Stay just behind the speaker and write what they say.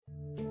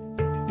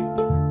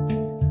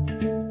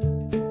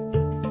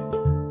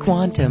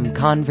Quantum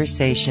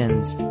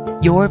Conversations,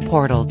 your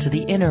portal to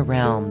the inner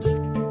realms.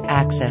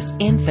 Access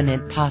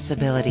infinite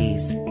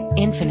possibilities,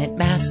 infinite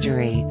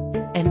mastery,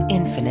 and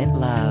infinite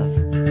love.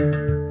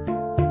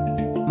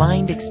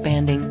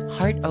 Mind-expanding,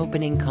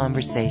 heart-opening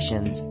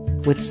conversations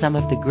with some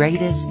of the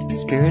greatest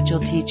spiritual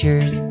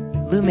teachers,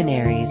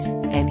 luminaries,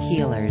 and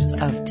healers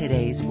of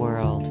today's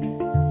world.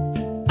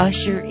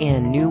 Usher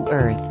in new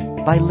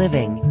earth by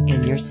living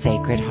in your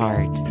sacred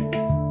heart.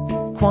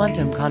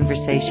 Quantum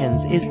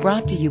Conversations is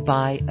brought to you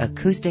by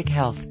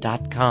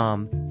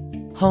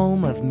AcousticHealth.com,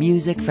 home of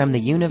music from the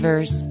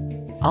universe,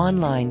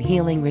 online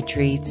healing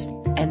retreats,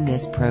 and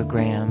this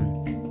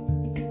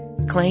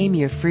program. Claim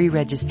your free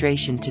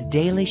registration to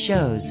daily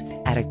shows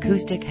at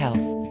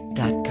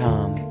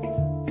AcousticHealth.com.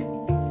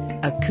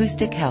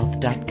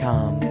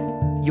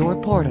 AcousticHealth.com,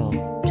 your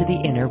portal to the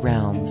inner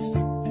realms.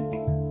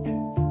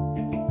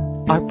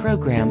 Our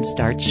program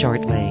starts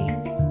shortly.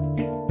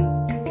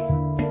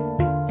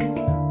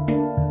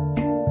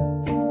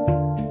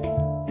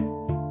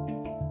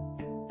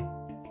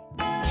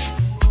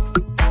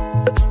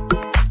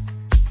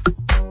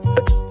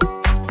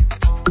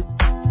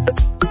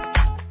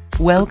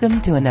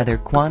 Welcome to another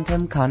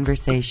Quantum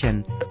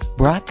Conversation,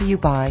 brought to you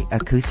by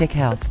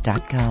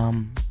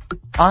AcousticHealth.com.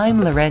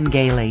 I'm Loren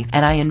Gailey,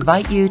 and I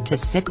invite you to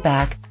sit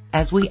back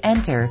as we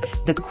enter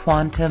the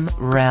quantum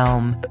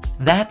realm,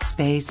 that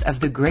space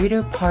of the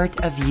greater part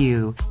of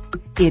you.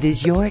 It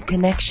is your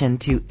connection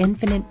to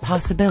infinite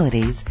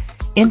possibilities,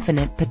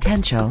 infinite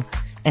potential,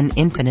 and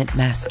infinite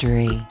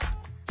mastery.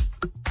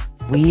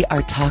 We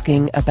are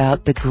talking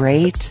about the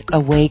Great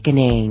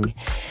Awakening,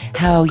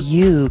 how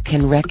you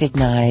can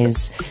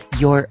recognize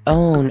your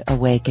own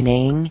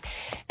awakening,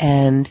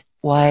 and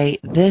why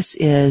this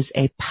is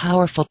a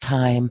powerful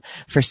time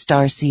for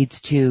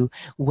starseeds to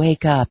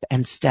wake up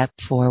and step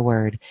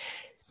forward.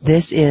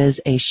 This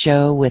is a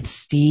show with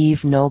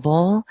Steve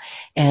Noble,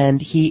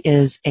 and he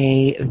is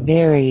a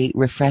very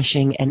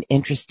refreshing and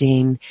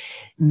interesting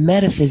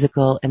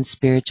metaphysical and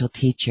spiritual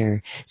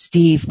teacher.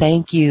 Steve,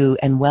 thank you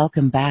and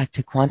welcome back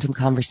to Quantum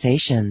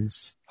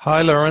Conversations.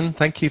 Hi, Lauren.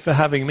 Thank you for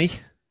having me.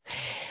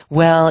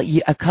 Well,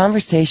 a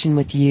conversation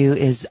with you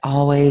is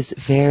always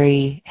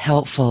very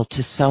helpful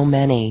to so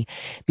many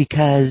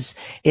because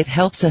it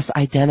helps us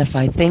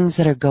identify things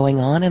that are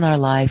going on in our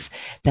life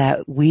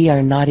that we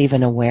are not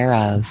even aware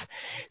of.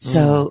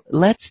 So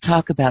let's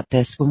talk about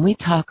this. When we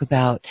talk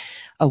about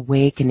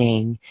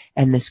awakening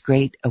and this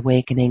great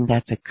awakening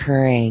that's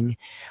occurring,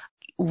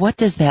 what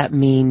does that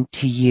mean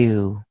to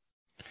you?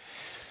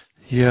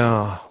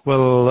 Yeah,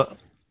 well,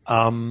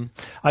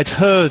 I'd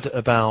heard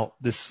about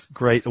this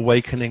great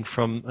awakening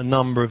from a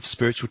number of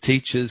spiritual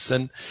teachers,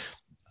 and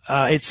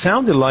it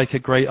sounded like a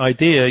great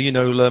idea. You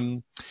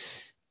know,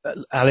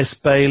 Alice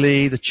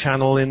Bailey, the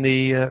channel in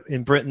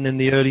Britain in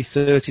the early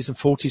 30s and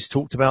 40s,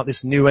 talked about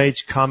this new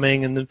age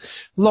coming, and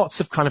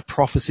lots of kind of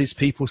prophecies,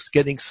 people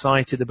getting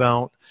excited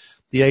about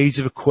the age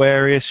of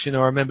Aquarius. You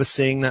know, I remember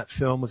seeing that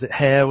film. Was it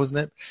Hair, wasn't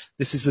it?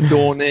 This is the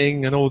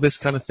dawning and all this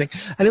kind of thing.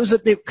 And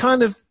it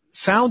kind of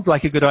sounded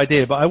like a good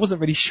idea, but I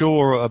wasn't really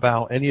sure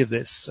about any of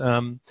this.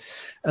 And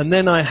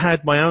then I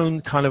had my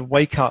own kind of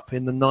wake up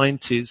in the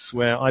 90s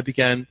where I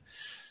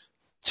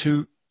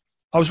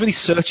was really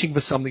searching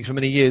for something for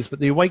many years, but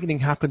the awakening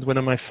happened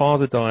when my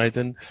father died,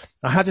 and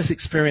I had this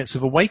experience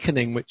of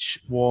awakening,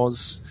 which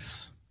was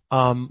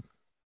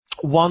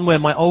one where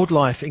my old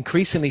life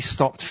increasingly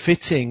stopped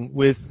fitting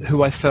with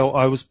who I felt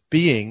I was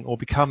being or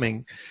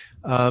becoming.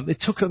 It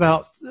took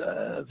about,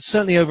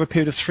 certainly over a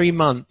period of 3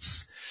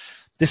 months,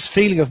 this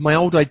feeling of my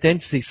old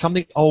identity,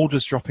 something old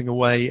was dropping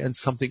away and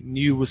something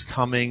new was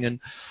coming. And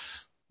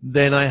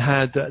then I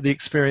had the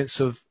experience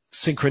of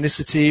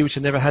synchronicity, which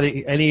I never had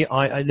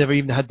I never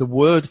even had the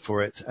word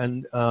for it,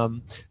 and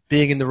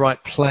being in the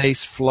right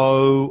place,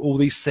 flow, all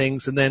these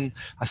things. And then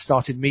I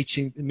started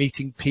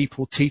meeting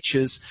people,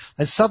 teachers,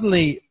 and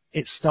suddenly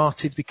it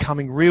started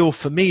becoming real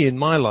for me in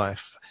my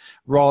life,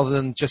 rather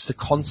than just a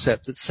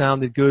concept that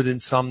sounded good in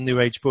some new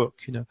age book,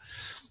 you know.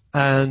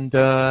 And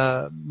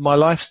my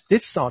life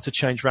did start to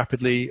change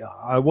rapidly.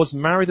 I was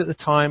married at the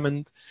time,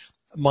 and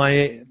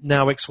my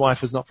now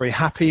ex-wife was not very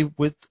happy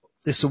with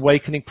this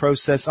awakening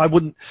process. I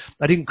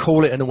didn't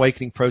call it an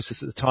awakening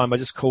process at the time. I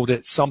just called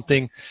it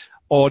something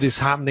odd is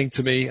happening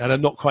to me, and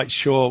I'm not quite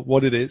sure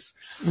what it is.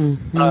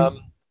 Mm-hmm.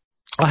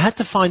 I had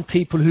to find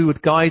people who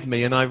would guide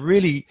me, and I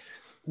really,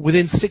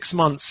 within 6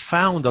 months,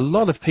 found a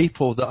lot of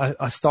people that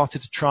I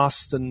started to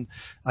trust, and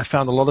I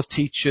found a lot of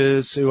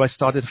teachers who I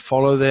started to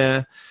follow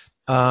their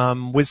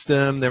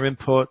wisdom, their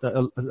input,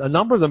 a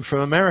number of them from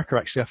America,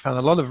 actually. I found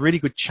a lot of really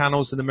good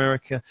channels in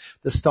America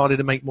that started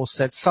to make more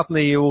sense.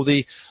 Suddenly all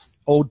the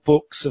old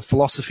books of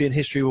philosophy and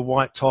history were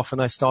wiped off,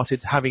 and I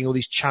started having all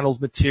these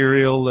channeled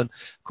material, and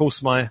of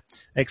course my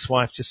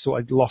ex-wife just thought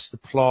I'd lost the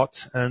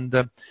plot, and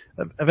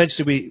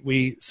eventually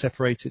we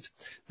separated,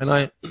 and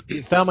I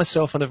found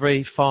myself on a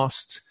very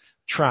fast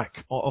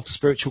track of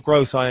spiritual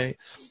growth. I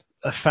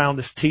found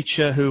this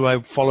teacher who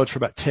I followed for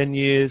about 10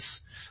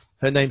 years.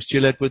 Her name's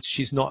Jill Edwards.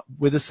 She's not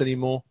with us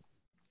anymore.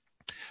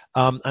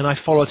 And I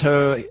followed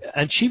her,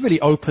 and she really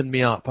opened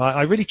me up.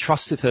 I really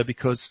trusted her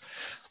because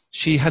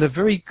she had a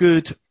very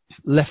good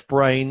left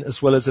brain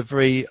as well as a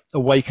very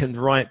awakened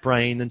right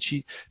brain, and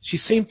she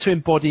seemed to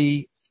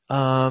embody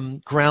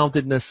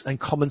groundedness and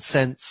common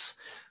sense.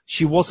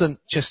 She wasn't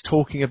just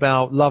talking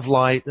about love,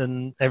 light,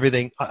 and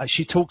everything.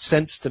 She talked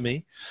sense to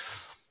me,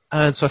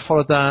 and so I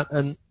followed that,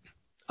 and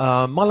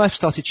my life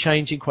started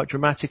changing quite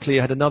dramatically.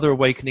 I had another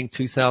awakening in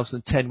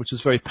 2010, which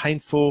was very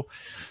painful.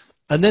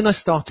 And then I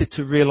started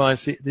to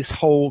realize that this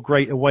whole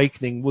great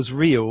awakening was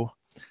real.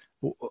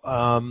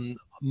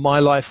 My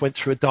life went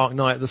through a dark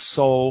night of the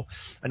soul,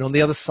 and on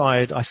the other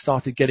side, I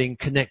started getting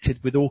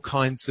connected with all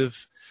kinds of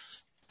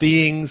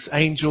beings,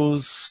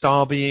 angels,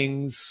 star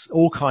beings,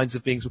 all kinds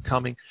of beings were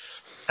coming.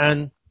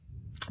 And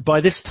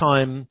by this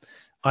time,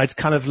 I'd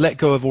kind of let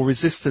go of all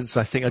resistance,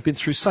 I think. I'd been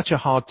through such a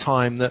hard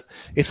time that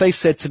if they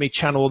said to me,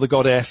 channel the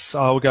goddess,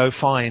 I'll go,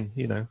 fine,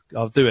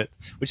 I'll do it.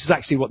 Which is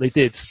actually what they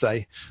did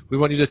say. We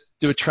want you to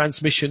do a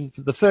transmission.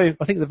 I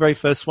think the very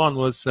first one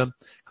was,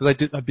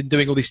 because I've been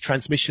doing all these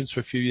transmissions for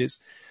a few years,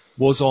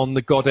 was on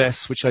the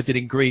goddess, which I did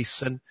in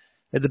Greece. And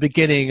at the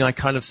beginning, I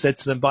kind of said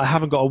to them, but I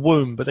haven't got a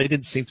womb, but they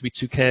didn't seem to be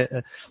too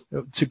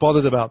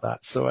bothered about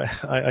that. So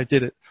I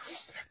did it.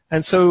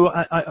 And so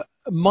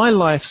my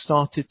life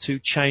started to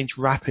change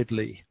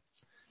rapidly.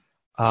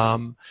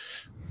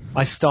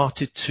 I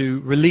started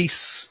to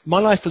release. My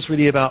life was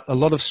really about a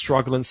lot of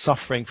struggle and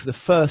suffering. For the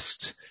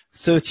first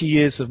 30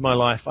 years of my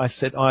life, I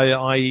said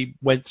I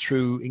went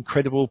through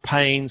incredible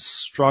pain,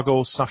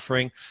 struggle,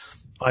 suffering.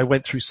 I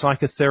went through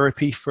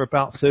psychotherapy for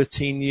about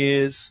 13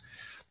 years.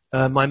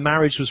 My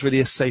marriage was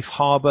really a safe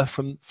harbor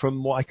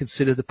from what I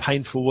considered a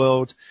painful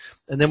world.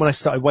 And then when I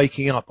started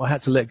waking up, I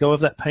had to let go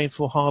of that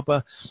painful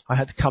harbor. I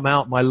had to come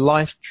out. My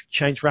life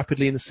changed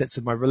rapidly in the sense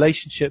of my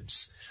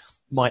relationships,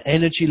 my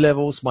energy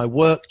levels, my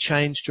work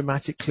changed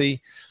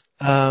dramatically.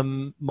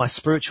 My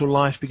spiritual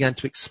life began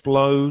to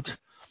explode.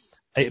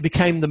 It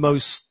became the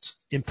most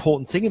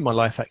important thing in my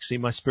life, actually,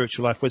 my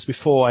spiritual life, whereas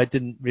before I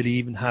didn't really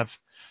even have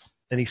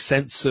any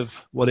sense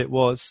of what it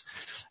was.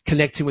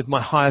 Connecting with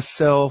my higher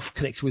self,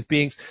 connecting with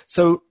beings.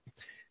 So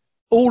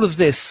all of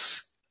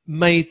this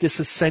made this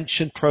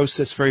ascension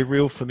process very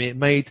real for me. It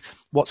made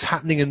what's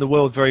happening in the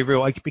world very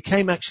real. I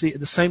became actually at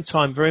the same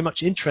time very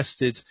much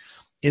interested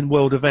in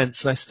world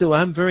events, and I still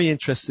am very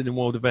interested in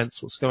world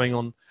events, what's going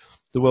on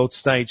the world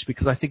stage,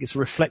 because I think it's a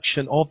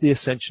reflection of the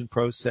ascension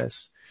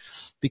process,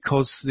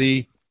 because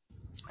the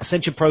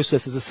ascension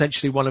process is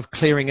essentially one of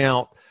clearing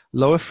out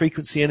lower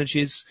frequency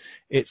energies.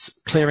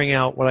 It's clearing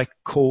out what I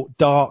call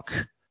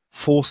dark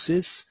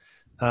forces,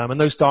 and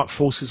those dark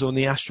forces are on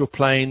the astral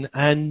plane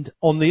and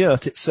on the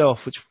earth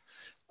itself, which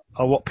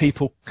are what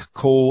people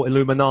call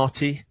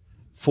Illuminati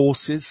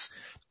forces.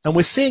 And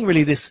we're seeing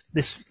really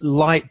this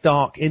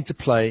light-dark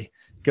interplay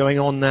going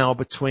on now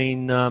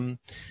between,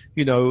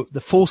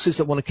 the forces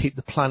that want to keep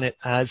the planet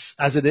as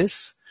it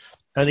is,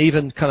 and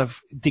even kind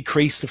of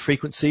decrease the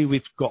frequency.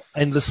 We've got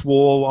endless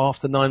war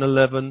after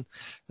 9/11.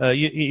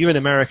 You're in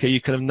America,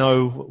 you kind of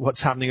know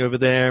what's happening over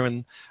there,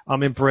 and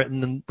I'm in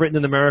Britain, and Britain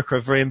and America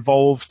are very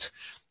involved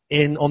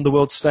on the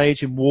world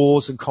stage in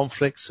wars and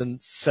conflicts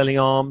and selling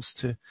arms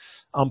to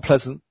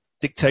unpleasant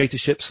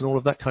dictatorships and all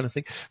of that kind of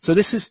thing. So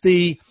this is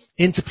the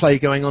interplay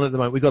going on at the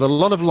moment. We've got a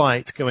lot of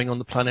light going on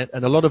the planet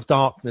and a lot of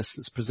darkness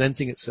that's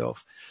presenting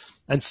itself.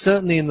 And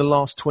certainly in the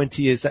last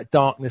 20 years, that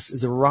darkness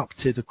has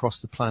erupted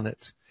across the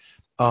planet.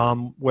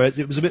 Whereas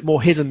it was a bit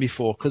more hidden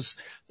before, because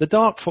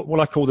what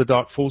I call the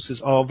dark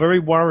forces are very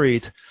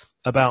worried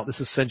about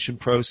this ascension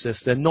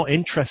process. They're not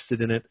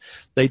interested in it.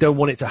 They don't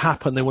want it to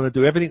happen. They want to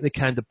do everything they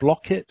can to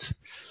block it.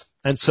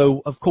 And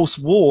so, of course,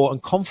 war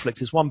and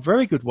conflict is one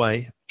very good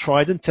way,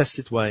 tried and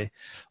tested way,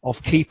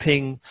 of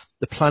keeping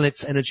the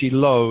planet's energy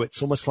low.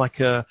 It's almost like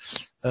a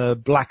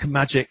black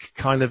magic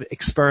kind of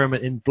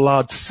experiment in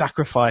blood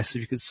sacrifice,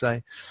 if you could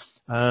say.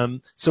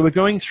 So we're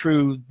going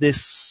through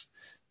this.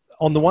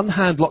 On the one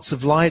hand, lots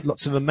of light,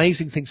 lots of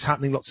amazing things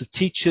happening, lots of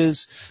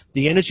teachers.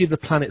 The energy of the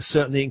planet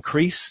certainly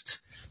increased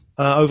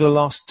over the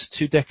last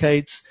 2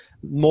 decades.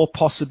 More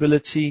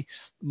possibility,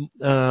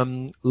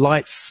 light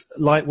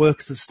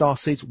workers and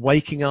starseeds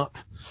waking up,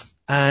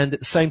 and at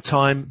the same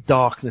time,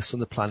 darkness on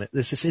the planet.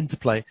 There's this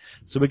interplay.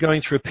 So we're going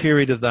through a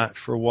period of that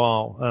for a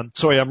while.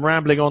 Sorry, I'm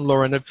rambling on,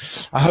 Lauren.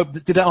 I hope,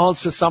 did that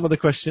answer some of the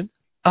question?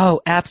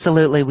 Oh,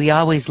 absolutely. We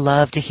always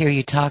love to hear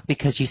you talk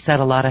because you said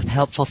a lot of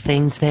helpful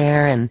things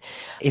there, and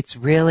it's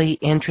really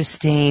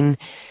interesting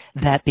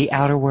that the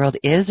outer world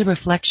is a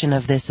reflection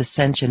of this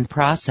ascension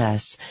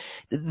process.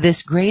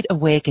 This great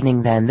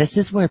awakening, then, this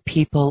is where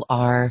people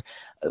are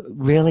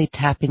really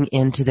tapping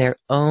into their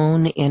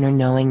own inner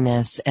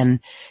knowingness and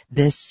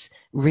this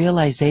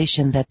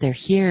realization that they're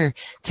here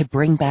to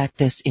bring back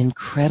this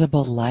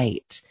incredible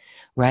light,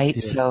 right?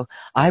 Yeah. So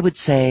I would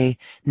say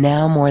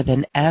now more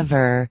than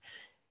ever,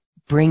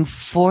 bring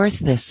forth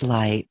this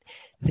light.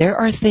 There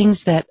are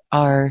things that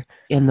are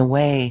in the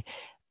way.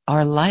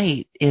 our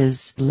light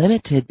is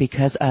limited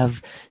because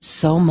of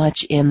so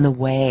much in the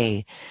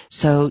way.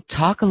 So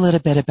talk a little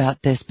bit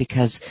about this,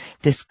 because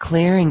this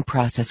clearing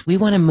process, we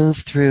want to move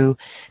through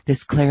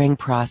this clearing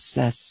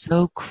process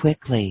so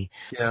quickly.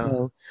 Yeah.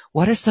 So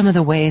what are some of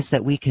the ways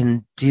that we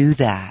can do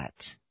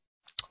that?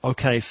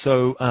 Okay,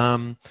 so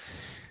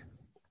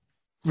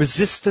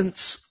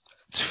resistance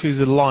to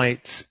the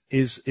light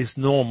is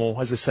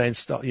normal, as they say in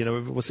Star.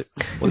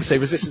 They say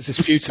resistance is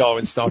futile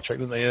in Star Trek,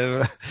 don't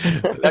they?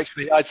 But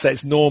actually, I'd say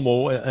it's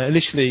normal.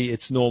 Initially,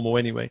 it's normal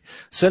anyway.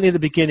 Certainly, at the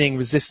beginning,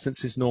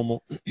 resistance is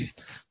normal.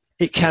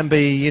 It can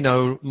be,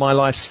 my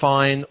life's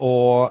fine,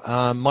 or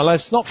my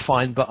life's not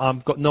fine, but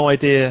I've got no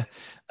idea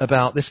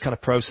about this kind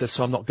of process,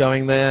 so I'm not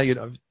going there.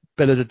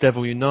 Better the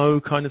devil you know,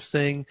 kind of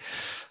thing.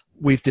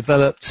 We've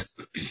developed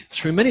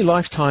through many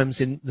lifetimes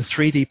in the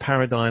 3D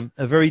paradigm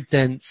a very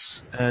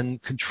dense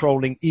and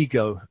controlling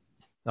ego,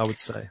 I would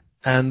say.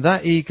 And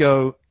that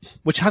ego,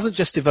 which hasn't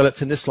just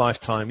developed in this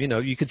lifetime,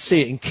 you can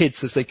see it in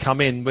kids as they come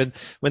in when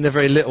they're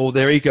very little,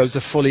 their egos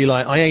are fully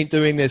like, I ain't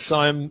doing this,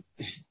 I'm,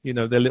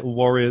 they're little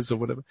warriors or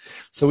whatever.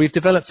 So we've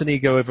developed an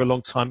ego over a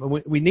long time,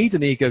 and we need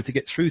an ego to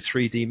get through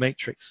 3D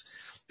matrix,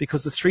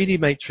 because the 3D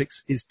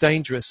matrix is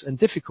dangerous and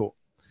difficult.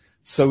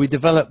 So we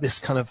develop this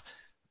kind of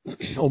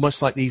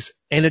almost like these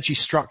energy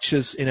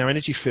structures in our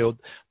energy field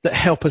that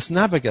help us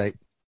navigate.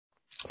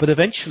 But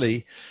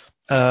eventually,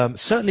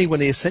 certainly when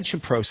the ascension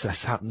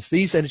process happens,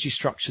 these energy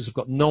structures have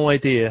got no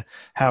idea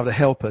how to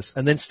help us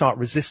and then start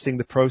resisting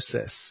the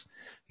process.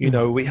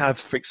 We have,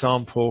 for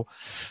example,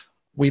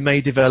 we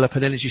may develop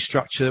an energy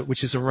structure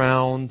which is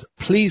around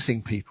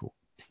pleasing people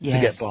to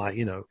get by,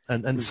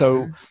 and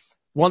so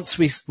once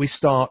we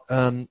start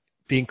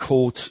being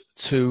called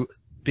to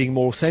being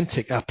more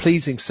authentic, our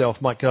pleasing self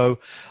might go,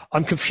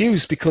 I'm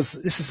confused because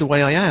this is the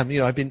way I am.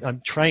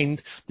 I'm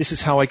trained. This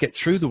is how I get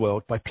through the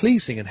world, by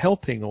pleasing and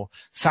helping or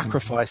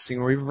sacrificing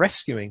or even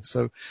rescuing.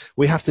 So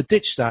we have to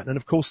ditch that. And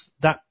of course,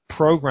 that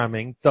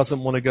programming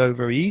doesn't want to go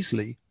very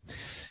easily.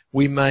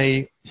 We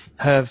may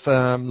have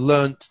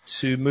learned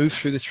to move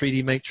through the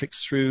 3D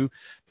matrix through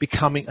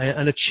becoming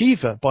an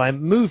achiever by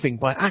moving,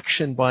 by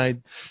action, by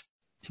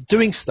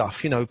doing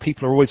stuff.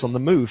 People are always on the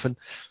move. And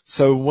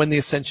so when the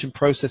ascension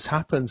process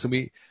happens and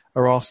we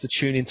are asked to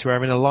tune into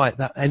our inner light,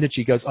 that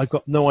energy goes, I've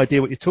got no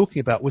idea what you're talking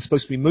about. We're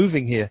supposed to be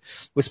moving here.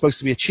 We're supposed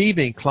to be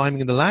achieving,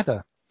 climbing the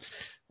ladder.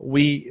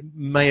 We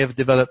may have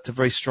developed a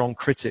very strong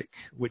critic,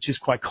 which is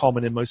quite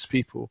common in most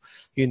people,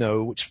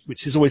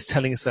 which is always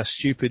telling us how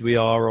stupid we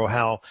are, or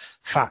how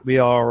fat we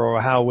are,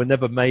 or how we'll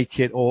never make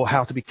it, or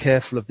how to be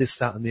careful of this,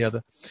 that, and the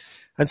other.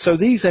 And so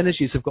these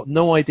energies have got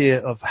no idea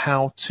of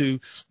how to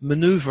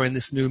maneuver in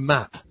this new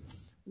map,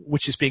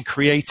 which is being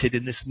created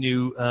in this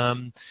new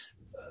 4D,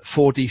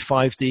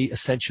 5D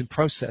ascension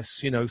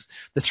process. The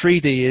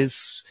 3D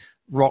is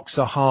rocks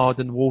are hard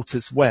and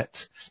water's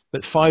wet,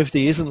 but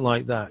 5D isn't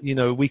like that.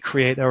 We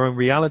create our own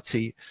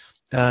reality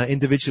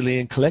individually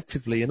and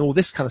collectively and all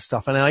this kind of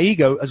stuff. And our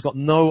ego has got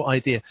no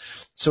idea.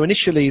 So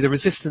initially the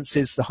resistance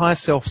is the higher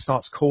self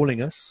starts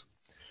calling us,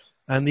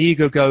 and the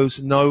ego goes,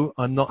 no,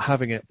 I'm not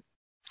having it.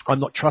 I'm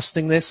not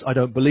trusting this. I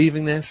don't believe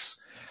in this.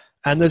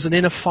 And there's an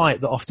inner fight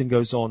that often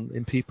goes on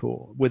in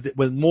people.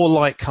 When more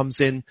light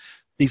comes in,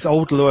 these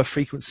old lower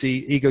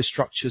frequency ego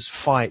structures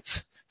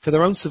fight for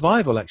their own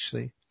survival,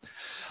 actually.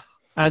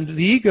 And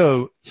the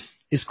ego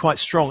is quite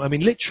strong. I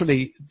mean,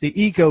 literally,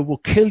 the ego will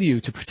kill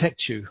you to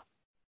protect you.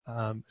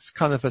 It's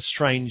kind of a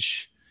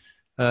strange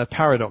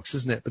paradox,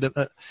 isn't it?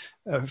 But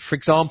for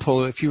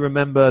example, if you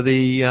remember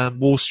the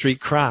Wall Street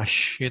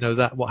crash,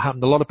 that what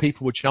happened, a lot of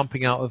people were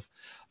jumping out of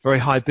very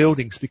high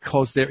buildings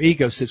because their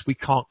ego says, we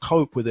can't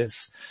cope with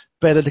this.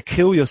 Better to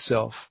kill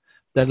yourself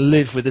than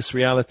live with this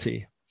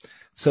reality.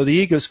 So the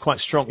ego is quite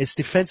strong. Its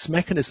defense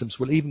mechanisms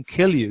will even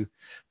kill you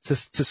to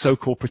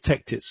so-called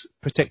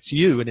protect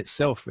you in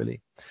itself,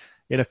 really,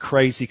 in a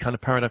crazy kind of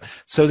paradigm.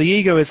 So the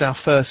ego is our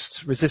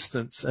first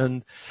resistance,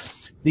 and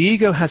the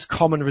ego has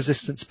common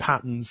resistance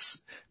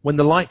patterns. When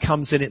the light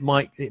comes in, it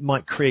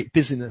might create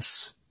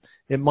busyness.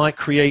 It might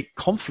create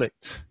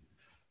conflict.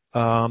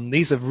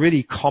 These are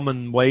really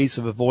common ways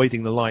of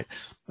avoiding the light.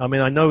 I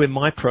mean, I know in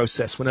my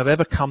process, when I've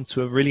ever come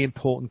to a really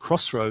important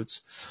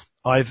crossroads,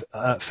 I've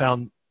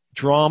found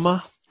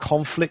drama,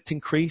 conflict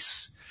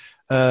increase.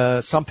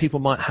 Some people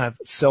might have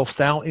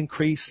self-doubt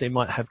increase. They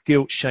might have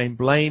guilt, shame,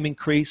 blame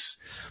increase.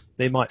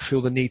 They might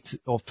feel the need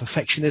of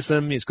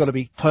perfectionism. It's got to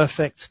be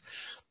perfect.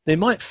 They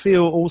might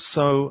feel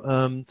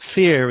also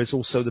fear is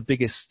also the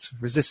biggest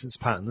resistance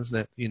pattern,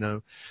 isn't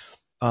it?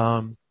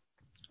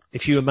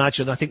 If you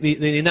imagine, I think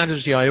the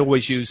analogy I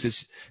always use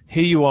is,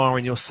 here you are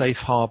in your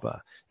safe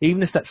harbor,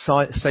 even if that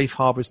safe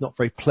harbor is not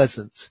very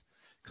pleasant,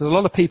 because a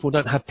lot of people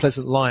don't have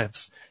pleasant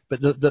lives, but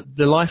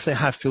the life they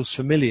have feels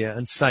familiar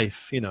and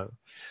safe,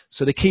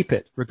 so they keep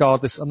it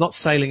regardless. I'm not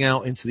sailing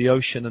out into the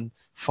ocean and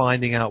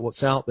finding out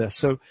what's out there.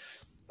 So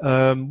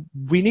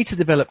we need to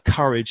develop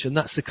courage, and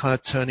that's the kind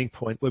of turning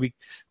point where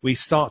we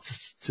start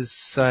to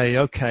say,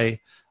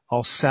 okay,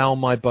 I'll sail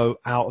my boat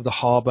out of the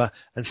harbor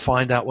and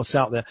find out what's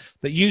out there.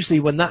 But usually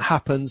when that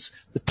happens,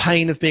 the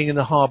pain of being in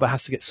the harbor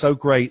has to get so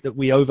great that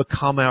we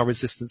overcome our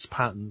resistance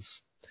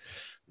patterns.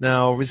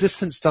 Now,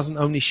 resistance doesn't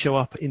only show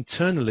up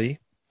internally,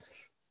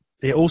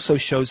 it also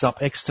shows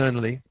up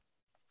externally.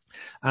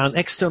 And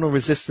external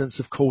resistance,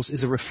 of course,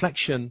 is a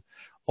reflection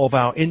of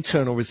our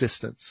internal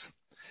resistance.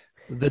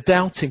 The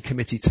doubting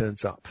committee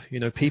turns up.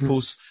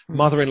 People's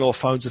mother-in-law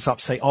phones us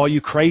up, say, "Are you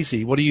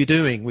crazy? What are you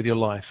doing with your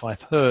life?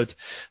 I've heard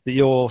that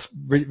you're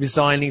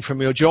resigning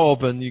from your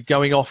job and you're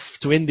going off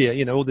to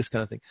India," all this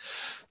kind of thing.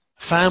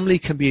 Family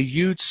can be a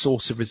huge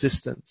source of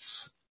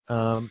resistance.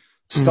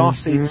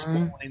 Starseeds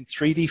born in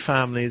 3D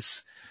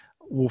families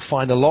will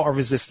find a lot of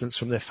resistance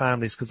from their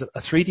families because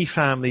a 3D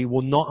family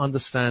will not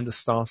understand a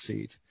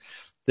starseed.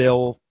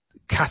 They'll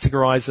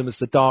categorize them as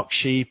the dark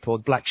sheep or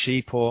black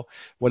sheep or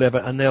whatever,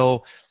 and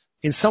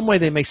in some way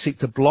they may seek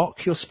to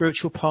block your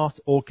spiritual path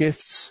or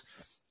gifts.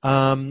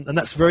 And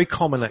that's very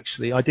common,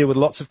 actually. I deal with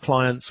lots of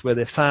clients where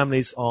their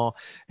families are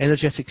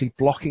energetically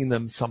blocking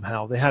them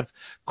somehow. They have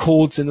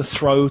cords in the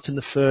throat and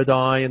the third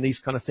eye and these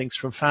kind of things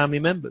from family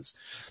members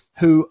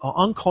who are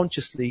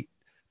unconsciously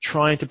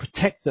trying to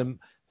protect them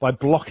by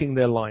blocking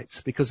their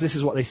light, because this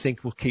is what they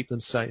think will keep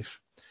them safe.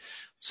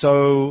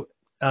 So,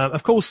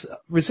 of course,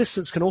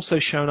 resistance can also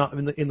show up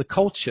in the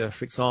culture.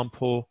 For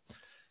example,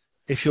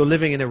 if you're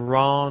living in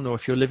Iran or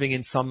if you're living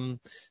in some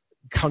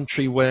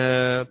country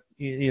where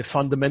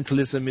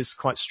fundamentalism is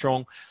quite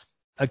strong,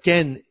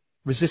 again,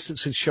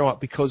 resistance can show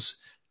up because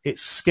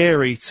it's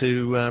scary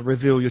to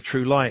reveal your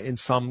true light in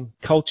some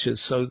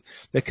cultures. So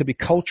there could be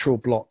cultural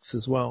blocks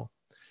as well.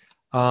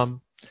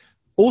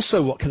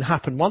 Also, what can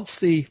happen once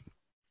the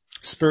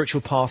spiritual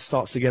path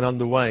starts to get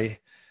underway,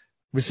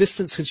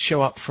 resistance can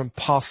show up from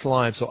past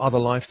lives or other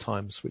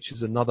lifetimes, which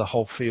is another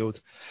whole field.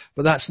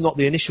 But that's not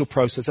the initial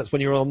process. That's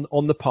when you're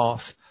on the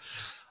path.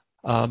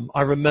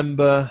 I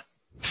remember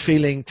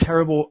feeling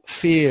terrible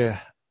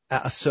fear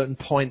at a certain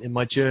point in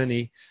my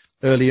journey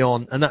early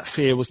on, and that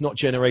fear was not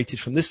generated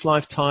from this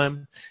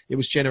lifetime. It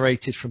was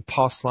generated from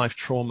past life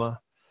trauma.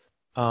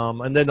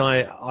 And then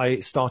I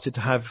started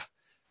to have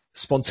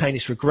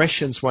spontaneous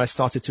regressions where I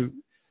started to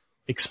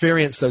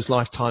experience those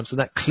lifetimes, and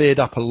that cleared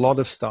up a lot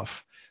of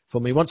stuff for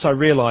me. Once I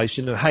realized,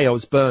 hey, I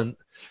was burnt.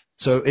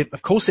 So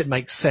of course it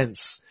makes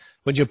sense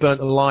when you're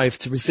burnt alive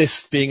to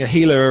resist being a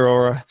healer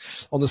or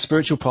on the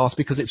spiritual path,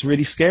 because it's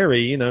really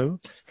scary,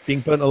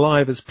 being burnt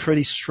alive is a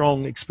pretty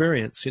strong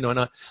experience,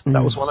 and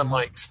that was one of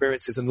my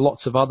experiences, and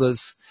lots of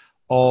others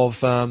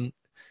of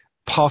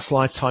past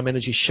lifetime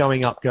energy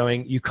showing up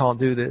going, you can't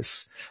do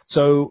this.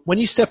 So when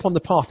you step on the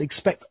path,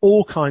 expect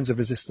all kinds of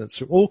resistance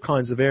from all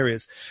kinds of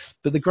areas.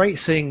 But the great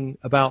thing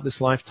about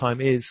this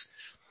lifetime is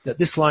that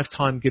this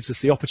lifetime gives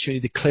us the opportunity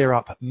to clear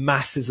up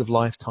masses of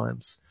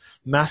lifetimes.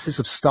 Masses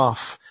of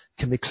stuff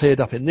can be cleared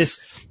up in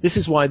this. This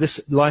is why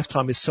this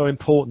lifetime is so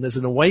important. There's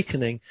an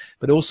awakening,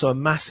 but also a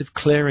massive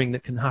clearing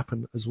that can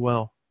happen as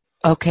well.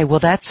 Okay, well,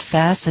 that's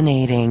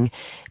fascinating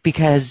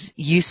because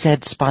you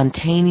said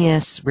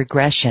spontaneous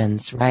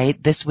regressions,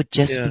 right? This would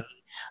just be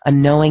a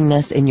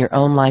knowingness in your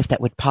own life that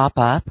would pop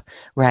up,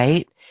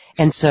 right?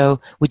 And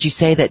so would you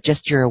say that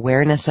just your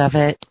awareness of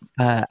it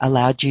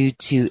allowed you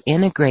to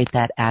integrate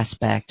that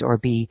aspect or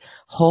be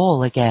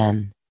whole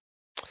again?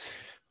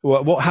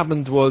 Well, what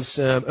happened was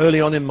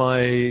early on in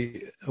my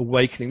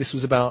awakening, this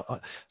was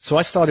so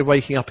I started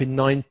waking up in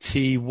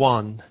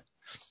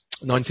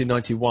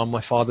 1991.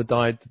 My father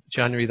died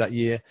January that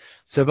year.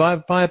 So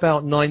by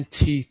about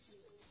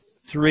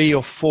 93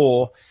 or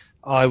 4,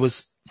 I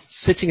was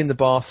sitting in the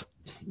bath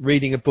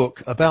reading a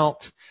book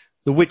about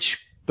the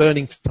witch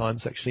burning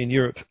times, actually, in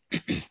Europe.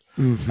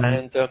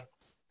 And I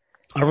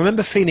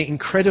remember feeling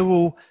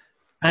incredible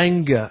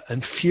anger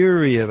and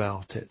fury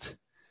about it.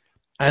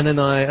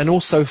 And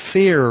also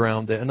fear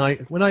around it.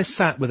 And when I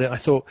sat with it, I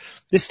thought,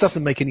 this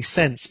doesn't make any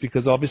sense,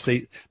 because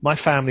obviously my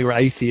family were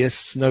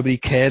atheists. Nobody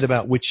cared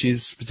about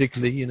witches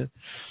particularly,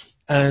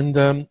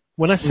 And,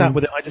 when I sat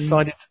with it, I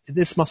decided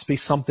this must be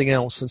something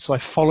else. And so I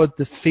followed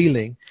the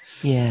feeling.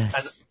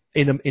 Yes.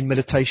 In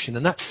meditation.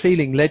 And that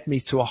feeling led me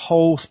to a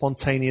whole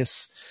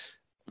spontaneous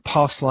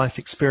past life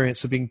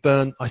experience of being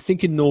burned, I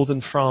think in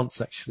northern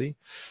France, actually.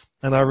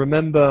 And I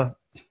remember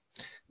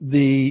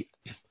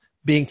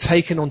being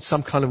taken on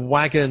some kind of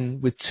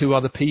wagon with 2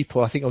 other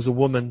people, I think I was a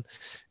woman,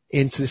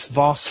 into this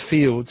vast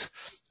field,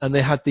 and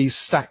they had these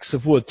stacks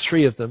of wood,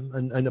 3 of them,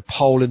 and a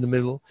pole in the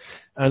middle.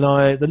 And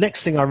the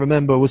next thing I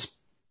remember was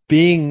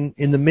being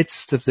in the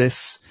midst of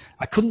this.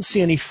 I couldn't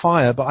see any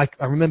fire, but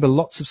I remember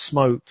lots of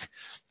smoke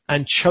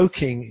and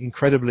choking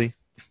incredibly.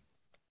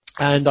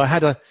 And I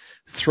had a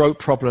throat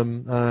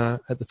problem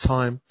at the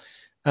time.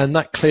 And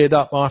that cleared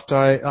up after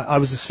I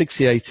was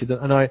asphyxiated,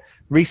 and I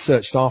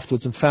researched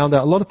afterwards and found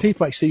out a lot of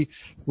people actually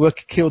were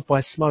killed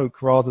by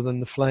smoke rather than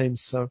the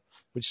flames, so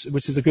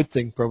which is a good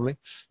thing probably.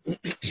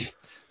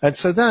 And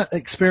so that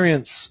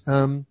experience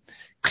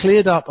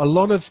cleared up a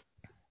lot of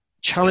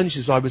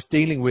challenges I was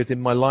dealing with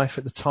in my life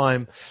at the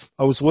time.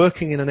 I was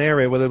working in an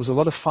area where there was a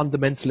lot of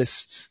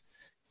fundamentalist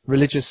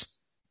religious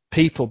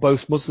people,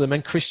 both Muslim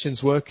and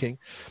Christians, working.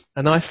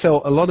 And I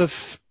felt a lot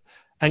of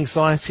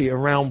anxiety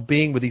around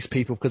being with these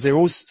people because they're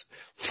always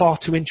far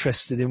too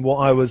interested in what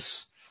I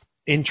was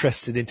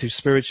interested into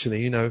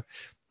spiritually.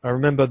 I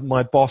remember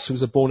my boss, who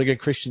was a born-again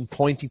Christian,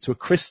 pointing to a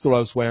crystal I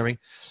was wearing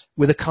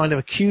with a kind of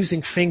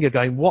accusing finger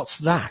going, "What's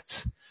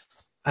that?"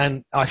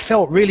 And I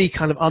felt really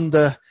kind of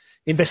under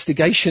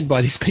investigation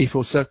by these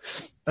people. So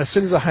as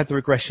soon as I had the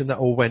regression, that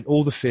all went,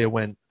 all the fear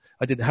went.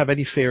 I didn't have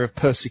any fear of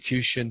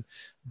persecution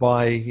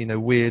by,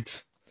 weird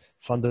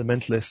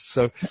fundamentalists.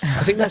 So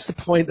I think that's the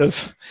point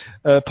of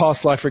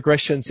past life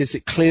regressions, is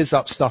it clears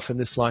up stuff in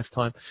this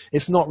lifetime.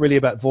 It's not really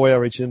about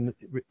voyeurism.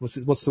 What's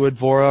the word?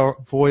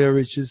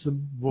 Voyeurism?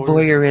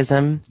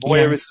 Voyeurism.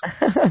 Voyeurism.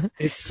 Yeah.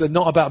 It's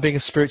not about being a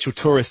spiritual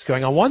tourist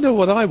going, I wonder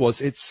what I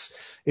was.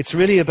 It's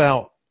really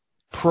about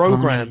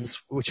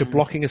programs which are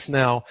blocking us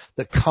now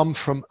that come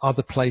from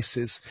other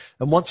places.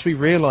 And once we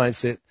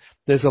realize it,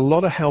 there's a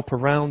lot of help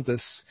around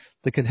us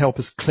that can help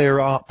us clear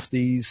up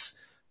these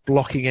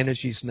blocking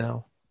energies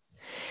now.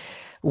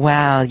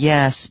 Wow,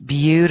 yes,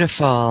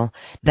 beautiful.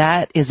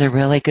 That is a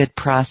really good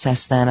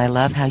process then. I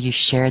love how you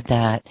shared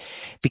that,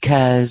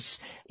 because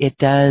it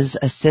does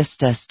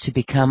assist us to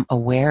become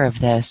aware of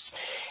this.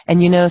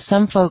 And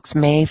some folks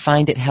may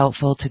find it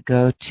helpful to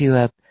go to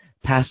a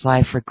past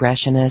life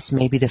regressionist,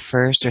 maybe the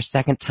first or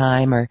second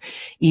time, or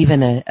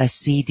even a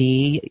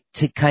CD,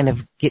 to kind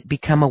of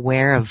become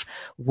aware of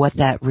what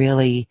that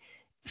really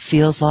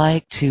feels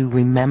like, to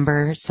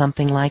remember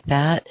something like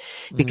that.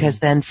 Because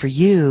then for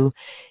you,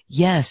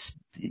 yes,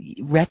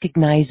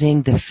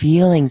 recognizing the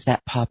feelings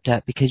that popped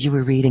up because you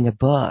were reading a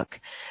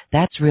book,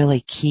 that's really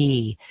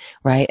key,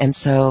 right? And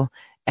so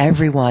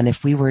everyone,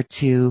 if we were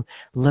to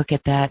look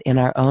at that in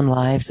our own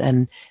lives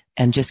and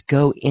just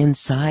go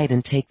inside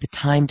and take the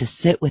time to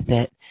sit with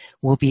it,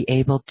 we'll be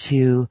able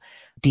to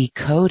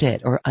decode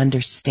it or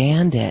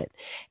understand it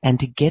and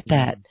to get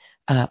that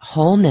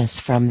wholeness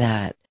from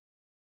that.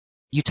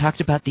 You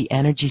talked about the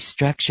energy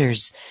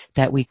structures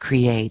that we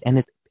create,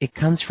 and it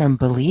comes from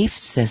belief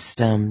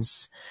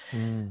systems,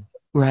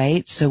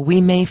 right? So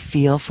we may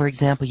feel, for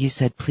example, you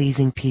said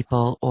pleasing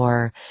people,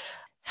 or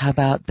how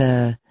about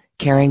the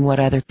caring what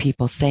other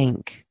people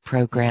think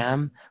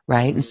program,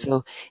 right? And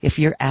so if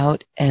you're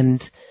out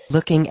and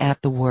looking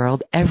at the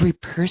world, every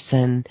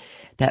person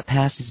that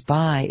passes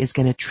by is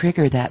going to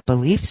trigger that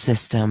belief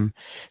system.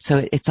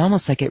 So it's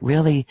almost like it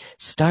really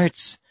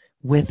starts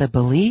with a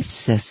belief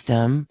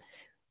system,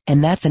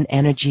 and that's an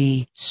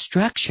energy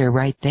structure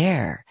right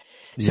there.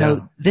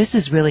 So this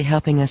is really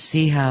helping us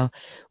see how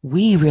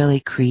we really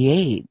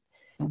create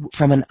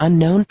from an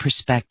unknown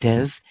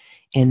perspective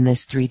in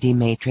this 3D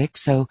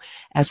matrix. So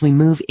as we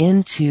move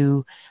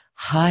into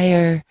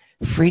higher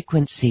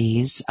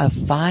frequencies of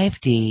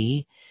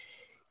 5D,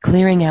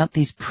 clearing out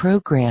these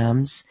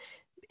programs,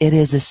 it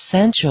is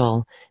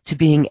essential to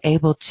being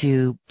able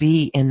to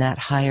be in that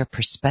higher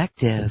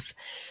perspective.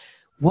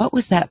 What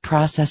was that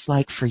process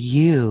like for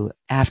you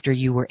after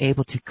you were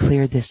able to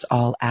clear this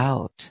all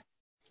out?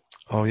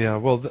 Oh yeah,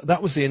 well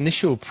that was the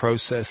initial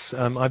process.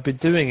 I've been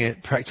doing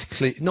it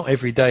practically, not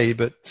every day,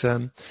 but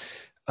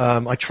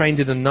I trained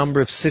in a number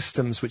of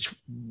systems which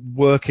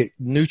work at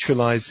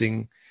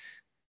neutralizing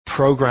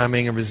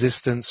programming and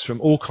resistance from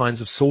all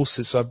kinds of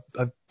sources. So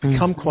I've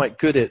become quite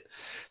good at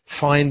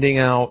finding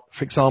out,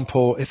 for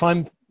example, if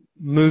I'm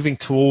moving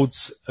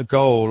towards a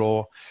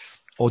goal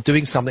or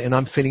doing something and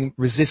I'm feeling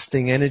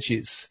resisting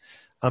energies,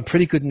 I'm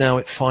pretty good now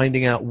at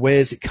finding out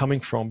where's it coming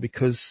from,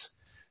 because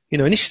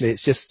initially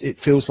it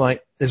feels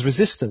like there's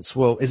resistance.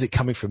 Well, is it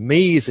coming from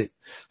me? Is it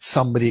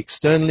somebody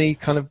externally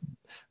kind of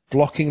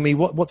blocking me?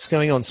 What's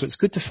going on? So it's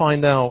good to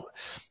find out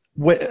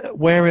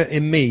where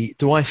in me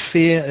do I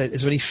fear?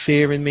 Is there any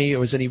fear in me,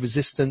 or is there any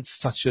resistance,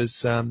 such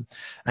as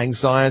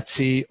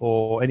anxiety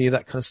or any of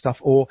that kind of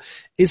stuff? Or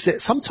is it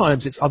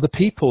sometimes it's other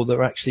people that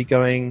are actually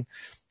going,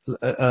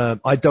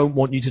 I don't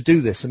want you to do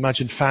this.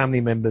 Imagine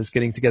family members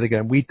getting together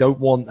going, we don't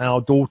want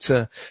our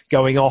daughter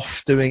going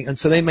off doing, and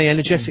so they may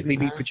energetically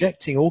be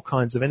projecting all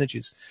kinds of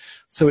energies.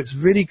 So it's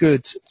really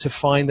good to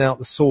find out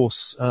the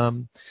source.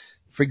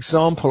 For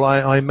example,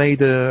 I made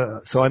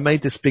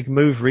this big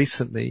move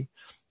recently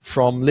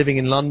from living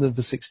in London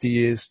for 60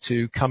 years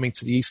to coming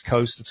to the east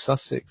coast of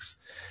Sussex.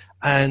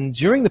 And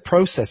during the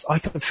process, I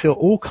could feel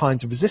all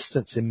kinds of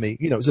resistance in me.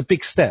 It was a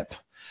big step.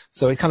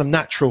 So it's kind of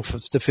natural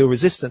to feel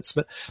resistance.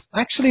 But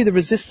actually the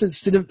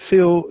resistance didn't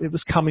feel it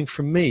was coming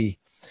from me.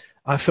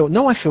 I feel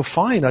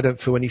fine. I don't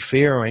feel any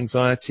fear or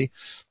anxiety.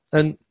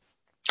 And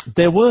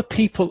there were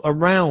people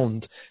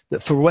around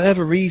that for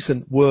whatever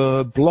reason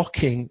were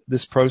blocking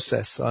this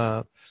process.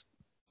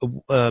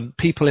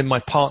 People in my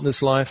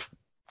partner's life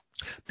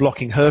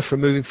blocking her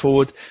from moving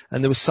forward.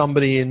 And there was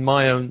somebody in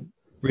my own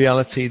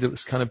reality that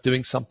was kind of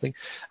doing something.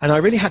 And I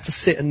really had to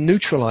sit and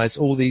neutralize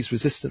all these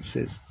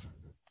resistances.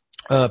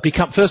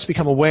 First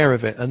become aware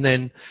of it, and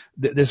then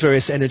there's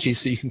various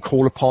energies that you can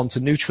call upon to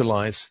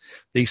neutralize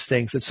these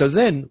things. And so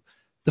then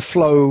the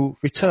flow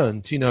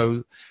returned.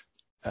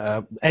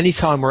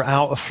 anytime we're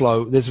out of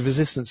flow, there's a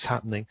resistance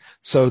happening.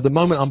 So the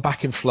moment I'm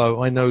back in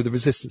flow, I know the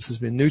resistance has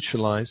been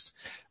neutralized.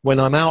 When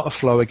I'm out of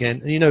flow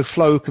again, and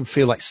flow can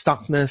feel like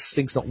stuckness,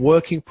 things not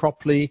working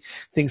properly,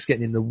 things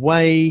getting in the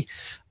way,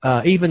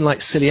 even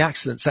like silly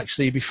accidents.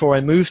 Actually, before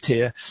I moved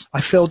here, I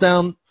fell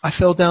down 2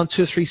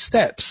 or 3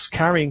 steps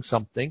carrying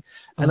something,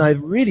 and I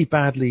really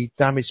badly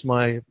damaged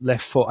my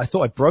left foot. I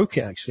thought I broke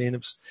it actually, and it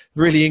was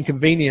really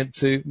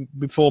inconvenient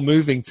before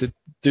moving to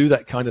do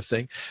that kind of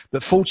thing.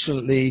 But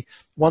fortunately,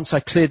 once I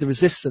cleared the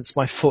resistance,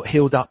 my foot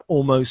healed up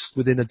almost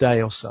within a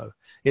day or so.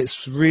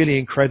 It's really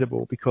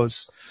incredible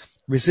because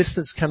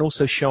resistance can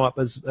also show up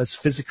as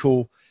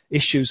physical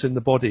issues in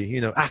the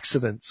body,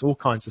 accidents, all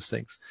kinds of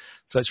things.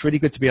 So it's really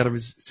good to be able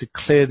to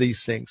clear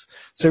these things.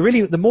 So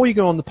really, the more you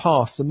go on the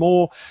path, the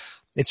more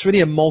it's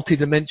really we're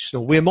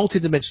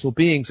multidimensional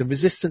beings, and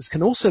resistance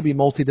can also be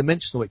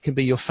multidimensional. It can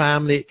be your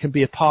family, it can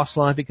be a past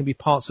life, it can be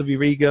parts of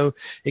your ego,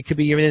 it could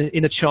be your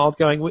inner child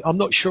going, I'm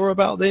not sure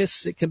about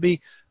this. It can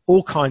be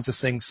all kinds of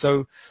things.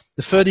 So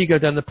the further you go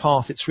down the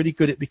path, it's really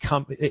good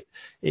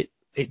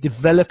at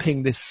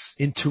developing this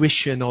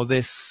intuition or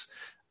this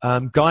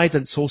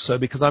guidance also,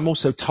 because I'm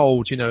also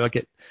told, I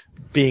get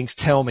beings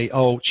tell me,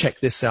 oh, check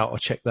this out or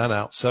check that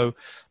out. So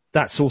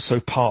that's also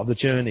part of the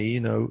journey.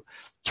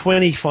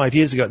 25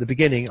 years ago at the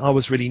beginning, I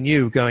was really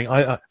new going,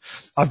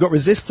 I've got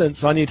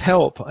resistance, I need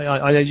help.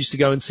 I used to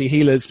go and see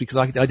healers because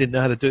I didn't know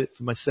how to do it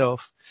for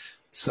myself.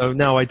 So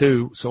now I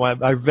do. So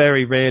I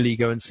very rarely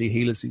go and see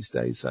healers these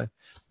days. So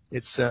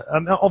it's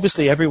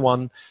obviously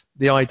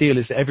the ideal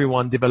is that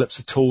everyone develops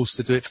the tools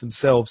to do it for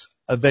themselves.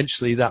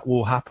 Eventually that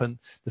will happen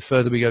the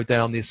further we go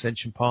down the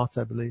ascension path,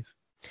 I believe.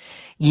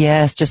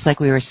 Yes, just like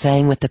we were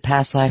saying with the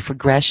past life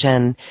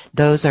regression,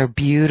 those are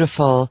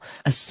beautiful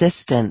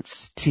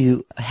assistants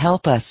to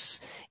help us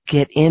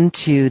get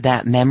into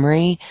that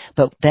memory,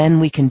 but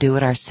then we can do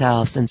it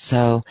ourselves. And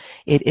so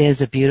it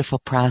is a beautiful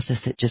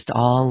process. It just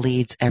all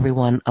leads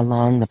everyone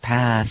along the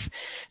path.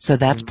 So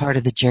that's part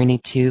of the journey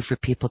too, for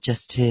people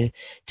just to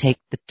take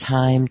the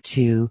time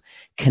to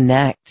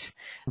connect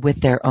with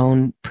their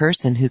own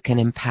person who can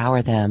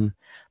empower them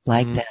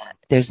like that.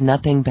 There's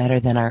nothing better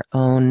than our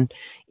own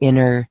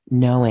inner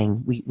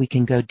knowing. We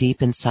can go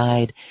deep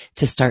inside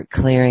to start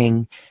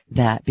clearing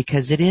that,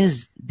 because it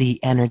is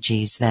the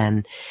energies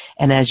then.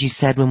 And as you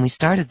said when we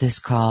started this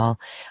call,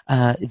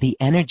 the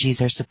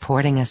energies are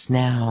supporting us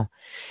now.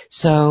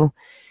 So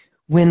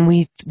when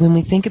we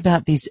think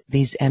about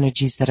these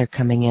energies that are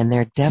coming in,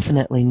 they're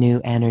definitely new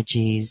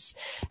energies.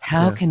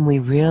 How can we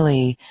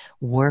really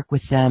work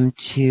with them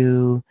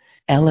to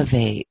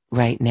elevate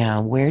right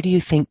now? Where do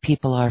you think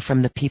people are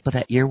from the people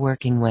that you're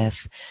working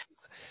with?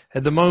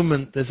 At the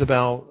moment, there's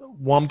about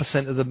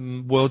 1% of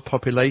the world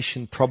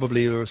population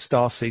probably are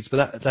starseeds,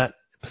 but that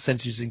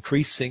percentage is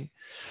increasing.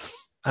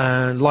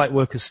 And light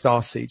workers,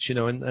 starseeds,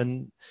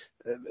 and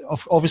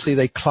obviously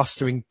they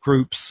cluster in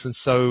groups. And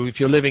so if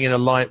you're living in a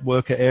light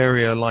worker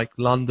area like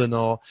London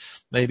or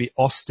maybe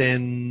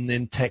Austin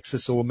in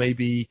Texas or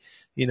maybe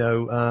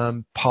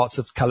parts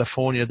of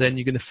California, then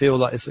you're going to feel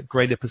like it's a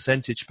greater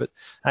percentage. But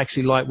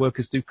actually light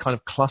workers do kind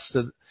of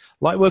cluster.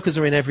 Light workers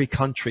are in every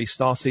country.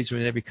 Starseeds are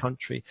in every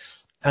country.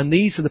 And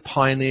these are the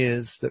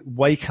pioneers that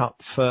wake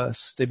up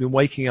first. They've been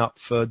waking up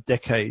for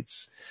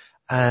decades.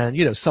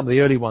 And, some of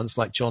the early ones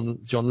like John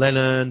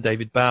Lennon,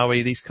 David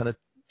Bowie, these kind of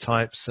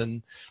types,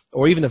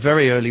 or even a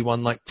very early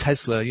one like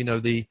Tesla,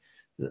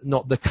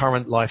 not the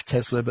current life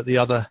Tesla, but the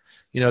other,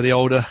 the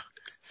older,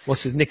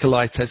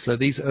 Nikolai Tesla,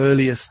 these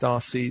earlier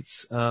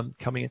starseeds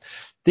coming in.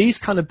 These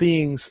kind of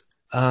beings,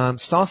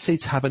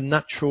 starseeds have a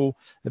natural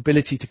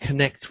ability to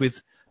connect with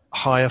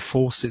higher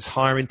forces,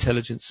 higher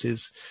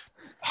intelligences,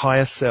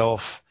 higher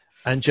self,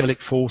 angelic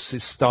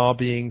forces, star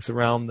beings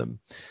around them.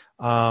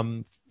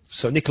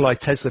 So Nikolai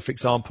Tesla, for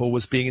example,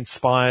 was being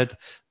inspired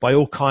by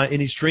all kind in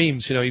his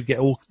dreams. You get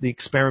all the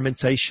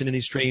experimentation in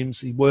his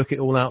dreams. He'd work it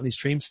all out in his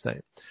dream state.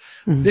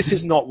 Mm-hmm. This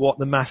is not what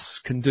the mass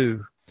can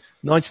do.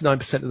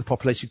 99% of the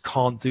population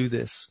can't do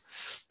this.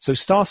 So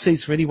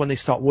starseeds really, when they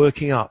start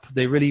working up,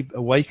 they really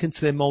awaken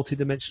to their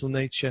multidimensional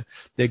nature.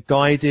 They're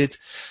guided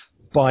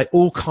by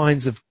all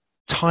kinds of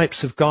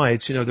types of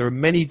guides. There are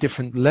many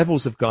different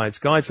levels of guides.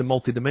 Guides are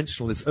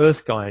multidimensional. There's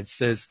earth guides.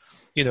 There's,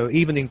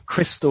 even in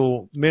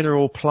crystal,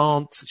 mineral,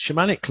 plant,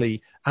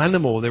 shamanically,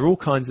 animal, there are all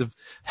kinds of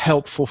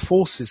helpful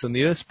forces on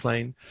the earth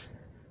plane.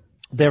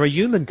 There are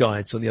human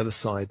guides on the other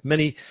side.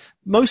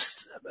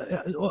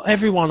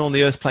 Everyone on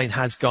the earth plane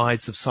has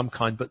guides of some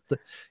kind, but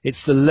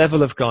it's the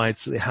level of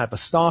guides that they have. A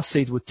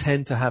starseed would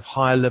tend to have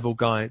higher level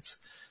guides.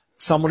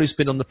 Someone who's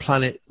been on the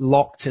planet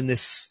locked in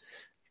this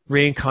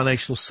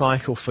reincarnational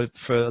cycle for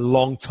a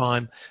long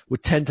time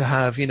would tend to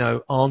have,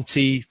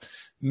 Auntie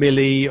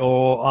Millie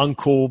or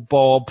Uncle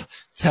Bob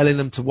telling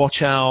them to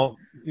watch out,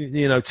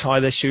 tie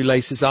their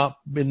shoelaces up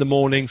in the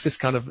mornings, this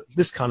kind of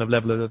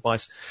level of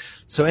advice.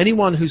 So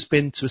anyone who's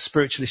been to a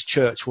spiritualist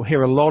church will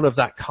hear a lot of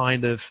that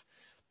kind of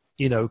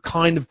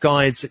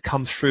guides that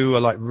come through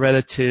are like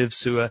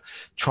relatives who are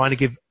trying to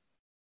give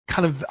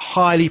kind of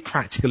highly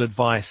practical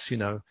advice,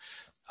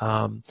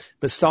 But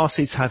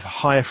starseeds have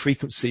higher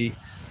frequency,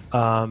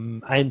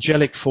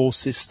 angelic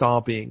forces,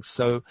 star beings.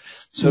 So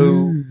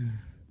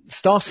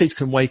starseeds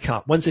can wake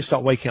up. Once they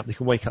start waking up, they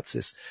can wake up to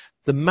this.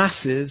 The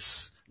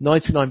masses,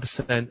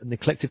 99%, and the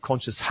collective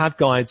conscious have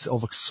guides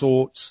of a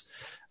sort,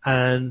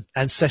 and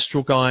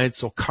ancestral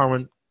guides or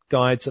current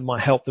guides that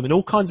might help them in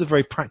all kinds of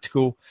very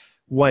practical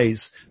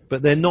ways,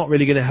 but they're not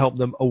really going to help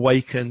them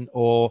awaken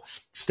or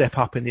step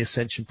up in the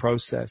ascension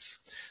process.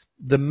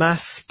 The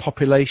mass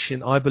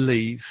population, I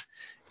believe,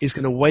 is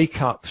going to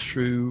wake up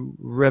through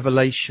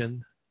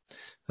revelation.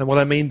 And what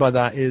I mean by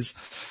that is,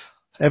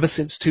 ever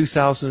since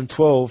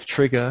 2012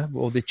 trigger,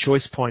 or the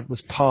choice point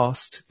was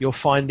passed, you're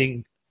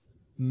finding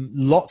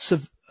lots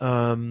of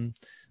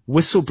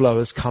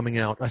whistleblowers coming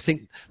out. I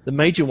think the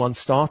major one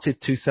started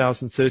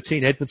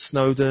 2013. Edward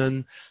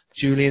Snowden,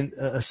 Julian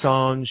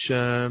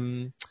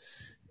Assange,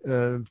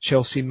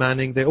 Chelsea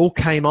Manning, they all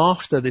came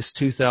after this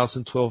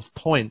 2012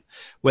 point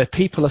where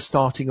people are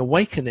starting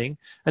awakening.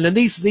 And then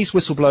these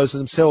whistleblowers are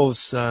themselves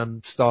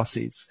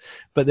starseeds,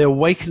 but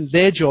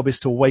their job is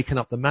to awaken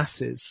up the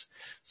masses.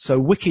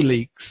 So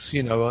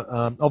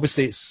WikiLeaks,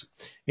 obviously it's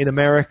in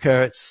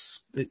America,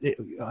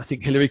 I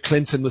think Hillary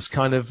Clinton was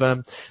kind of,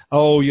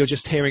 you're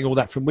just hearing all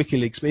that from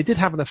WikiLeaks, but it did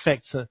have an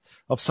effect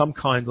of some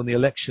kind on the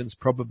elections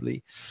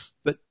probably.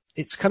 But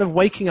it's kind of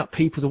waking up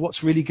people to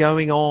what's really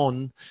going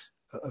on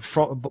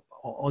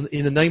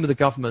in the name of the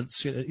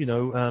governments,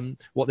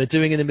 what they're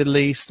doing in the Middle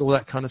East, all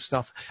that kind of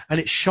stuff.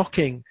 And it's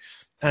shocking.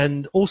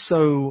 And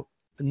also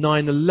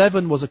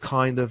 9/11 was a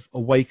kind of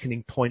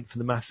awakening point for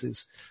the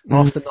masses.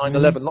 After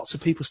 9/11, lots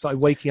of people started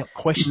waking up,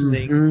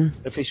 questioning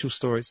official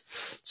stories.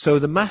 So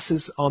the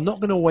masses are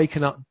not going to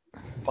awaken up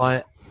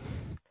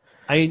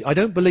I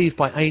don't believe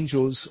by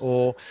angels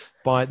or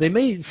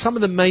some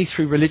of them may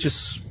through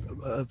religious,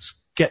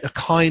 get a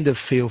kind of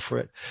feel for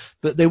it,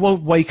 but they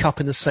won't wake up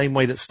in the same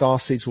way that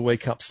starseeds will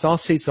wake up.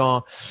 Starseeds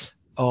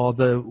are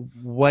the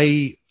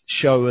way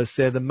showers,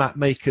 they're the map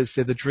makers,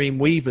 they're the dream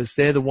weavers,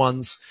 they're the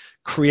ones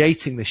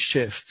creating this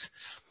shift.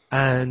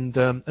 And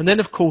then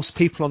of course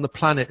people on the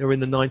planet who are in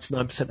the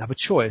 99% have a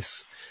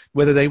choice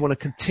whether they want to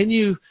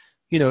continue,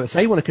 if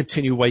they want to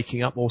continue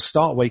waking up or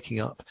start waking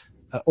up,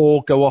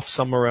 or go off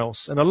somewhere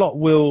else. And a lot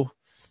will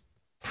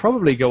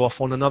probably go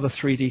off on another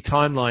 3D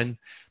timeline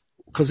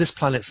because this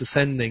planet's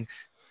ascending.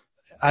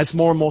 As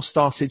more and more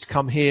starseeds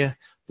come here,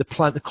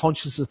 the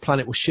consciousness of the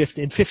planet will shift.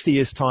 In 50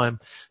 years' time,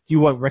 you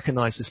won't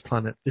recognize this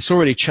planet. It's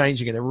already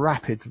changing at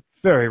a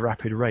very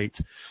rapid rate.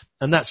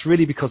 And that's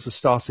really because the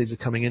starseeds are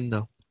coming in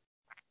now.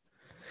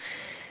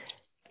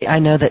 I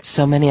know that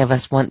so many of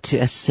us want to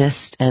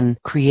assist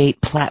and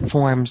create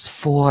platforms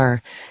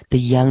for the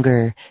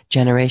younger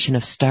generation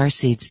of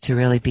starseeds to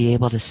really be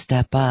able to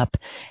step up.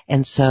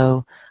 And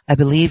so I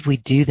believe we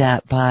do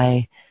that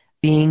by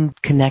being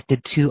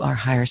connected to our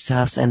higher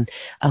selves and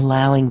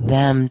allowing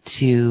them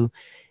to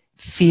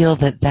feel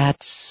that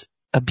that's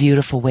a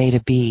beautiful way to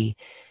be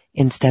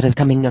instead of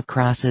coming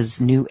across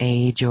as new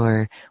age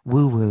or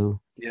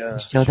woo-woo. Yeah,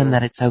 show them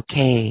that it's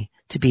okay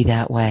to be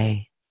that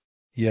way.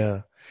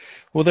 Yeah.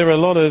 Well, there are a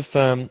lot of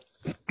the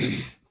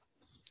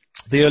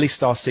early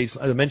starseeds,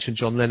 as I mentioned,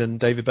 John Lennon and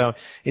David Bowie,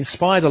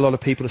 inspired a lot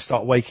of people to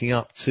start waking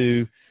up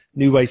to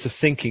new ways of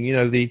thinking.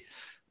 The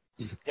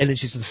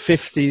energies of the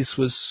 50s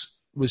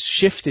was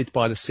shifted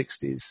by the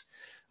 60s.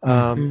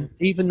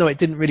 Even though it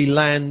didn't really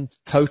land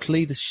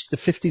totally, the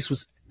 50s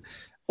was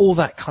all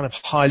that kind of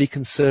highly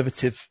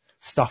conservative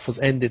stuff was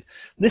ended.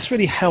 And this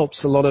really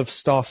helps a lot of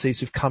starseeds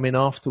who've come in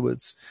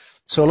afterwards.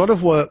 So a lot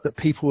of work that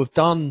people have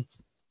done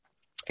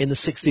in the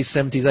 60s,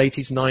 70s,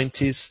 80s,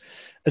 90s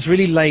has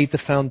really laid the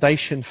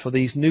foundation for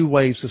these new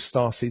waves of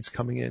starseeds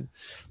coming in.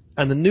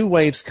 And the new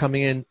waves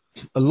coming in,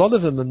 a lot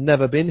of them have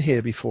never been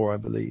here before, I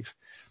believe.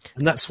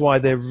 And that's why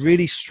they're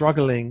really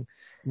struggling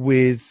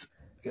with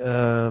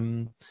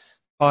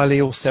highly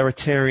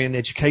authoritarian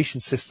education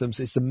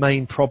systems is the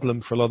main problem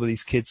for a lot of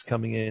these kids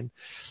coming in.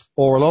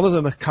 Or a lot of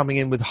them are coming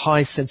in with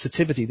high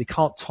sensitivity. They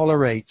can't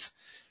tolerate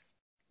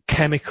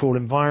chemical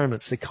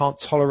environments. They can't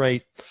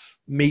tolerate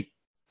meat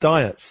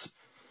diets.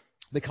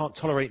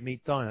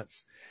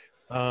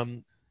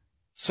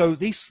 So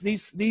these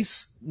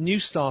new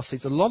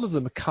starseeds, a lot of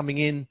them are coming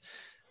in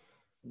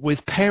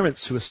with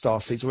parents who are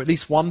starseeds, or at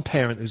least one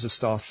parent who's a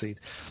starseed.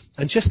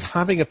 And just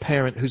having a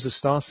parent who's a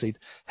starseed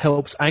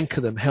helps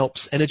anchor them,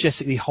 helps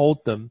energetically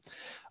hold them.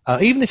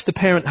 Even if the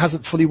parent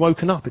hasn't fully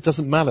woken up, it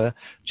doesn't matter.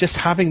 Just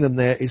having them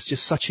there is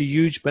just such a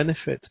huge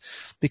benefit.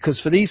 Because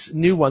for these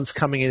new ones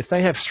coming in, if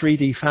they have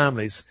 3D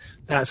families,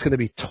 that's going to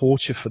be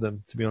torture for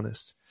them, to be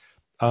honest.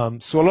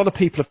 So a lot of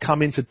people have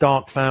come into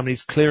dark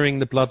families, clearing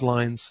the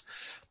bloodlines,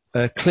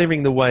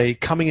 clearing the way,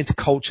 coming into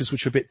cultures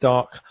which are a bit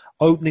dark,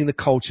 opening the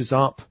cultures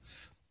up.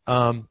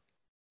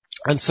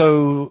 And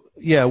so,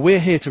 yeah, we're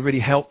here to really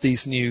help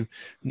these new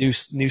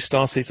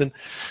starseeds. And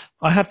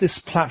I have this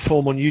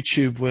platform on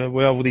YouTube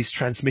where all these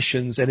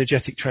transmissions,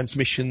 energetic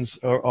transmissions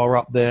are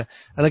up there.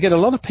 And I get a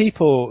lot of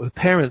people,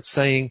 parents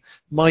saying,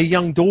 my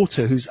young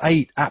daughter who's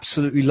 8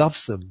 absolutely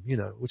loves them,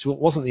 which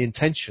wasn't the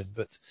intention,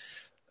 but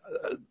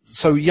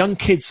so young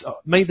kids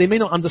may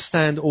not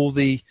understand all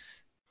the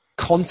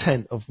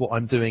content of what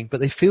I'm doing, but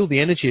they feel the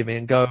energy of it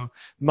and go,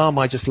 Mum,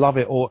 I just love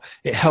it, or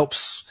it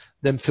helps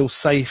them feel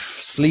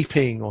safe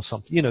sleeping or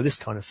something, this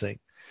kind of thing.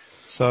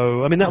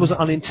 So, I mean, that was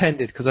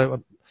unintended because I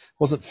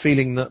wasn't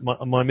feeling that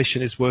my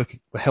mission is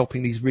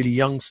helping these really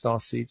young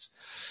starseeds.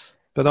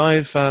 But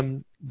I've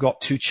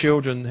got 2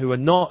 children who are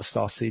not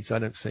starseeds, I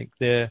don't think.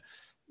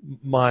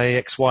 My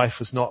ex-wife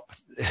was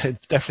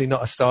definitely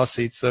not a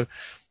starseed, so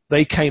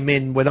they came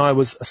in when I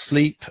was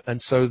asleep,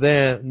 and so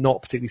they're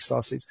not particularly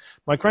starseeds.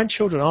 My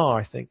grandchildren are,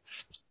 I think.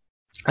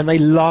 And they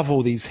love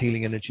all these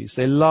healing energies.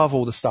 They love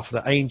all the stuff,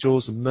 the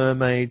angels and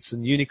mermaids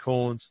and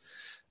unicorns.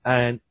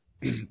 And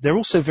they're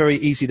also very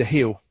easy to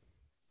heal.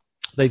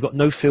 They've got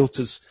no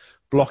filters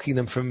blocking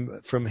them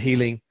from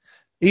healing.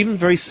 Even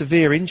very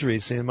severe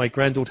injuries. My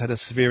granddaughter had a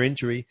severe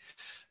injury,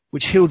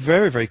 which healed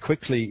very, very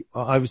quickly.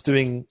 I was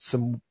doing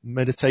some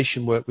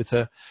meditation work with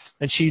her,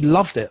 and she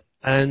loved it.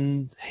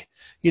 And,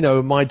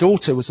 my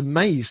daughter was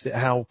amazed at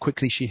how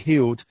quickly she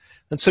healed.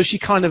 And so she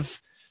kind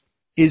of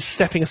is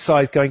stepping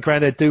aside going,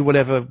 Granddad, do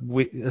whatever,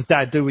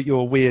 Dad, do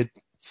your weird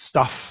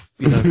stuff,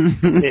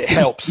 it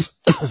helps.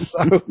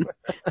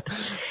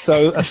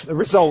 So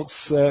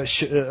results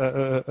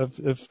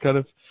have kind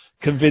of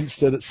convinced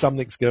her that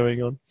something's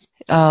going on.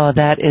 Oh,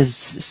 that is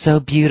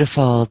so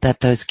beautiful that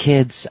those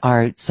kids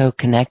are so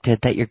connected,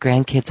 that your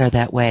grandkids are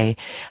that way.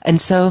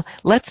 And so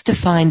let's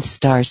define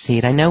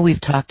starseed. I know we've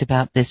talked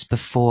about this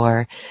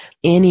before.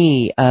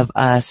 Any of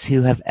us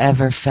who have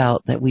ever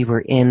felt that we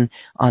were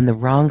on the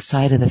wrong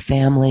side of the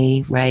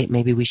family, right?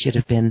 Maybe we should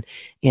have been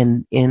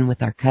in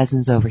with our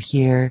cousins over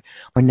here,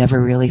 or never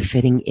really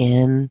fitting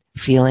in,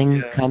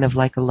 feeling kind of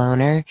like a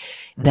loner.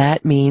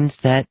 That means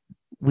that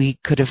we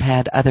could have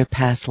had other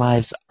past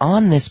lives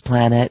on this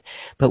planet,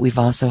 but we've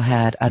also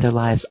had other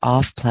lives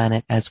off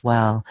planet as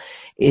well.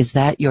 Is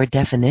that your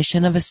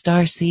definition of a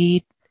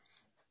starseed?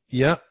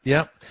 Yeah.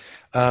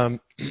 The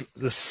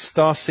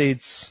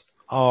starseeds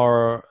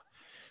are,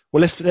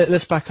 well,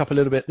 let's back up a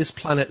little bit. This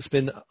planet's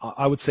been,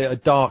 I would say, a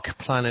dark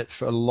planet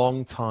for a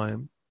long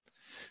time.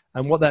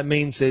 And what that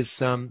means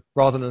is,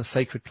 rather than a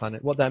sacred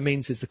planet, what that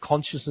means is the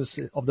consciousness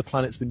of the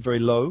planet's been very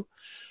low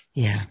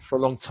for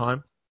a long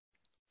time.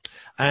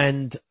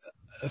 And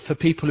for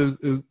people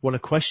who want to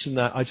question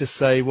that, I just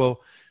say,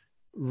 well,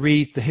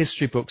 read the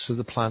history books of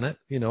the planet.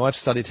 I've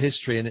studied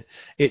history, and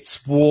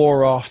it's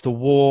war after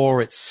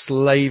war, it's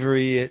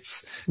slavery,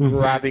 it's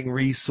grabbing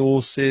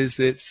resources,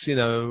 it's,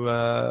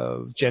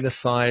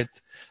 genocide.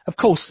 Of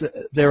course,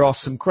 there are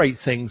some great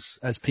things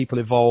as people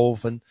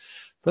evolve,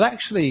 but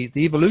actually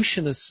the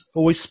evolution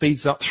always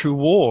speeds up through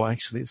war,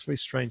 actually. It's very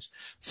strange.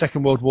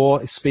 Second World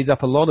War, it speeded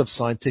up a lot of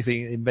scientific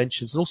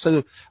inventions, and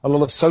also a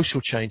lot of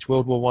social change,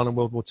 World War I and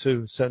World War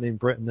II, certainly in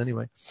Britain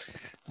anyway.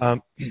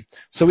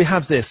 So we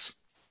have this.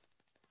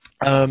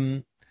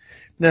 Now,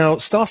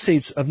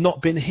 starseeds have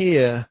not been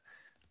here.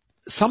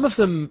 Some of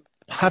them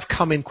have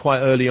come in quite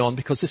early on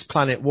because this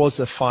planet was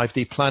a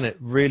 5D planet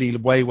really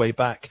way, way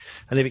back.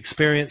 And they've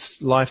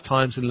experienced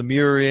lifetimes in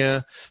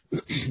Lemuria,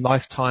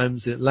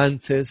 lifetimes in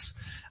Atlantis.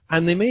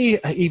 And they may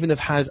even have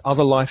had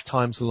other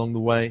lifetimes along the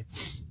way,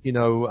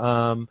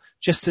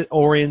 just to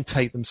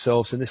orientate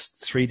themselves in this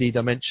 3D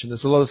dimension.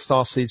 There's a lot of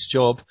starseeds'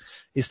 job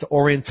is to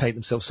orientate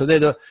themselves. So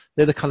they're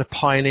the kind of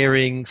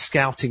pioneering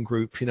scouting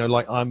group,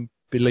 like I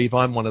believe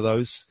I'm one of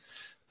those.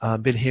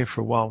 Been here for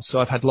a while, so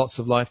I've had lots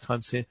of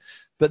lifetimes here.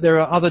 But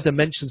there are other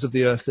dimensions of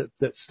the Earth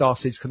that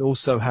starseeds can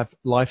also have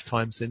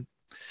lifetimes in.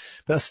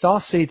 But a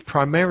starseed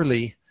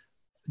primarily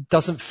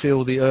doesn't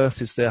feel the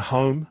Earth is their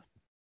home.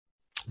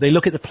 They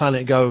look at the planet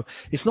and go,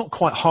 it's not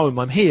quite home.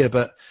 I'm here,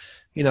 but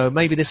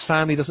maybe this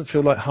family doesn't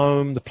feel like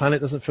home. The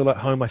planet doesn't feel like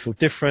home. I feel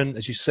different,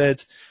 as you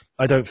said.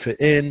 I don't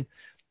fit in.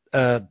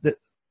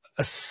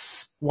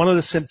 One of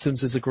the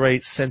symptoms is a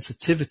great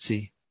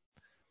sensitivity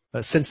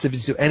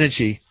to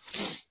energy.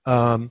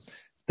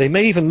 They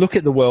may even look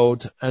at the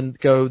world and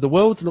go, the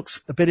world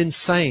looks a bit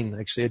insane,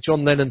 actually.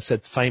 John Lennon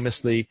said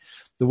famously,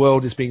 the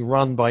world is being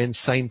run by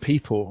insane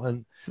people.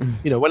 And,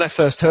 when I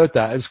first heard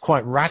that, it was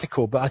quite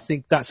radical, but I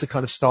think that's a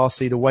kind of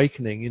starseed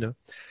awakening,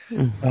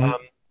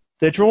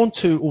 They're drawn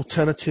to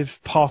alternative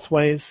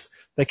pathways.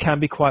 They can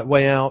be quite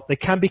way out. They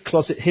can be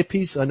closet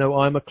hippies. I know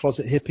I'm a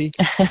closet hippie.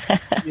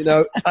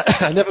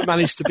 I never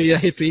managed to be a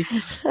hippie.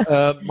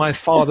 My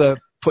father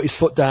put his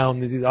foot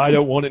down. And I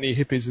don't want any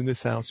hippies in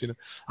this house.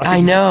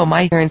 I know.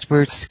 My parents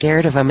were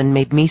scared of them and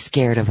made me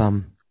scared of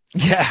them.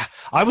 Yeah,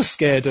 I was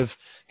scared of.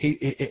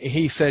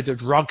 He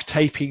said rug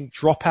taping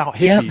dropout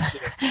hippies.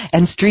 Yep.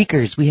 And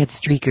streakers. We had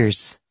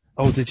streakers.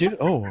 Oh, did you?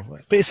 Oh,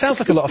 but it sounds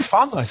like a lot of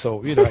fun. I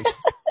thought.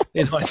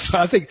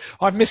 I think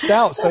I've missed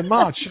out so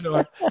much.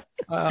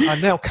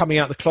 I'm now coming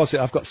out of the closet.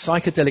 I've got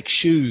psychedelic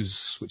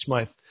shoes, which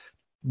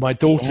my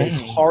daughter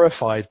is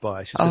horrified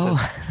by. She said,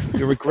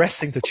 you're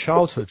regressing to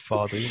childhood,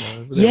 Father.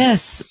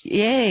 Yes,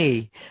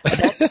 yay.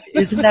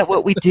 Isn't that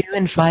what we do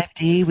in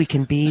 5D?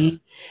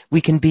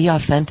 We can be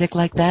authentic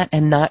like that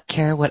and not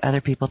care what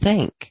other people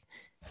think.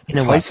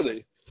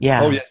 Totally.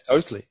 Yeah. Oh yes,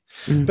 totally.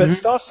 Mm-hmm. But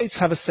starseeds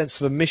have a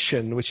sense of a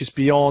mission, which is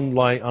beyond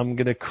like, I'm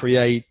going to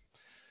create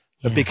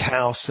a big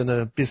house and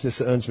a business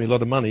that earns me a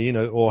lot of money, you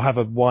know, or have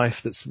a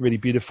wife that's really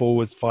beautiful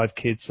with 5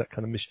 kids, that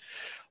kind of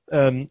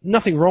mission.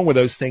 Nothing wrong with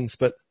those things,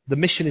 but the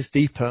mission is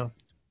deeper.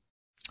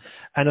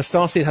 And a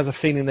starseed has a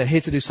feeling they're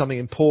here to do something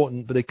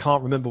important, but they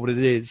can't remember what it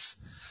is.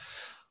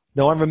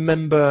 Now, I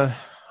remember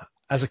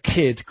as a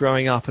kid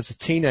growing up, as a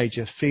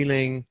teenager,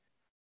 feeling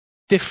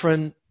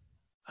different.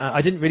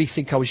 I didn't really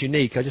think I was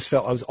unique. I just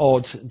felt I was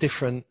odd,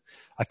 different.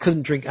 I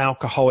couldn't drink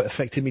alcohol. It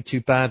affected me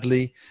too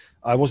badly.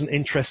 I wasn't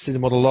interested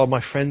in what a lot of my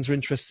friends were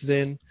interested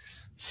in.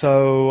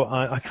 So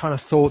I kind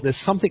of thought there's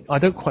something, I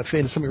don't quite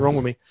feel there's something wrong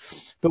with me.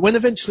 But when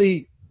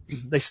eventually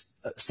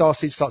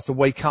starseed starts to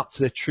wake up to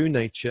their true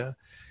nature,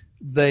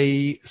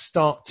 they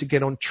start to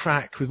get on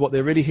track with what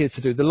they're really here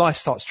to do. The life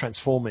starts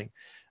transforming.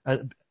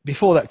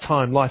 Before that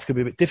time, life can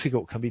be a bit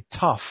difficult, can be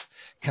tough,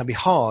 can be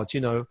hard.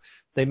 You know,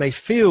 they may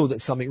feel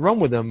that something wrong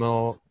with them,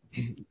 or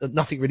that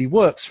nothing really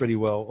works really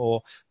well,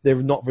 or they're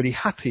not really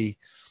happy.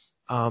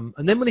 And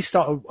then when they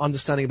start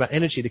understanding about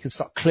energy, they can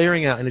start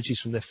clearing out energies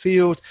from their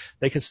field.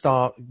 They can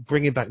start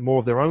bringing back more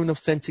of their own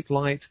authentic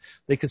light.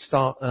 They can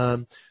start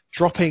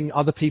dropping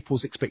other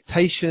people's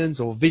expectations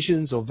or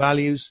visions or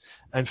values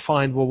and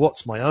find, well,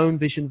 what's my own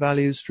vision,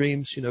 values,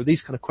 dreams? You know,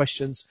 these kind of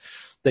questions.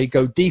 They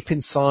go deep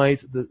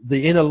inside.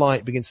 The inner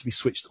light begins to be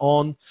switched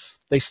on.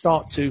 They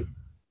start to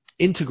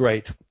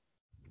integrate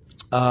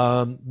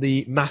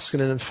the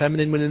masculine and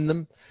feminine within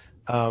them.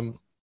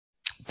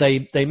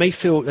 They may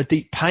feel a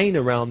deep pain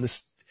around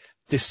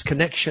this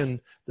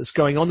connection that's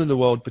going on in the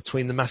world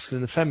between the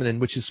masculine and the feminine,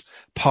 which is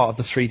part of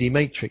the 3D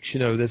matrix. You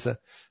know, there's a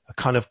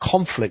kind of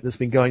conflict that's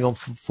been going on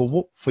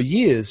for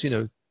years, you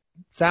know,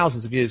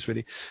 thousands of years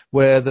really,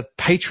 where the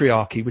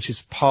patriarchy, which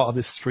is part of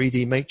this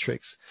 3D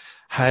matrix,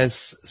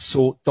 has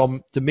sought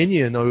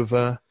dominion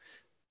over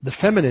the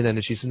feminine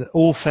energies, and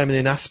all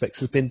feminine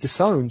aspects have been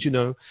disowned, you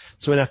know.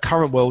 So in our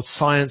current world,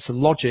 science and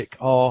logic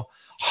are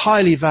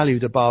highly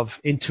valued above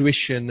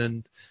intuition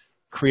and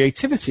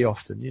creativity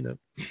often, you know.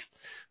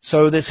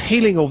 So there's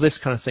healing, all this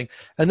kind of thing.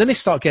 And then they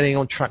start getting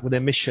on track with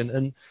their mission.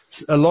 And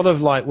a lot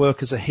of light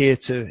workers are here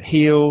to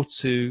heal,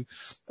 to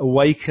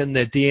awaken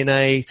their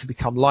DNA, to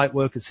become light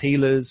workers,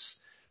 healers,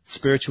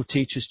 spiritual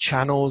teachers,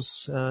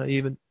 channels,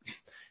 even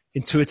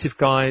intuitive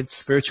guides,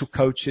 spiritual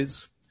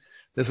coaches.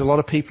 There's a lot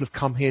of people who've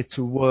come here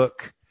to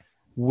work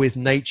with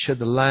nature,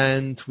 the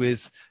land,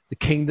 with the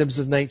kingdoms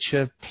of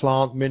nature,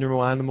 plant,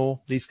 mineral,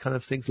 animal, these kind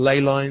of things,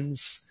 ley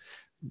lines,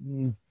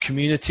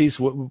 communities,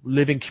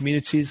 living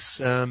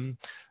communities.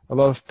 A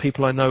lot of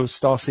people I know,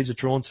 starseeds, are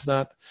drawn to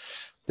that.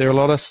 There are a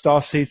lot of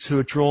starseeds who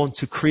are drawn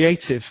to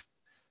creative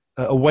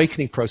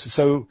awakening process.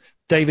 So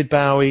David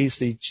Bowie's,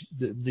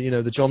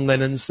 the John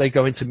Lennon's, they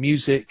go into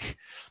music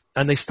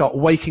and they start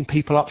waking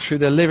people up through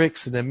their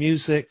lyrics and their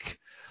music.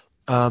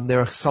 There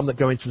are some that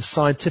go into the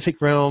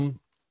scientific realm,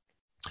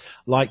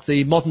 like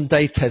the modern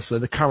day Tesla,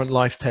 the current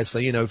life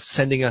Tesla, you know,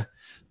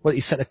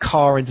 he sent a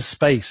car into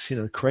space, you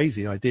know,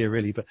 crazy idea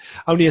really, but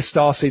only a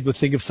starseed would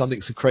think of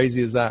something so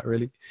crazy as that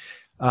really.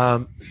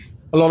 A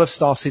lot of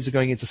starseeds are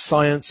going into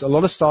science. A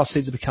lot of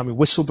starseeds are becoming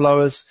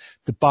whistleblowers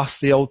to bust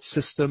the old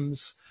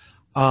systems.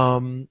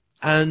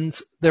 And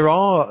there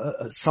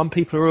are some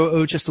people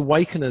who are just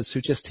awakeners, who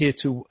are just here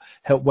to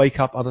help wake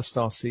up other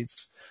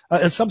starseeds.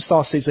 And some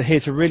starseeds are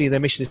here to really, their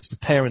mission is to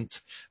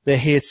parent. They're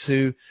here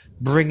to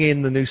bring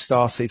in the new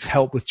starseeds,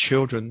 help with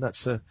children.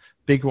 That's a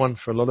big one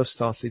for a lot of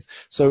starseeds.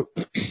 So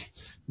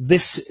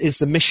this is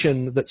the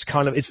mission that's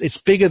kind of, it's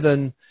bigger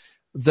than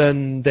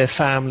their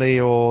family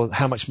or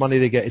how much money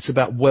they get. It's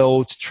about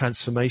world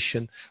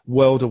transformation,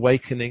 world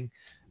awakening.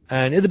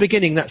 And in the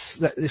beginning,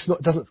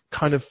 doesn't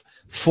kind of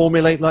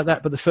formulate like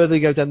that, but the further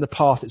you go down the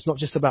path, it's not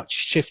just about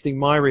shifting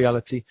my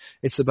reality,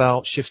 it's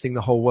about shifting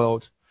the whole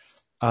world.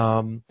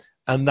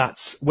 And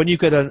that's when you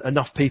get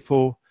enough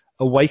people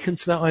awaken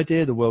to that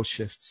idea, the world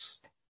shifts.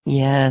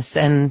 Yes,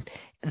 and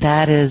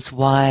that is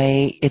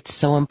why it's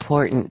so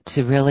important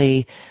to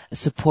really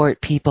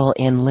support people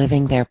in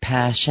living their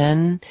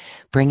passion,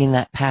 bringing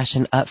that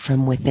passion up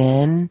from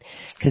within,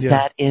 because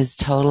that is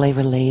totally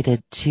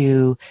related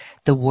to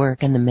the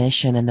work and the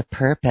mission and the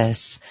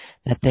purpose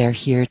that they're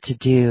here to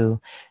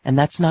do. And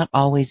that's not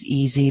always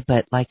easy,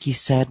 but like you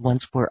said,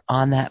 once we're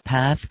on that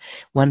path,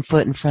 one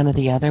foot in front of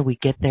the other, we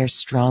get there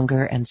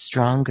stronger and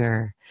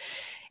stronger.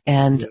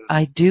 And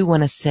I do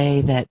want to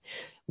say that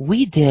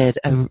we did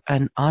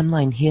an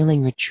online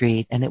healing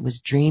retreat, and it was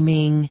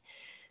dreaming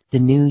the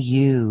new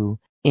you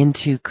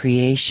into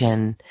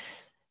creation.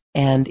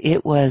 And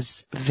it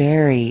was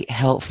very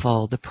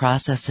helpful, the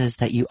processes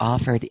that you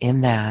offered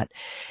in that,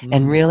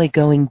 and really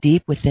going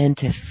deep within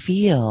to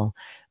feel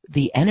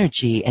the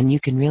energy. And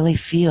you can really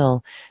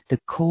feel the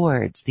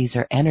cords. These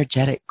are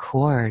energetic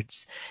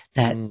cords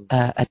that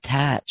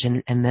attach,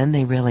 and then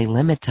they really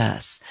limit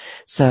us.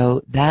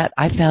 So that,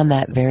 I found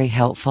that very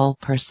helpful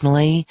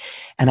personally,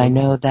 and I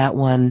know that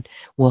one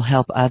will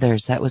help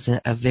others. That was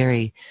a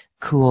very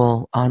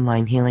cool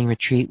online healing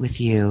retreat with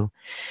you.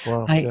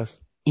 Wow, yes.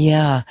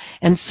 Yeah.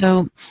 And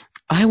so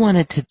I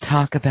wanted to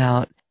talk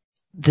about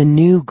the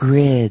new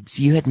grids,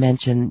 you had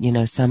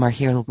mentioned, some are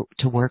here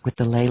to work with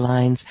the ley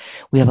lines.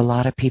 We have a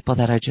lot of people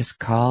that are just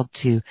called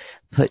to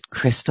put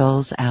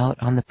crystals out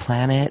on the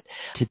planet,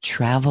 to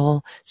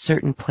travel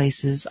certain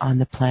places on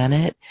the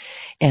planet.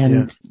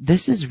 And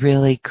this is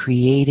really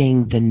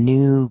creating the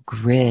new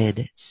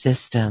grid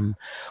system,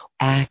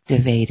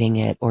 activating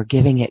it or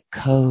giving it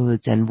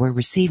codes, and we're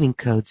receiving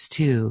codes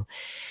too.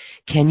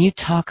 Can you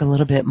talk a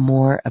little bit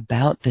more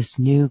about this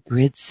new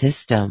grid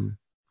system?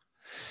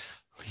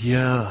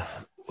 Yeah.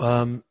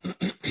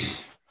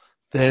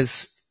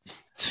 There's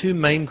two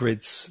main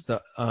grids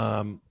that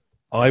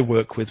I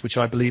work with, which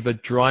I believe are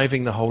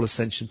driving the whole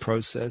ascension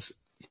process.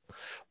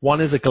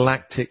 One is a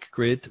galactic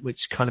grid,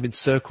 which kind of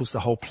encircles the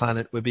whole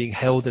planet. We're being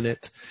held in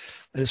it.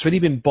 And it's really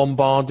been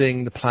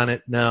bombarding the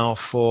planet now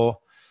for,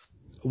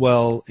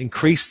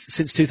 increased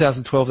since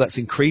 2012. That's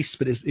increased,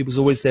 but it was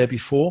always there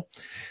before.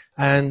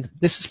 And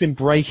this has been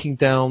breaking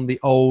down the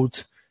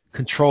old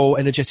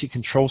energetic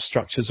control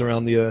structures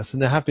around the Earth.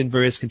 And there have been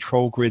various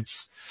control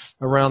grids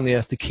around the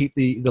Earth to keep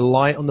the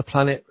light on the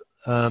planet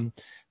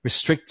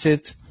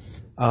restricted,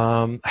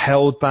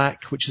 held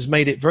back, which has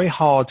made it very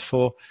hard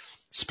for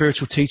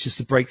spiritual teachers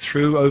to break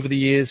through over the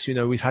years.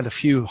 We've had a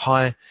few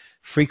high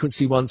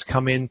frequency ones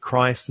come in,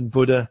 Christ and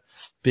Buddha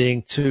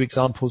being two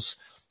examples.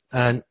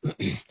 And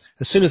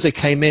as soon as they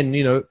came in,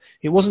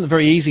 it wasn't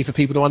very easy for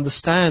people to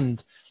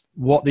understand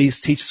what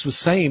these teachers were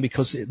saying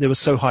because they were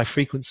so high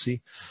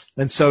frequency.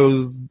 And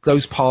so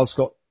those paths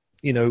got,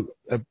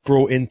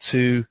 brought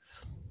into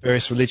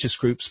various religious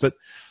groups. But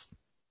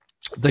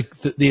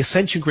the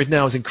ascension grid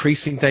now is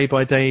increasing day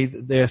by day.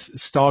 There's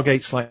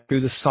stargates like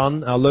through the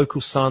sun, our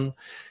local sun.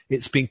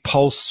 It's being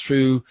pulsed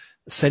through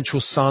the central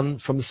sun,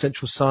 from the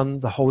central sun.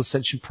 The whole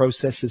ascension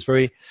process is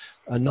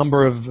a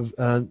number of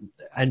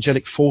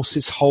angelic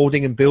forces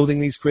holding and building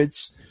these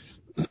grids.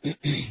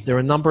 There are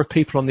a number of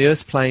people on the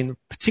earth plane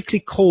particularly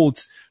called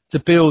to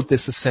build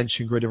this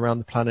ascension grid around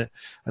the planet.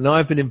 And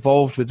I've been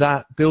involved with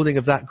that building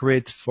of that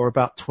grid for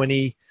about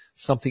 20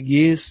 something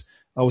years.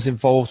 I was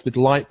involved with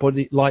light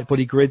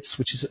body grids,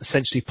 which is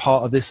essentially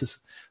part of this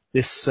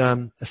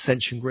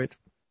ascension grid.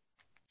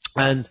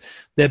 And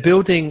they're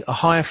building a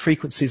higher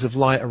frequencies of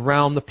light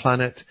around the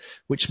planet,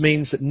 which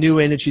means that new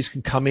energies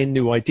can come in,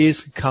 new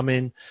ideas can come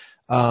in.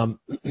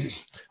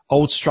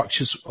 Old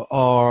structures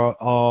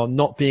are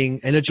not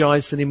being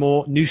energized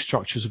anymore. New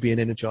structures are being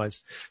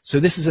energized. So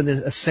this is an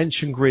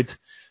ascension grid,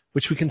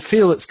 which we can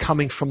feel it's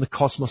coming from the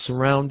cosmos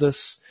around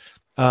us.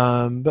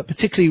 But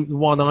particularly the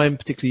one I'm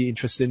particularly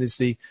interested in is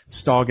the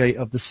Stargate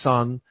of the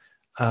Sun,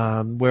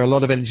 where a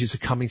lot of energies are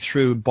coming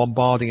through and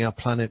bombarding our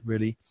planet,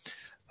 really.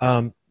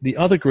 The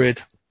other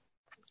grid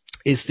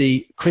is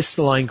the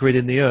crystalline grid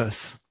in the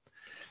Earth.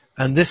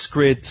 And this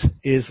grid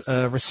is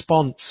a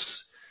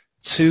response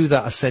to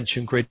that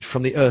ascension grid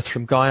from the Earth,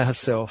 from Gaia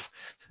herself.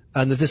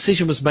 And the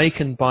decision was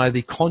made by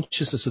the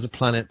consciousness of the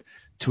planet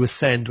to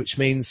ascend, which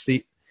means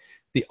the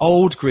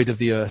old grid of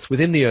the Earth,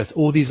 within the Earth,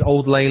 all these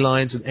old ley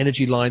lines and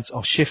energy lines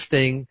are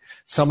shifting,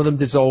 some of them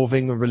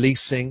dissolving and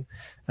releasing,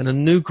 and a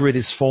new grid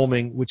is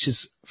forming, which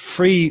is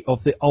free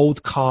of the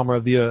old karma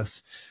of the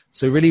Earth.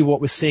 So really what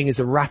we're seeing is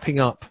a wrapping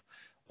up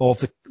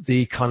of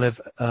the kind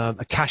of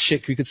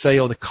Akashic, you could say,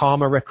 or the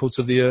karma records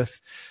of the Earth,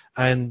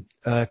 and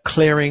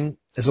clearing.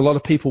 There's a lot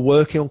of people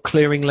working on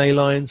clearing ley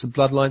lines and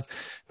bloodlines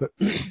but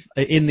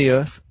in the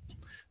Earth.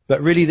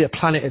 But really the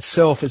planet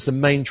itself is the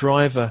main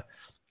driver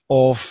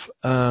of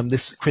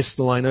this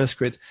crystalline Earth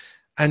grid.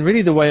 And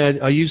really the way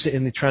I use it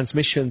in the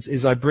transmissions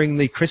is I bring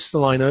the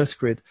crystalline Earth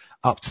grid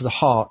up to the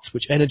heart,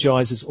 which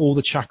energizes all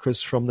the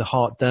chakras from the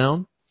heart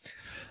down.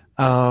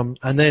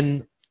 And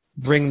then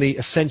bring the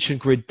ascension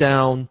grid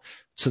down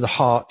to the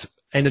heart,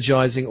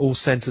 energizing all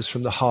centers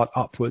from the heart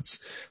upwards.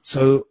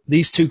 So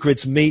these two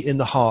grids meet in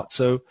the heart.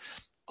 So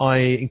I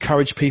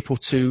encourage people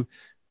to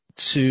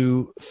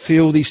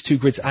feel these two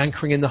grids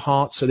anchoring in the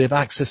heart so they have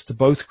access to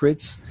both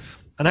grids.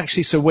 And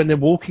actually, so when they're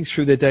walking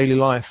through their daily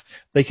life,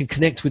 they can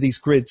connect with these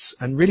grids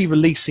and really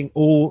releasing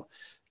all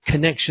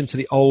connection to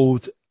the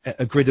old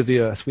grid of the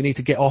Earth. We need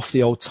to get off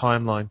the old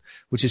timeline,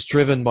 which is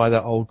driven by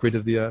that old grid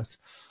of the Earth.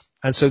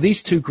 And so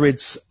these two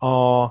grids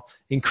are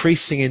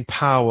increasing in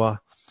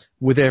power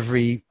with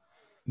every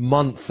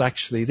month,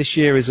 actually. This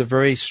year is a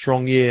very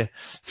strong year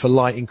for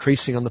light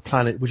increasing on the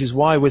planet, which is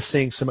why we're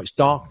seeing so much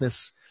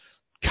darkness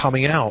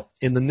coming out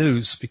in the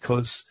news,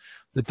 because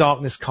the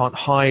darkness can't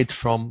hide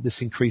from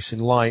this increase in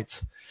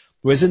light.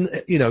 Whereas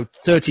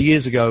 30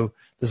 years ago,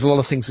 there's a lot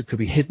of things that could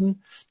be hidden.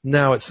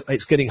 Now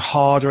it's getting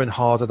harder and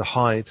harder to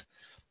hide.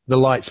 The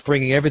light's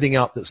bringing everything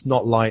up that's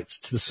not light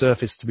to the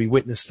surface to be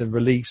witnessed and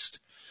released.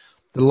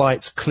 The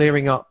light's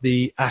clearing up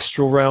the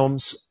astral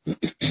realms.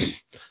 A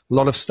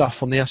lot of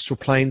stuff on the astral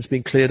planes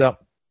being cleared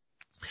up.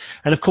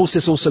 And of course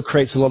this also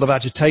creates a lot of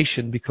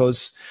agitation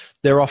because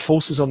there are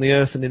forces on the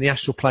earth and in the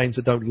astral planes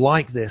that don't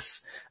like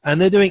this. And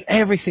they're doing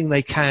everything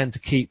they can to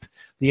keep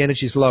the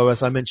energies low,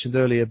 as I mentioned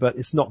earlier, but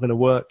it's not going to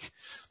work.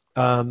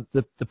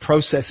 The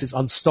process is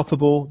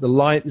unstoppable. The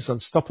light is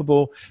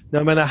unstoppable.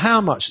 No matter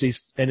how much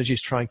these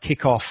energies try and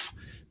kick off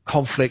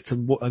conflict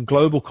and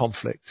global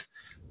conflict,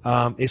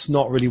 it's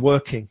not really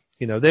working.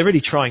 They're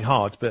really trying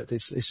hard, but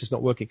it's just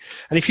not working.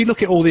 And if you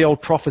look at all the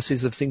old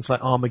prophecies of things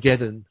like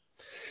Armageddon,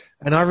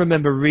 and I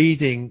remember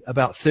reading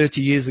about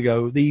 30 years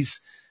ago, these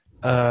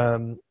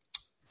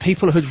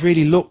people had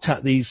really looked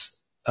at these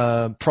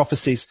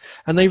prophecies,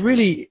 and they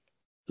really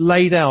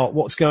laid out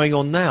what's going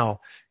on now.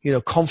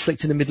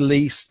 Conflict in the Middle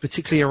East,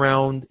 particularly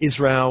around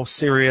Israel,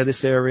 Syria,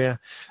 this area,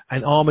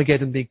 and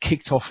Armageddon being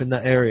kicked off in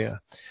that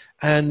area.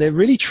 And they're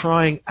really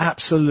trying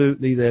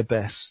absolutely their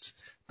best,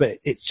 but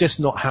it's just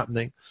not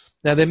happening.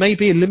 Now, there may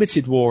be a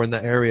limited war in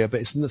that area,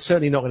 but it's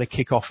certainly not going to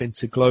kick off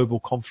into global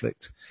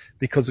conflict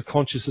because the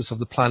consciousness of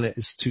the planet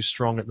is too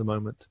strong at the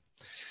moment.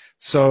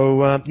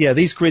 So,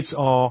 these grids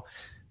are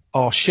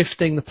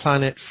shifting the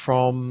planet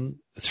from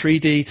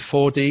 3D to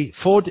 4D.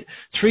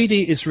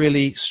 3D is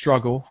really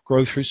struggle,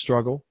 grow through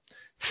struggle,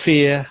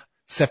 fear,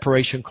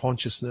 separation,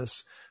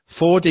 consciousness.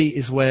 4D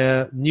is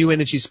where new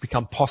energies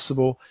become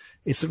possible.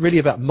 It's really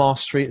about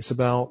mastery. It's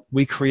about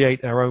we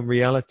create our own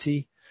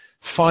reality.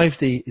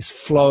 5D is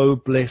flow,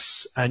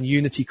 bliss, and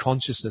unity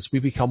consciousness. We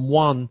become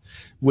one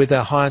with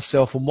our higher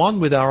self and one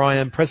with our I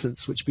am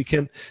presence, which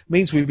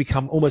means we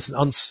become almost an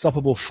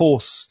unstoppable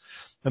force.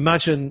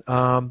 Imagine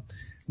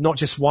not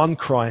just one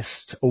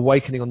Christ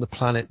awakening on the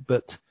planet,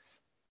 but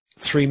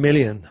 3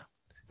 million.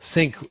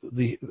 Think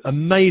the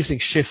amazing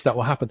shift that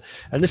will happen.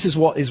 And this is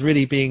what is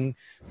really being,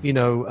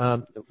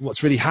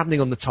 what's really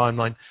happening on the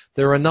timeline.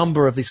 There are a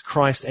number of these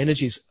Christ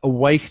energies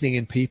awakening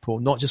in people,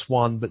 not just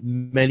one, but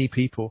many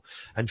people.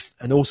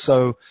 And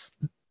also,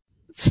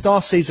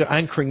 starseeds are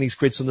anchoring these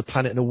grids on the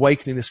planet and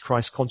awakening this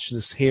Christ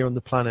consciousness here on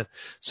the planet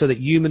so that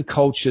human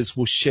cultures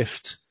will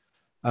shift.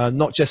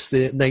 Not just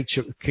the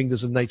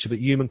kingdoms of nature, but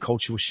human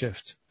culture will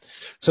shift.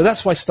 So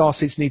that's why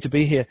starseeds need to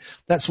be here.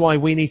 That's why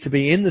we need to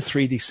be in the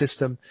 3D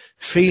system,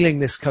 feeling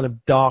this kind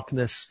of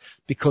darkness,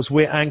 because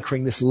we're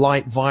anchoring this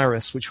light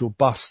virus, which will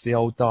bust the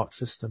old dark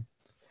system.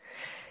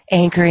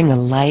 Anchoring a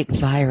light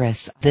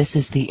virus. This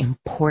is the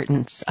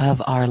importance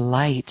of our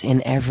light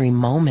in every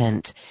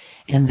moment.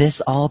 And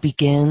this all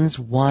begins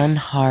one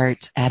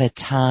heart at a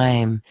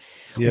time.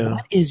 Yeah.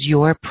 What is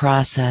your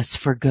process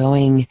for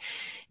going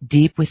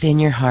deep within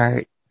your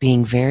heart,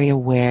 being very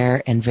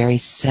aware and very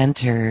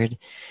centered?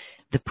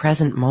 The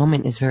present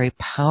moment is very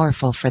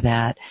powerful for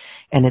that,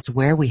 and it's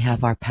where we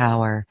have our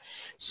power.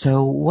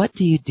 So what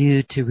do you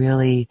do to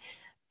really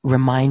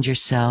remind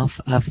yourself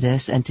of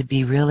this and to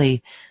be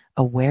really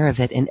aware of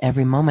it in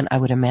every moment? I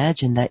would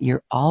imagine that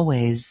you're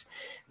always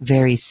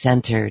very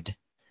centered.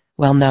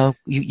 Well, no,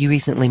 you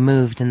recently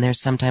moved, and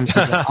there's sometimes you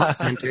get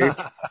off-centered.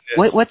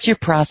 Yes. What's your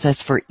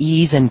process for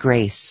ease and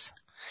grace?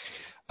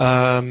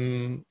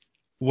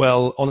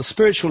 Well, on a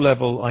spiritual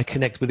level, I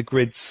connect with the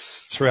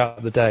grids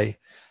throughout the day.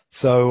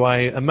 So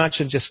I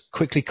imagine just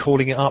quickly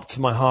calling it up to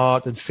my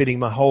heart and feeling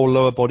my whole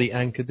lower body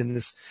anchored in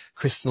this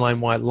crystalline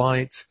white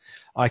light.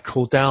 I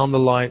call down the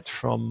light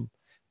from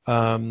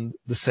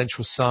the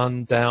central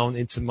sun down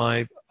into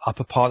my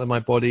upper part of my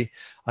body.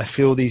 I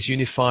feel these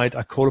unified.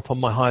 I call upon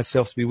my higher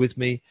self to be with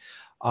me.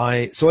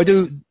 So I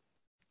do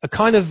a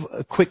kind of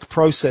a quick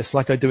process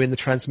like I do in the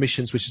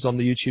transmissions, which is on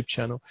the YouTube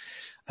channel.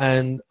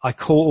 And I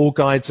call all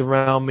guides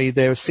around me.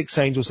 There are 6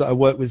 angels that I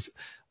work with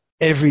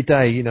every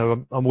day.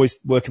 I'm always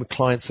working with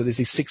clients, so there's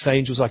these 6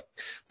 angels.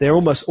 They're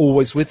almost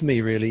always with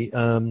me, really.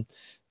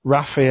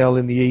 Raphael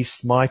in the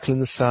east, Michael in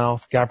the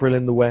south, Gabriel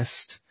in the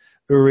west,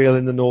 Uriel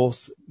in the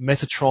north,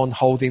 Metatron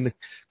holding the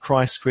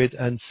Christ grid,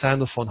 and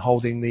Sandalphon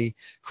holding the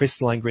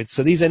crystalline grid.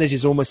 So these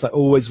energies are almost like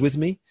always with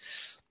me.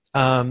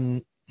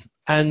 And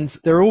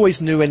there are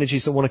always new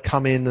energies that want to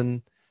come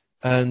in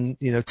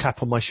and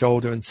tap on my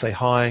shoulder and say,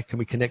 hi, can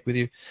we connect with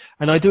you?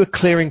 And I do a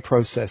clearing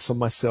process on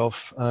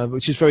myself,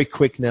 which is very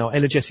quick now.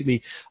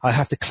 Energetically, I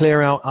have to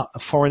clear out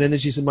foreign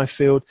energies in my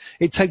field.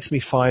 It takes me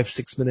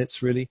 5-6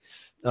 minutes, really.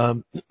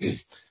 And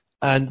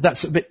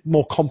that's a bit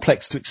more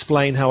complex to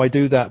explain how I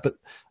do that, but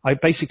I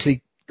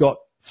basically got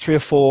 3 or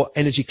 4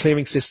 energy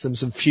clearing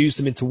systems and fused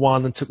them into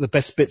one and took the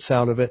best bits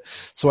out of it.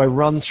 So I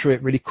run through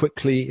it really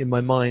quickly in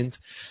my mind,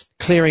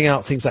 clearing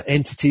out things like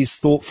entities,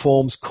 thought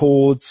forms,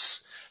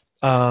 chords,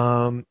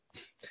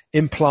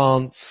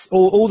 implants,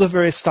 all the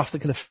various stuff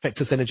that can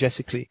affect us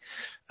energetically.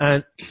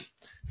 And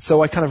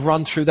so I kind of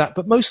run through that,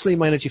 but mostly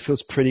my energy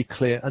feels pretty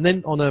clear. And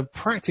then on a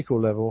practical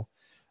level,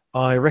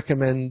 I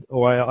recommend,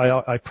 or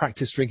I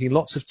practice drinking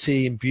lots of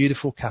tea in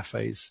beautiful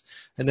cafes.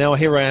 And now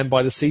here I am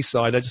by the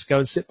seaside. I just go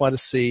and sit by the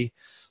sea,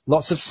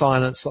 lots of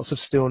silence, lots of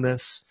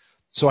stillness,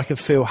 so I can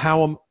feel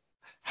how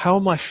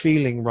am I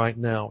feeling right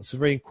now? It's a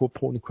very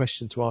important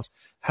question to ask.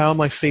 How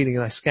am I feeling?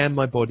 And I scan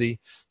my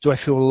body. Do I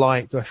feel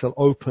light? Do I feel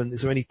open?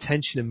 Is there any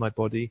tension in my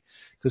body?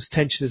 Because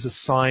tension is a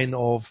sign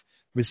of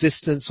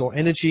resistance or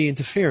energy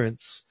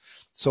interference.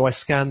 So I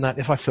scan that.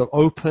 If I feel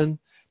open,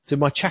 do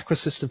my chakra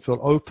system feel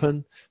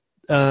open?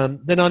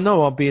 Then I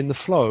know I'll be in the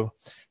flow.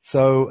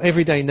 So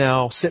every day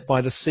now, sit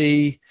by the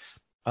sea,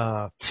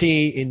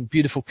 tea in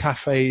beautiful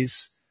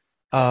cafes.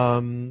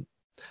 I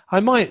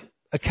might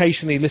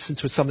occasionally listen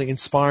to something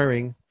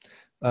inspiring.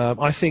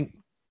 I think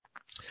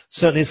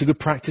Certainly it's a good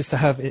practice to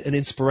have an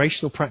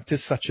inspirational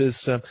practice, such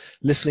as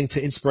listening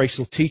to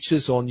inspirational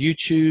teachers on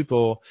YouTube,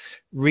 or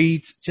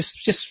read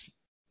just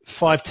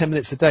 5-10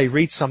 minutes a day,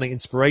 read something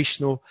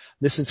inspirational,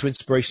 listen to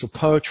inspirational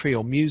poetry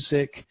or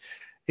music.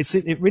 It's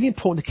really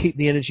important to keep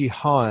the energy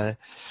high,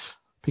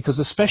 because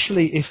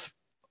especially if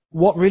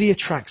what really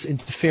attracts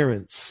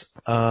interference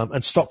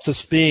and stops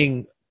us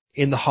being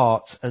in the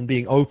heart and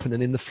being open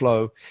and in the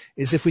flow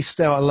is if we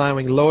start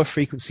allowing lower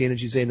frequency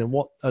energies in, and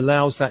what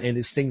allows that in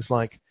is things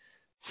like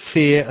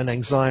fear and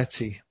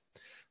anxiety.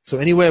 So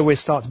anywhere we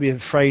start to be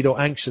afraid or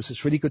anxious,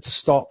 it's really good to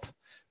stop,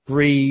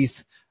 breathe,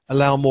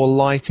 allow more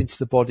light into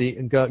the body,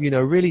 and go,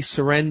 really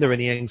surrender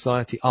any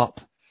anxiety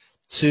up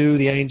to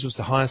the angels,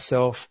 the higher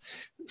self,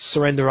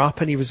 surrender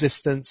up any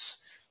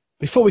resistance.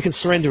 Before we can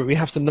surrender it, we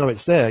have to know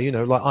it's there,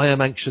 like I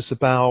am anxious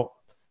about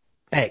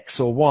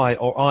X or Y,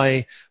 or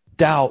I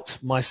doubt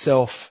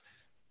myself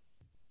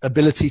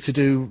ability to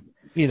do,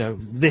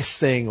 this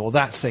thing or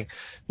that thing.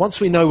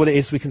 Once we know what it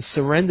is, we can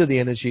surrender the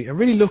energy and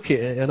really look at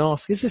it and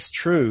ask, is this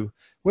true?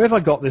 Where have I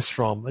got this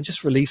from? And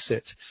just release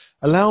it.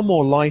 Allow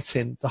more light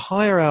in. The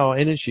higher our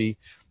energy,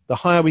 the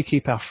higher we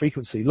keep our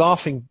frequency.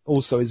 Laughing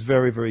also is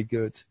very, very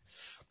good.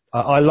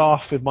 I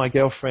laugh with my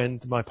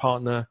girlfriend, my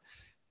partner,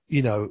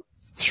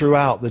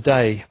 throughout the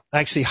day.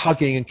 Actually,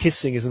 hugging and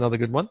kissing is another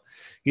good one.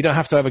 You don't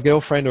have to have a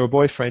girlfriend or a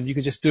boyfriend. You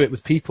can just do it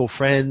with people,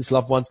 friends,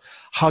 loved ones.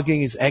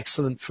 Hugging is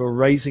excellent for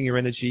raising your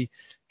energy.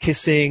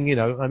 Kissing,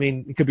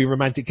 it could be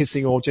romantic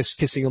kissing or just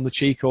kissing on the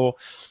cheek, or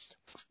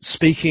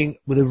speaking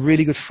with a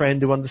really good friend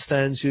who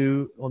understands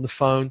you on the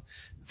phone,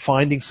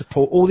 finding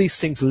support. All these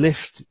things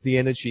lift the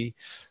energy.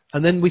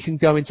 And then we can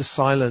go into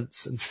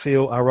silence and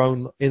feel our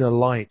own inner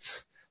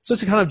light. So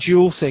it's a kind of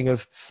dual thing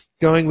of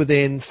going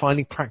within,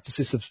 finding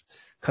practices of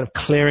kind of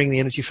clearing the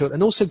energy field,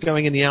 and also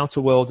going in the outer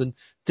world and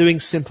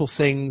doing simple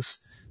things,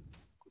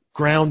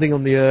 grounding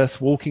on the earth,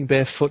 walking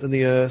barefoot on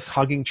the earth,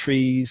 hugging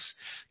trees,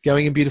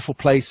 going in beautiful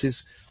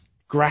places.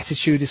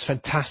 Gratitude is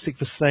fantastic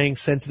for staying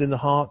centered in the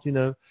heart,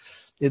 At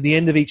the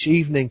end of each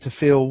evening, to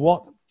feel,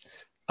 what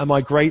am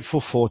I grateful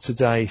for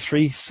today?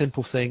 3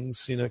 simple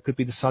things, it could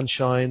be the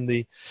sunshine,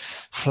 the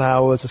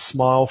flowers, a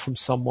smile from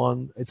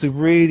someone. It's a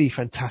really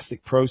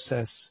fantastic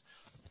process.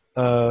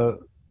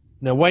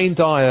 Now, Wayne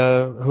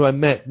Dyer, who I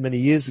met many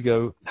years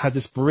ago, has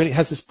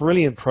this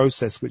brilliant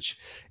process, which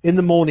in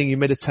the morning you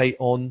meditate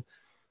on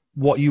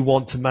what you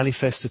want to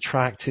manifest,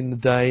 attract in the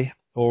day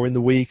or in the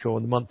week or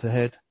in the month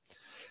ahead.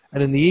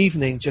 And in the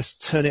evening,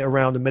 just turn it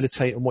around and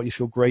meditate on what you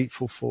feel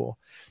grateful for.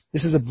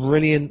 This is a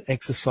brilliant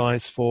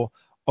exercise for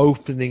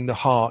opening the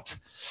heart.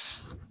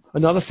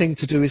 Another thing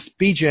to do is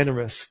be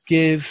generous,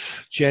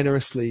 give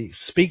generously,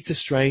 speak to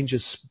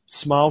strangers,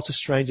 smile to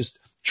strangers,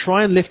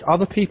 try and lift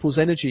other people's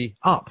energy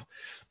up.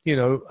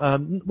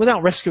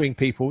 Without rescuing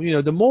people,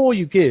 the more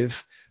you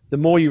give, the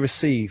more you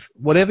receive.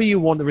 Whatever you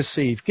want to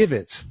receive, give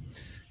it.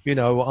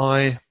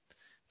 For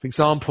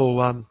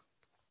example,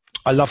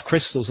 I love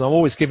crystals, and I'm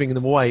always giving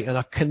them away, and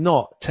I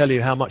cannot tell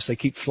you how much they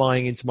keep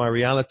flying into my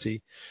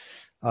reality.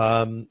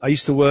 I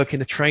used to work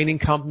in a training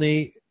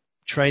company,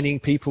 training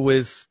people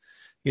with,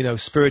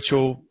 various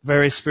spiritual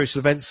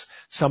events.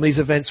 Some of these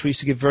events we used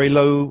to give very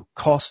low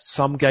cost,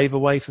 some gave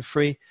away for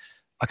free.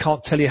 I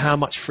can't tell you how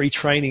much free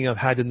training I've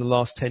had in the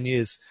last 10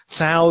 years.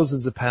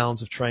 Thousands of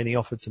pounds of training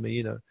offered to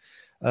me,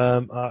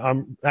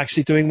 I'm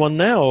actually doing one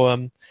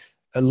now,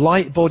 a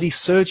light body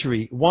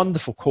surgery,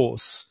 wonderful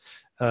course,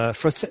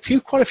 for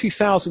quite a few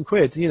thousand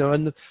quid,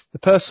 and the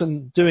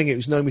person doing it,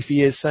 who's known me for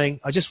years, saying,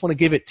 I just want to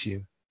give it to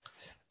you.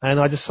 And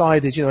I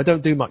decided, I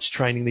don't do much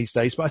training these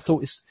days, but I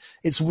thought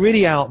it's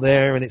really out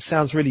there and it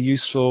sounds really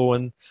useful,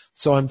 and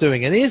so I'm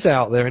doing it. And it is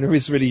out there and it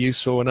is really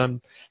useful, and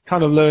I'm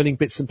kind of learning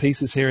bits and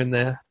pieces here and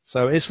there.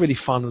 So it's really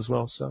fun as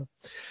well. So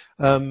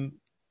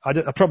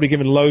I've probably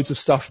given loads of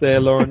stuff there,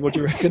 Lauren. What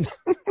do you reckon?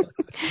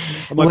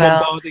 Am I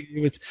bombarding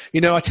you with,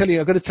 I've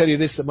got to tell you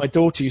this, that my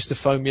daughter used to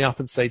phone me up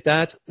and say,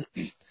 Dad,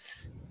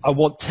 I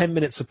want 10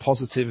 minutes of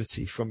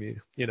positivity from you,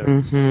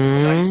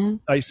 Mm-hmm.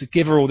 I used to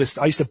give her all this.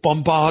 I used to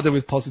bombard her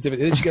with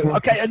positivity. And then she'd go,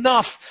 okay,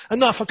 enough. I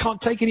can't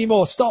take any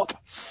more.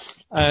 Stop.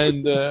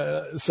 And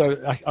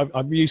so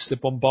I'm used to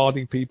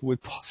bombarding people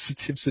with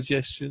positive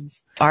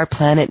suggestions. Our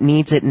planet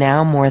needs it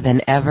now more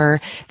than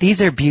ever.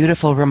 These are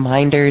beautiful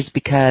reminders,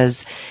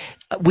 because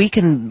we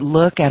can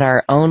look at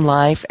our own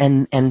life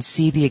and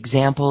see the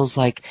examples,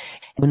 like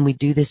when we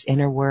do this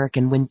inner work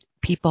and when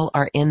people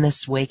are in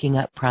this waking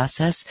up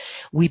process,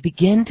 we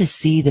begin to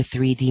see the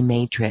 3D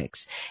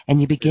matrix,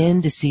 and you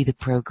begin to see the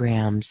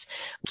programs,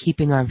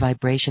 keeping our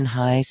vibration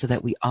high so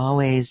that we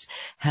always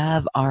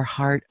have our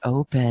heart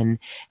open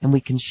and we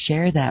can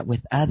share that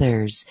with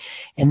others.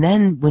 And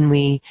then when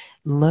we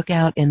look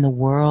out in the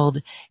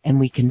world and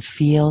we can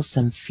feel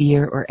some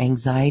fear or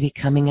anxiety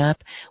coming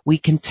up, we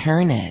can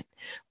turn it.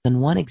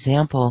 And one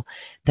example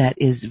that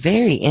is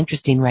very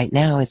interesting right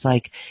now is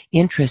like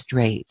interest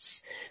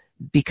rates.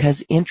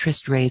 because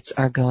interest rates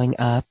are going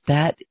up,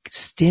 that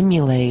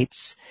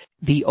stimulates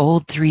the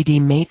old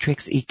 3D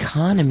matrix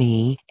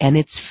economy, and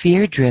it's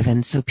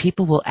fear-driven, so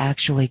people will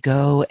actually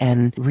go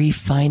and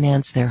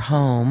refinance their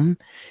home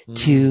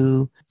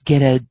to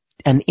get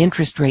an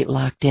interest rate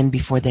locked in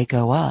before they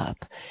go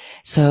up.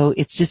 So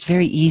it's just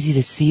very easy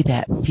to see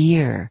that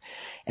fear.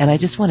 And I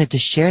just wanted to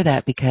share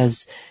that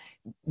because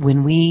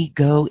when we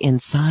go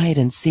inside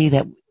and see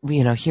that,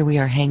 here we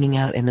are hanging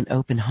out in an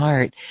open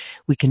heart,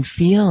 we can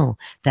feel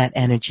that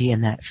energy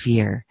and that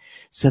fear.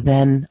 So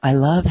then I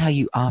love how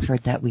you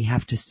offered that we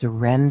have to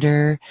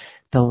surrender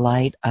the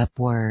light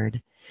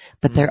upward.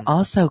 But there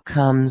also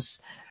comes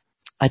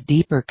a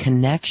deeper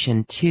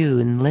connection too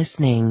in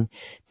listening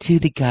to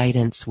the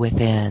guidance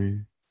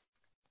within.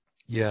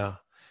 Yeah.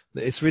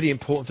 It's really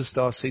important for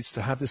starseeds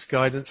to have this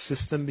guidance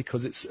system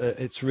because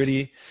it's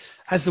really,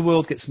 as the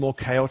world gets more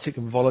chaotic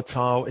and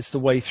volatile, it's the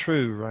way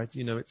through, right?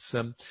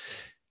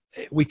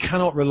 We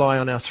cannot rely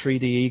on our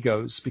 3D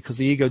egos because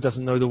the ego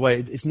doesn't know the way.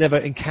 It's never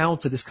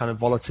encountered this kind of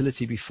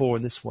volatility before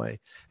in this way.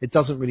 It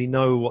doesn't really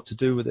know what to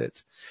do with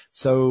it.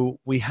 So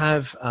we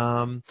have,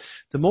 the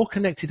more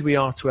connected we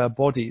are to our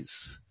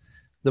bodies,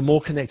 the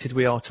more connected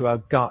we are to our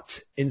gut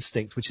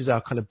instinct, which is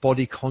our kind of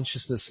body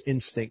consciousness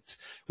instinct,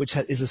 which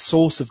is a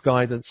source of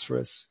guidance for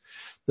us.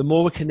 The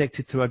more we're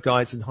connected to our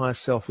guides and higher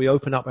self, we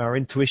open up our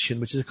intuition,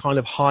 which is a kind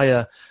of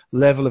higher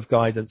level of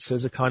guidance. So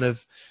it's a kind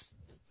of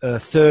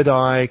third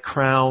eye,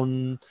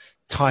 crown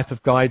type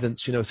of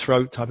guidance,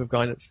 throat type of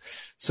guidance.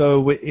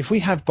 So if we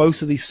have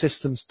both of these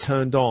systems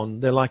turned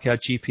on, they're like our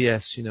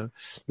GPS,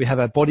 we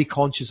have our body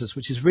consciousness,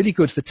 which is really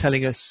good for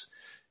telling us,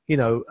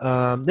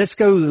 let's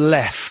go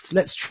left,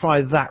 let's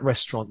try that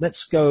restaurant,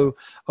 let's go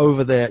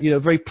over there,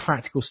 very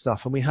practical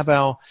stuff. And we have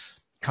our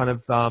kind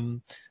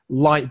of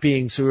light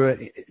beings who are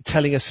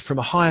telling us from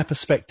a higher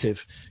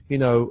perspective,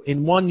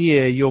 in 1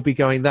 year you'll be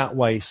going that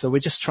way. So we're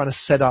just trying to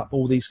set up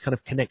all these kind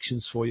of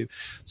connections for you.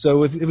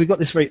 So if we've got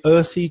this very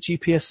earthy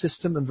GPS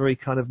system and very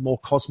kind of more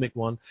cosmic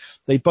one,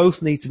 they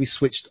both need to be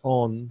switched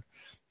on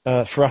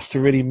for us to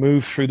really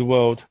move through the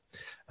world.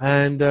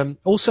 And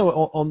also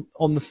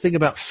on the thing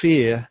about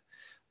fear,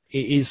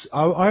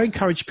 I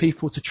encourage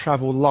people to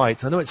travel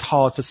light. I know it's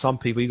hard for some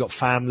people. You've got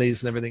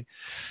families and everything.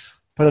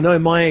 But I know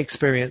in my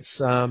experience,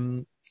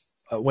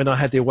 when I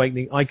had the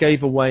awakening, I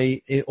gave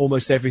away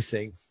almost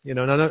everything. And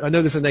I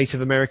know there's a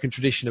Native American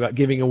tradition about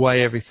giving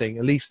away everything,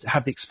 at least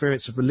have the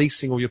experience of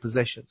releasing all your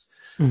possessions.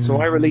 Mm-hmm.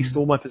 So I released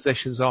all my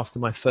possessions after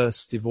my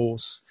first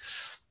divorce.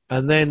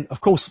 And then,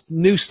 of course,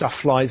 new stuff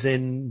flies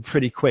in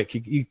pretty quick.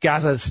 You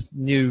gather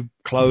new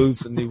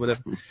clothes and new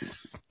whatever.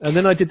 And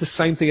then I did the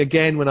same thing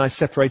again when I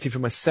separated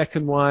from my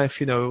second wife.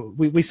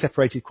 We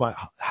separated quite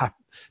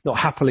not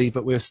happily,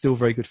 but we were still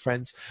very good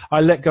friends. I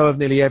let go of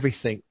nearly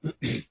everything.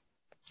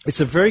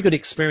 It's a very good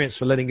experience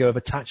for letting go of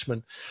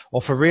attachment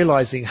or for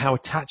realizing how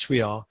attached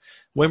we are.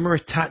 When we're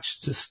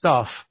attached to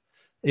stuff,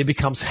 it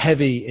becomes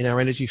heavy in our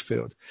energy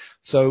field.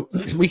 So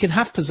we can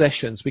have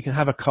possessions, we can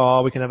have a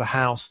car, we can have a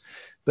house,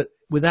 but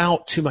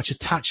without too much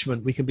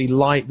attachment, we can be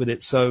light with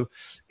it. So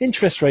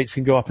interest rates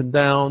can go up and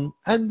down,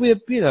 and we're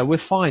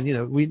fine.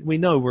 We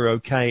know we're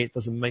okay. It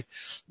doesn't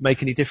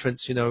make any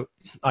difference.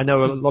 I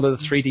know a lot of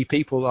the 3D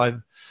people I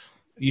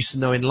used to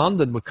know in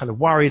London were kind of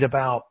worried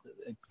about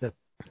the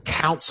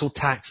council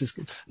taxes,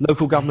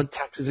 local government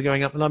taxes are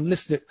going up, and I'm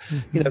listening.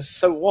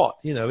 So what?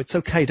 It's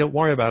okay. Don't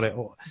worry about it.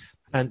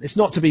 And it's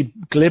not to be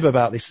glib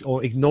about this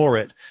or ignore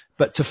it,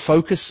 but to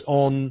focus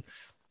on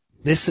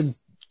this and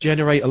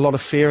generate a lot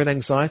of fear and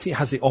anxiety. It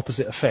has the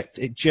opposite effect.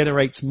 It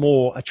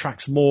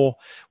attracts more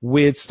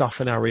weird stuff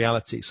in our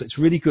reality. So it's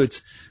really good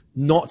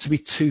not to be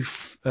too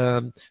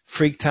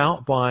freaked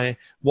out by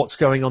what's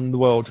going on in the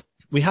world.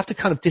 We have to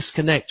kind of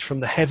disconnect from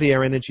the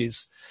heavier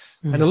energies.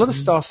 Mm-hmm. And a lot of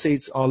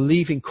starseeds are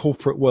leaving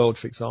corporate world,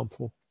 for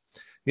example.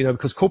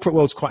 Because corporate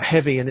world's quite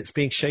heavy and it's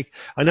being shaken.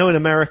 I know in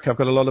America, I've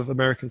got a lot of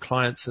American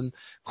clients, and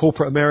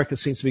corporate America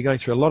seems to be going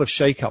through a lot of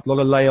shake-up, a lot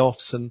of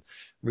layoffs and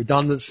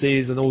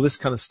redundancies and all this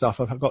kind of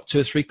stuff. I've got 2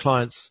 or 3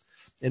 clients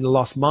in the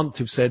last month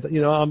who've said,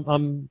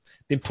 I'm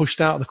being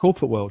pushed out of the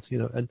corporate world,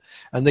 and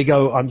they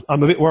go,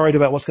 I'm a bit worried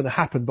about what's going to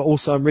happen, but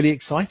also I'm really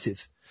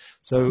excited.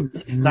 So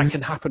that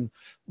can happen.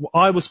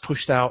 I was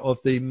pushed out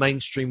of the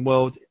mainstream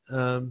world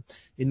in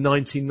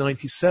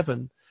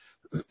 1997.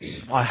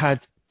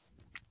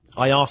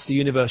 I asked the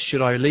universe,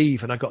 should I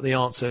leave? And I got the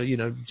answer,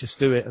 just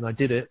do it. And I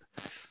did it.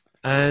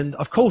 And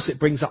of course it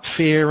brings up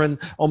fear and,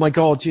 oh my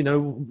God,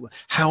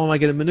 how am I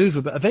going to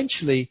maneuver? But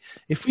eventually,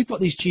 if we've got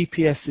these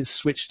GPSs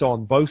switched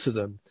on, both of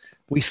them,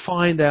 we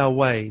find our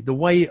way. The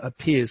way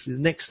appears. The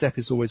next step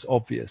is always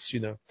obvious,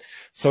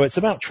 So it's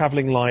about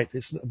traveling light.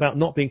 It's about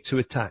not being too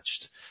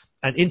attached.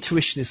 And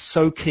intuition is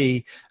so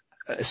key,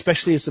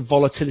 especially as the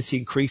volatility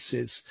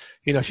increases.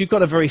 If you've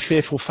got a very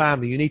fearful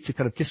family, you need to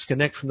kind of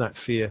disconnect from that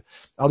fear.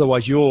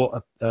 Otherwise,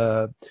 your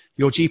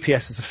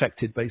GPS is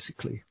affected,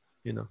 basically.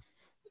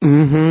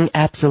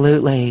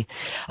 Absolutely.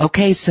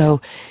 Okay,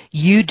 so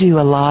you do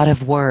a lot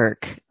of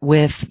work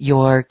with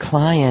your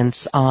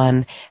clients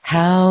on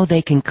how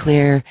they can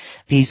clear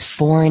these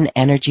foreign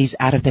energies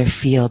out of their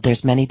field.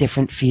 There's many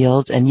different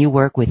fields, and you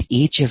work with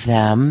each of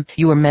them.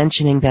 You were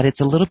mentioning that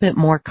it's a little bit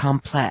more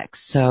complex.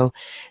 So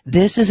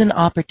this is an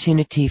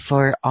opportunity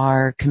for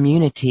our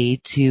community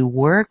to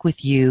work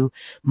with you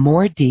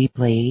more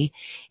deeply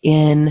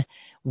in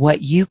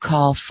what you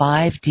call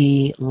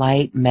 5D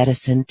light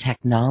medicine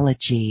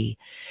technology.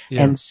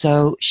 Yeah. And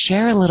so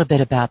share a little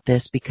bit about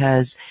this,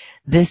 because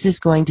this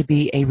is going to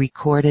be a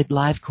recorded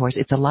live course.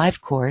 It's a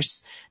live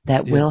course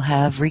that will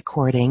have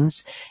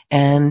recordings,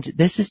 and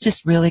this is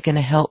just really going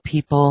to help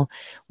people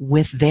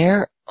with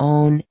their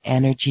own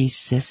energy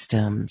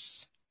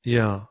systems.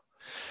 Yeah.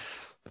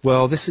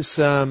 Well, this is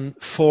 4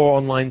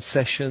 online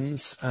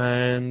sessions,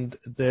 and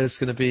there's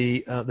going to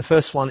be, the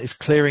first one is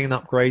clearing and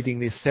upgrading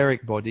the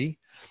etheric body,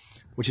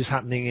 which is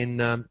happening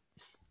in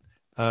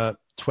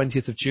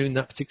 20th of June,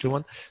 that particular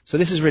one. So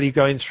this is really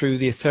going through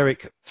the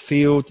etheric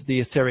field, the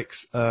etheric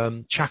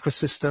chakra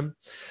system,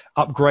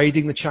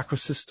 upgrading the chakra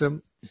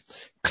system,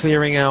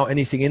 clearing out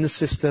anything in the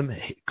system,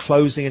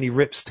 closing any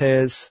rips,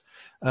 tears,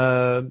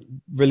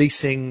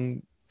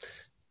 releasing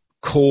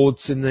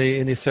cords in the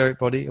etheric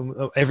body.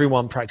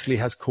 Everyone practically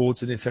has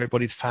cords in the etheric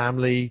body,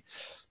 family,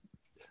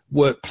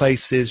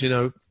 workplaces,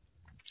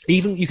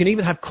 Even you can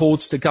even have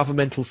cords to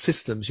governmental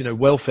systems,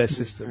 welfare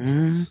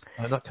systems,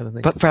 that kind of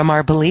thing. But from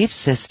our belief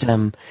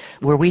system,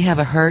 where we have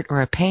a hurt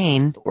or a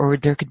pain, or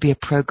there could be a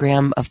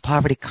program of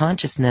poverty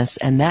consciousness,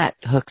 and that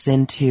hooks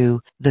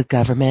into the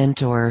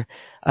government or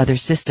other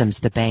systems,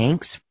 the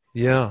banks.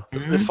 Yeah.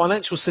 The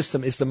financial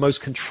system is the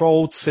most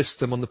controlled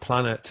system on the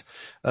planet.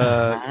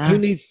 Who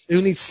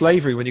needs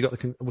slavery when you've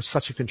got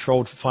such a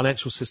controlled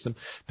financial system?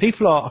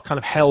 People are kind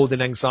of held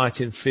in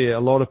anxiety and fear. A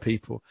lot of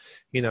people,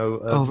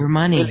 over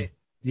money. Really,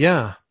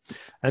 yeah.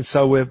 And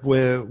so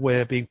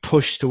we're being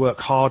pushed to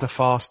work harder,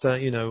 faster,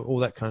 all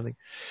that kind of thing.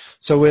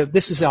 So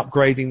this is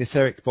upgrading the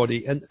etheric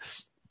body. And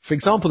for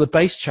example, the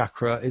base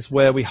chakra is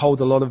where we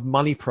hold a lot of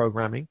money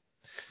programming.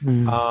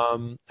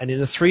 And in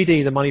the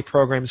 3D, the money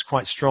program is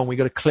quite strong. We've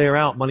got to clear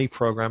out money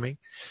programming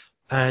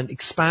and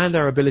expand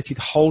our ability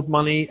to hold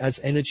money as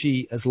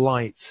energy, as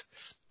light,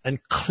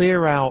 and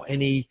clear out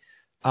any,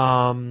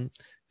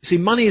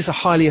 money is a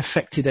highly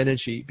affected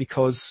energy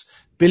because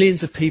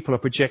billions of people are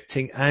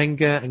projecting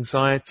anger,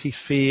 anxiety,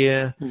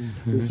 fear,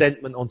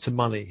 resentment onto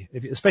money.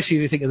 Especially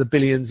if you think of the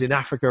billions in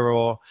Africa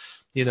or,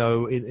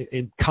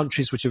 in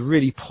countries which are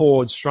really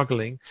poor and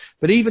struggling.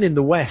 But even in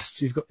the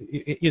West, you've got,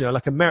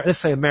 like let's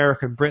say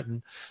America and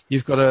Britain,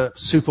 you've got a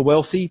super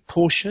wealthy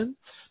portion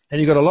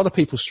and you've got a lot of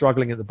people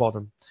struggling at the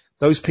bottom.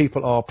 Those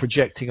people are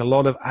projecting a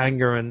lot of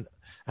anger and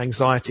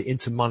anxiety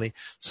into money.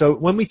 So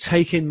when we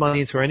take in money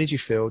into our energy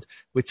field,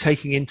 we're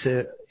taking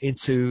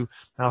into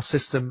our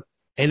system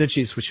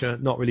energies which are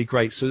not really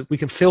great. So we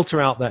can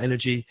filter out that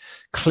energy,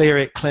 clear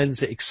it,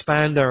 cleanse it,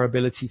 expand our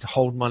ability to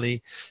hold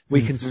money.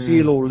 We can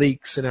seal all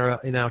leaks in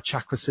our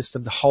chakra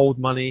system to hold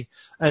money,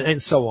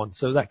 and so on.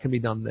 So that can be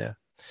done there.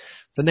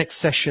 The next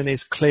session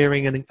is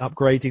clearing and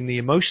upgrading the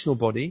emotional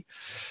body.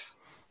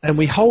 And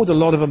we hold a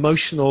lot of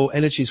emotional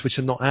energies which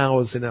are not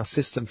ours in our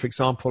system. For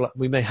example,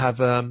 we may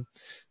have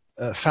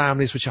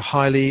families which are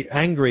highly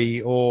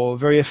angry or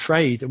very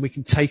afraid, and we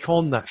can take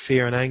on that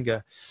fear and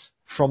anger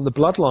from the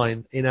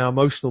bloodline in our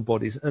emotional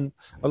bodies. And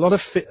a lot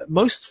of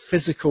most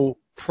physical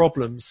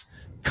problems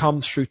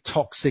come through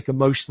toxic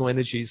emotional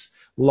energies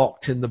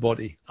locked in the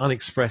body,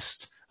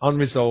 unexpressed,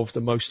 unresolved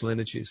emotional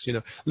energies.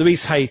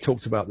 Louise Hay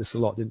talked about this a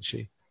lot, didn't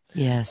she?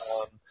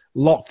 Yes.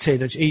 Locked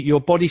in.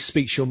 Your body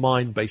speaks your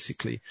mind,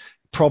 basically.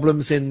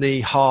 Problems in the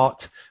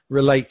heart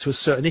relate to a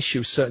certain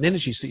issue, certain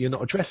energies that you're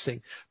not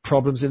addressing.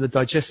 Problems in the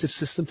digestive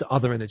system to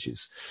other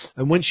energies.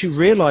 And once you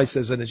realize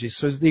those energies,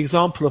 so the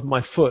example of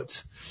my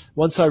foot,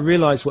 once I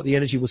realized what the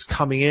energy was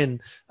coming in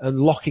and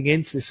locking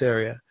into this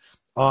area,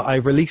 I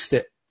released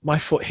it. My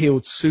foot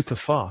healed super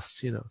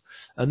fast,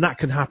 and that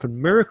can happen.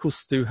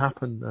 Miracles do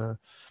happen.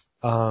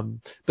 But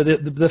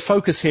the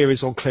focus here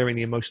is on clearing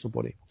the emotional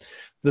body.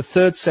 The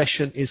third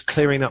session is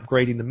clearing and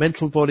upgrading the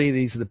mental body.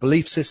 These are the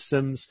belief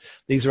systems.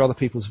 These are other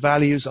people's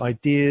values,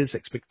 ideas,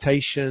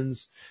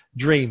 expectations,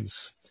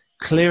 dreams.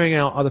 Clearing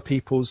out other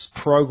people's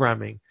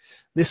programming.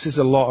 This is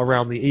a lot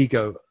around the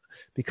ego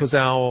because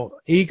our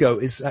ego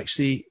is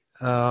actually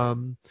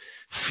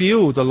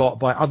fueled a lot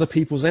by other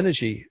people's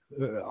energy.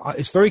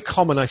 It's very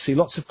common. I see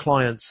lots of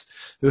clients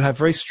who have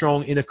very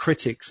strong inner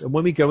critics. And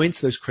when we go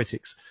into those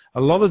critics,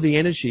 a lot of the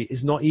energy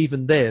is not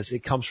even theirs.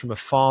 It comes from a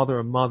father,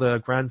 a mother, a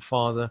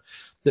grandfather.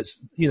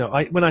 That's,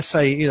 when I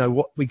say,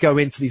 what we go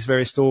into these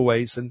various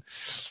doorways and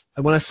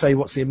when I say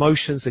what's the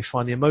emotions, they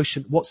find the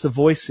emotion. What's the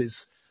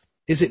voices?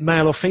 Is it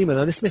male or female?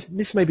 Now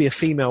this may be a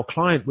female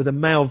client with a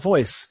male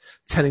voice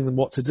telling them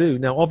what to do.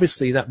 Now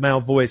obviously that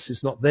male voice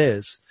is not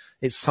theirs.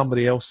 It's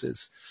somebody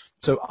else's.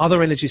 So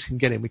other energies can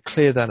get in. We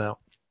clear that out.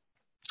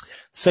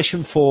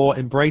 Session 4,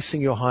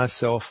 embracing your higher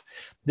self.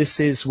 This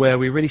is where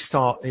we really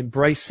start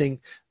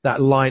embracing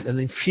that light and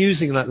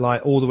infusing that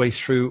light all the way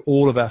through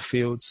all of our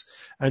fields.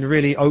 and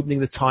really opening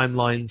the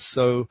timelines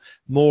so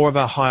more of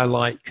our higher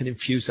light can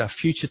infuse our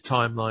future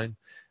timeline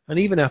and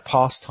even our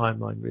past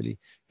timeline, really.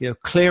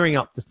 Clearing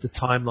up the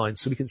timeline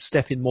so we can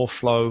step in more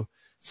flow,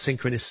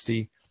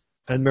 synchronicity,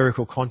 and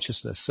miracle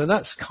consciousness. So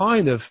that's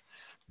kind of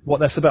what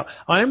that's about.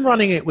 I am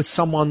running it with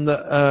someone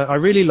that I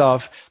really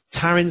love,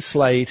 Taryn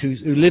Slade, who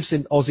lives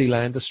in Aussie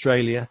land,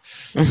 Australia.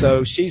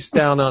 So she's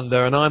down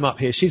under and I'm up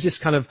here.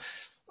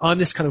 I'm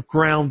this kind of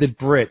grounded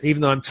Brit,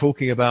 even though I'm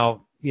talking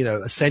about,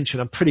 ascension.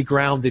 I'm pretty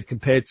grounded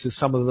compared to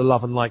some of the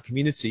love and light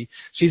community.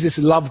 She's this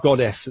love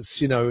goddess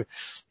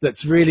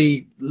that's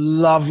really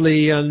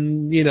lovely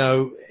and,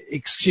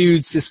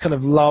 exudes this kind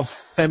of love,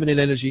 feminine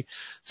energy.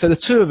 So the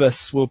two of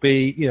us will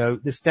be,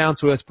 this down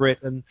to earth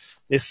Brit and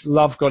this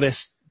love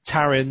goddess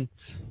Taryn.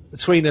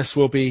 Between us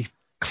will be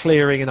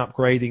clearing and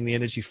upgrading the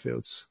energy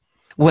fields.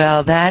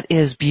 Well, that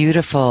is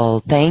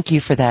beautiful. Thank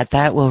you for that.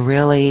 That will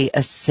really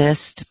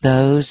assist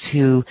those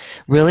who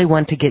really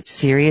want to get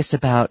serious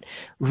about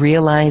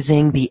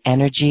realizing the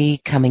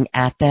energy coming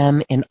at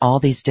them in all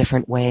these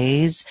different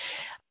ways.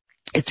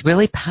 It's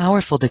really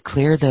powerful to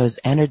clear those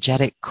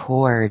energetic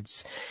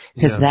cords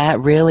because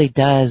that really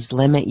does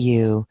limit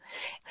you.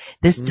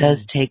 This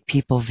does take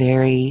people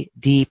very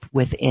deep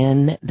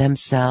within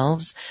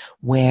themselves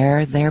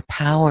where their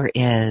power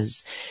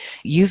is.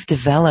 You've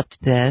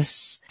developed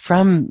this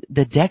from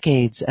the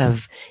decades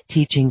of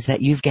teachings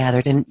that you've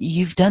gathered, and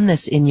you've done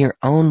this in your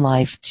own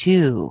life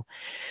too.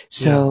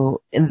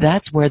 So and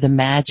that's where the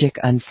magic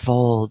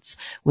unfolds,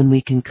 when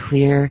we can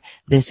clear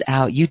this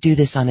out. You do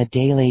this on a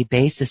daily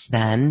basis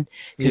then.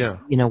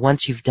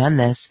 Once you've done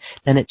this,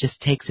 then it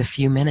just takes a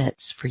few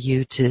minutes for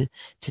you to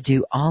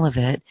do all of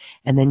it,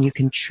 and then you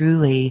can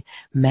truly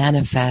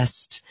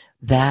manifest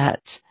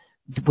that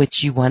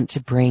which you want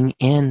to bring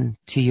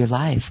into your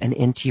life and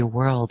into your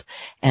world.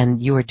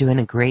 And you are doing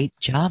a great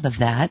job of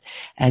that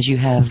as you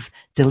have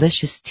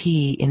delicious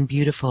tea in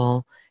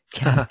beautiful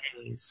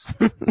cafes.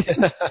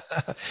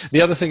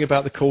 The other thing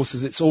about the course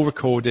is it's all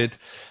recorded,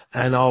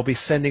 and I'll be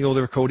sending all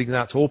the recordings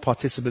out to all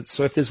participants.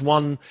 So if there's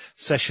one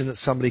session that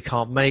somebody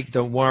can't make,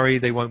 don't worry,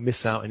 they won't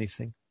miss out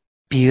anything.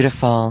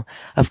 Beautiful.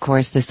 Of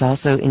course, this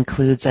also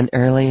includes an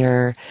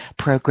earlier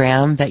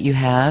program that you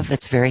have.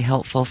 It's very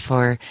helpful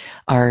for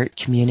our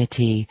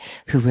community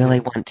who really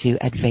want to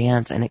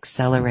advance and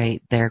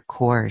accelerate their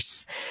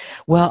course.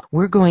 Well,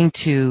 we're going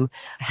to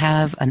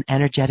have an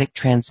energetic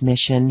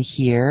transmission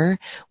here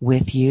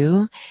with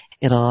you.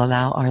 It'll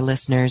allow our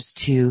listeners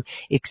to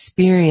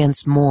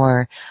experience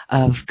more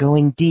of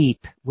going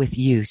deep with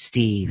you,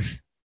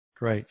 Steve.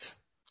 Great.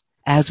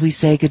 As we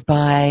say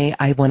goodbye,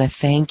 I want to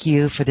thank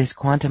you for this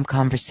quantum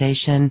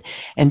conversation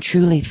and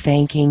truly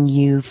thanking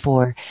you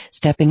for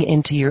stepping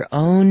into your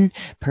own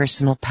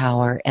personal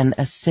power and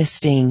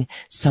assisting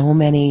so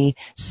many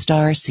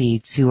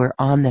starseeds who are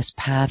on this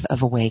path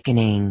of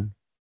awakening.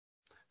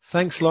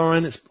 Thanks,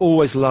 Lauren. It's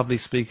always lovely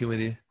speaking with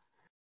you.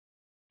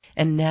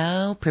 And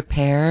now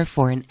prepare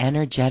for an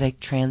energetic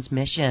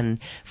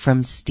transmission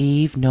from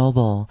Steve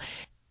Noble.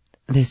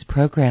 This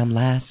program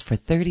lasts for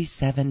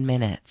 37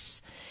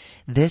 minutes.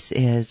 This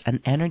is an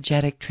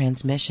energetic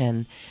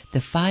transmission, the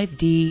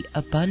 5D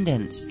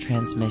abundance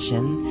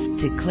transmission,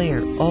 to clear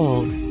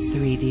old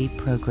 3D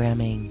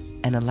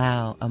programming and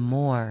allow a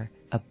more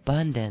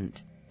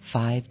abundant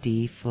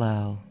 5D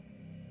flow.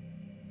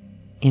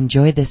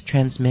 Enjoy this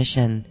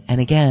transmission, and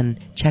again,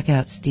 check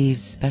out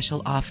Steve's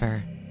special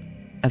offer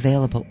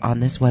available on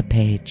this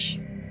webpage.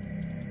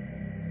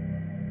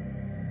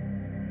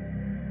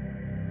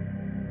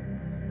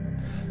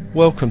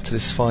 Welcome to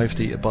this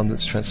 5D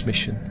abundance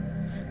transmission.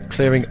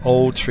 Clearing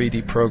old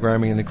 3D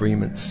programming and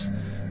agreements,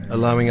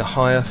 allowing a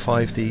higher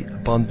 5D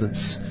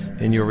abundance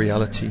in your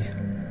reality.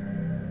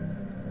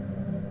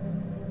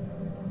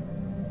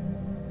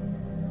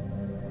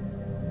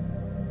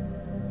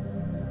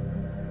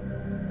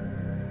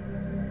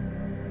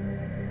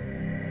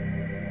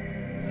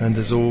 And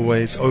as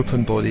always,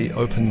 open body,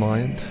 open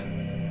mind.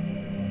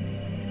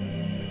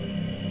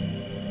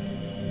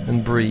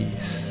 And breathe.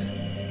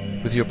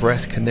 With your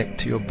breath,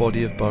 connect to your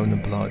body of bone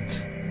and blood.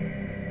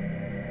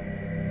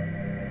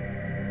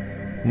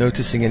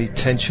 Noticing any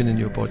tension in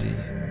your body.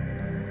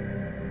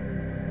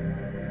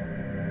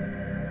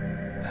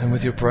 And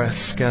with your breath,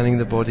 scanning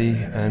the body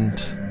and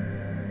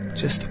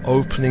just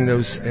opening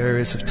those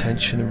areas of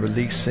tension and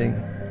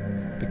releasing,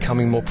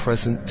 becoming more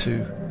present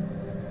to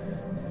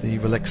the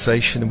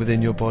relaxation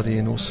within your body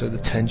and also the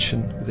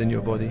tension within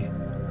your body.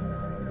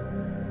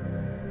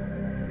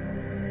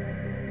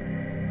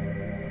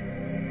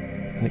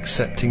 And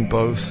accepting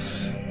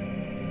both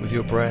with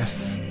your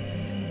breath.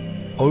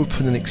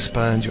 Open and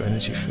expand your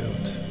energy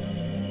field.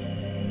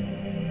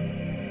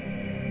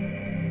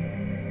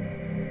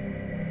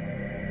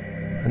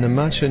 And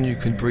imagine you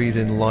can breathe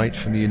in light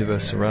from the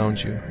universe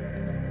around you.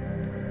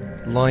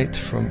 Light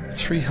from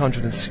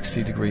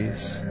 360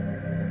 degrees.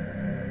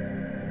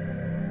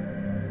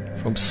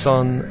 From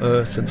sun,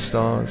 earth and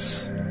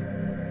stars.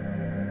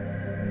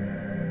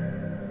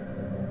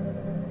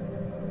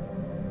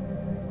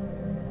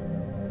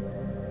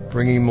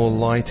 Bringing more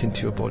light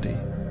into your body.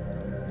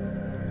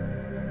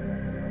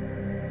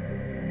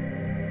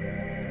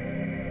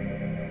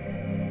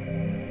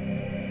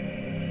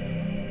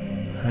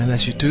 And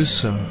as you do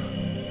so,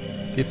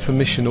 give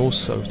permission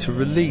also to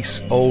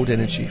release old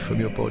energy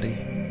from your body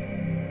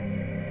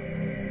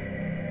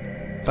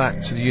back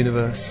to the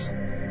universe.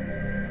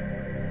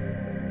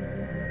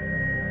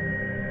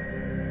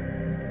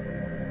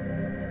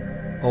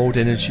 Old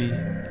energy,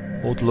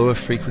 old lower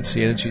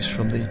frequency energies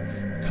from the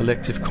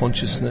collective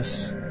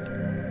consciousness.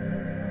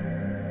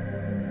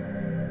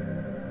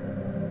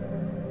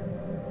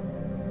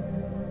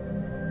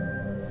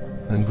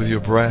 And with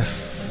your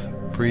breath,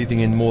 breathing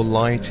in more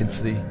light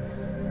into the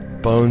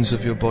bones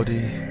of your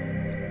body,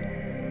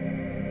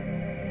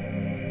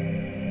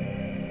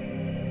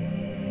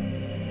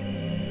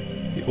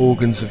 the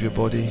organs of your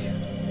body,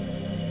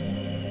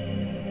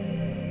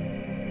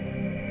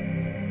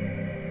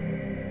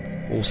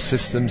 all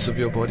systems of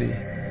your body,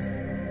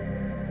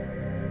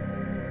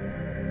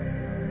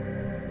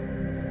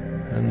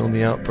 and on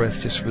the out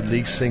breath just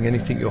releasing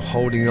anything you're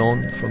holding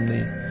on from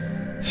the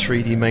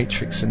 3D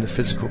matrix in the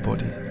physical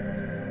body.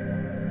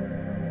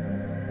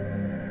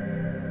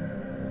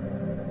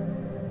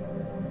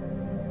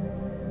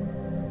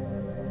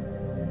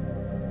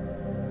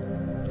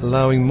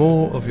 Allowing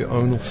more of your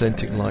own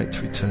authentic light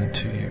to return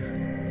to you.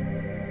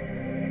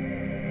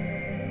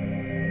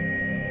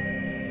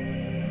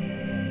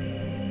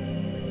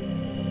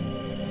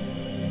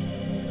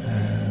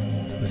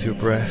 And with your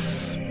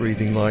breath,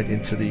 breathing light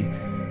into the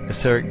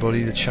etheric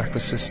body, the chakra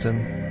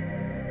system.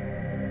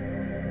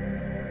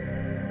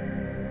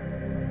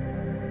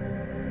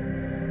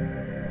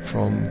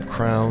 From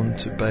crown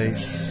to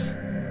base.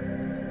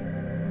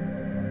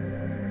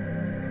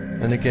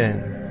 And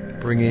again,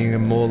 bringing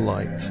in more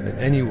light, and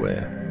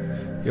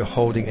anywhere you're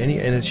holding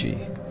any energy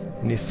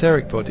in the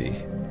etheric body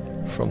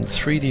from the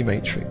 3D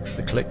matrix,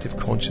 the collective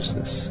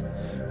consciousness,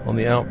 on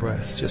the out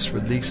breath, just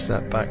release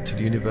that back to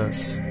the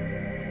universe.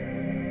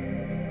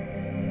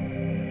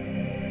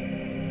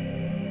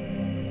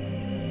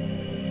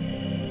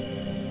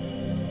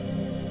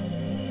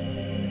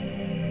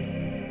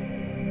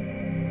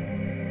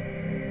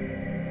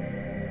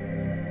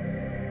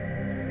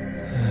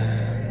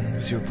 And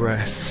with your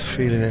breath,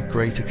 feeling a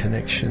greater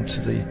connection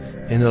to the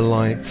inner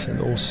light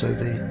and also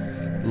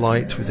the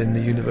light within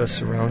the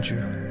universe around you.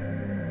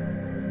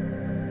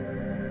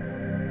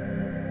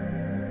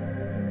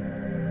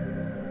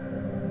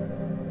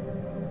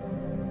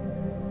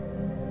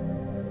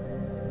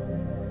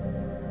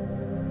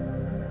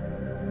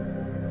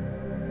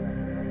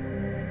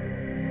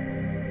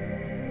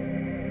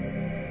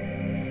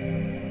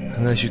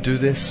 And as you do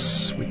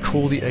this, we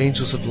call the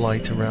angels of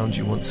light around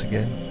you once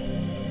again.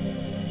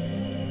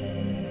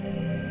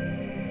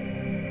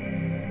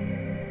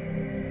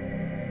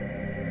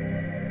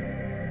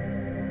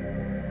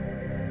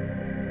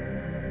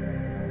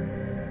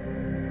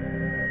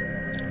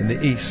 In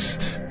the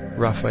east,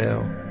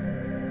 Raphael.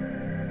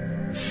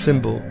 The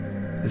symbol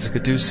is a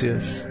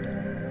caduceus,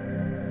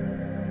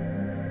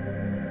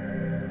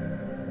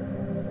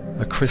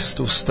 a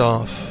crystal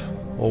staff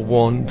or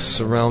wand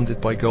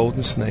surrounded by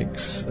golden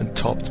snakes and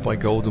topped by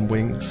golden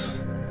wings.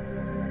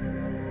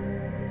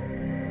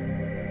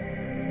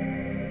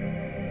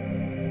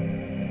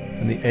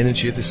 And the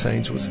energy of this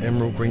angel is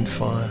emerald green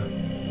fire.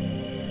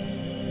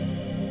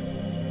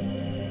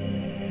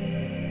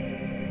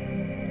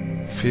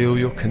 Feel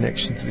your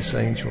connection to this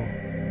angel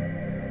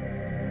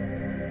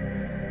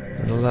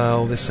and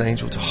allow this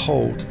angel to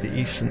hold the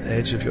eastern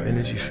edge of your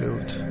energy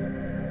field.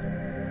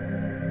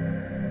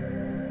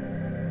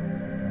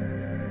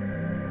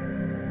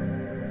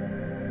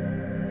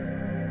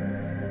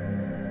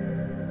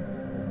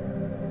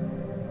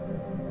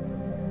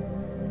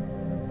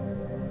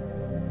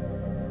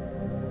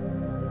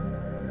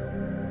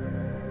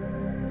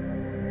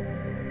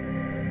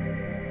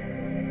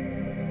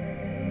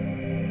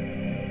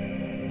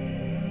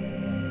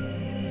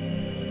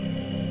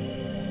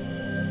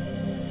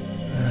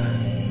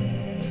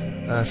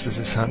 As this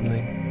is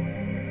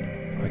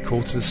happening, I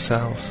call to the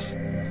south,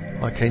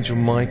 Archangel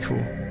Michael,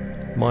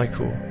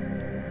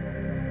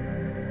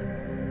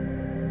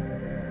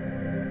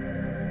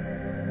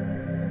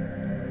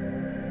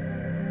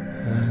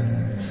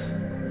 and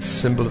the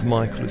symbol of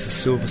Michael is a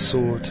silver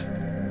sword.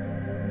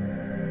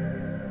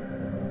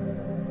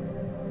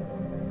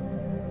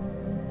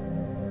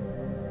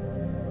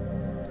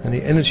 And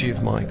the energy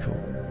of Michael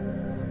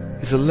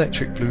is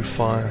electric blue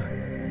fire.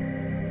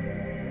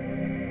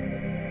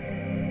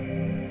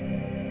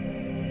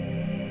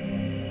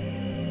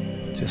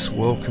 Just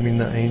welcoming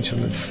that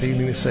angel and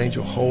feeling this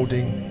angel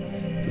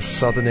holding the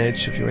southern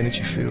edge of your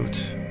energy field.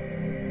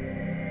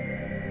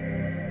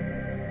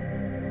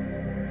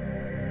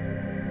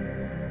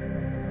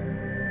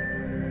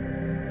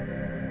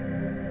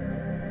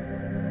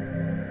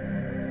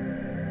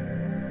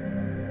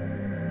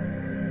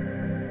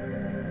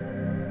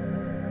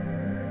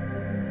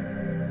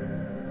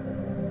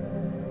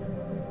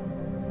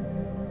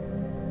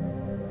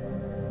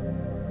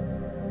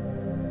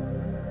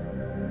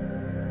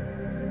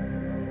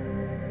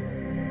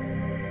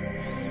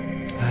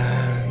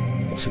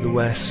 To the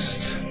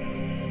west,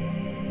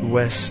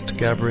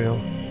 Gabriel,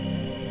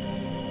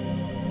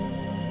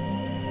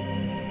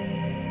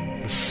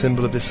 the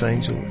symbol of this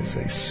angel is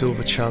a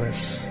silver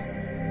chalice.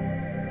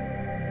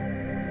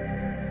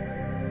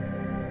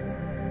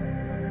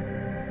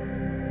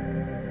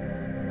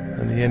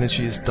 And the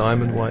energy is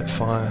diamond white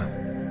fire.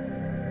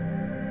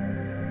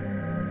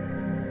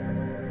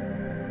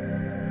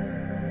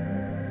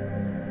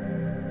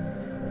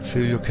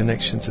 Feel your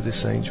connection to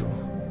this angel.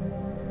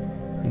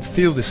 And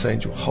feel this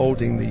angel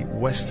holding the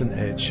western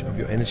edge of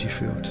your energy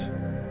field.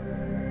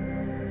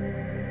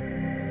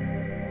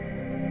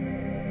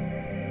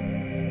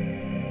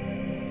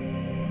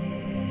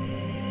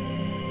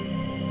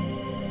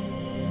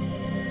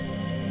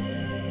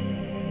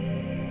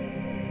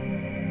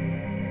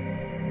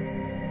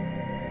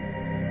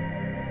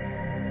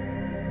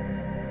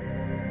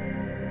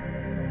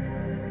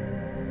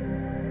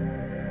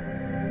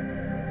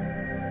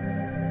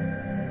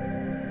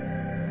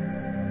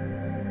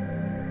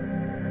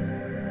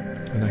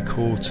 And I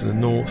call to the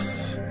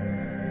north,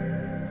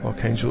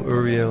 Archangel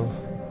Uriel.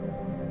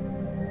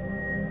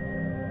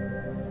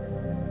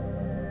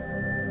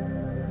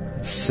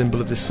 The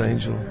symbol of this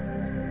angel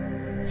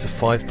is a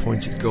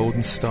 5-pointed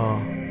golden star.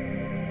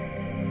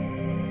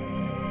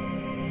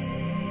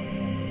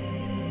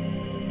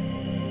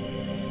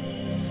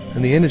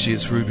 And the energy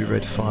is ruby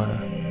red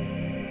fire.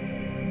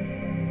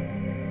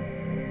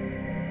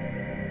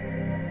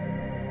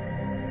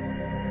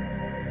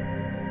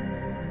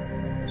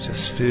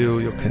 Just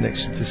feel your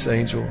connection to this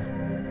angel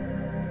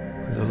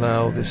and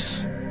allow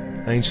this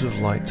angel of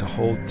light to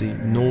hold the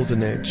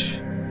northern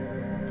edge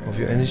of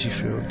your energy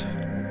field.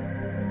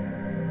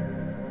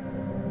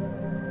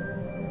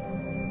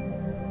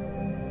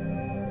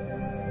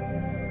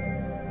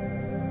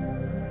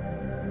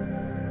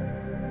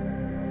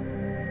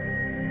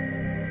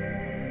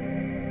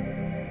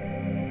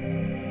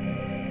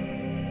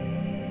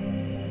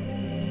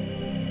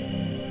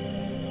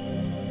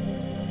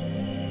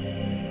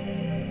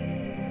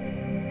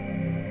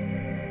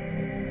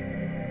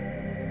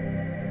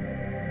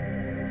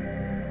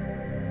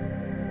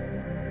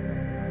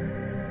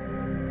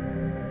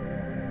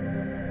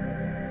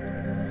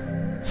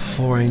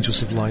 Four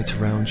angels of light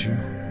around you.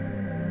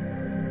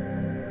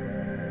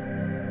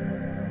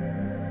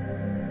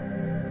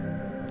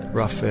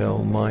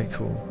 Raphael,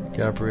 Michael,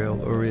 Gabriel,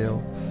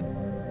 Uriel.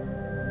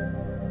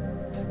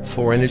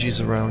 Four energies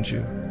around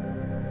you.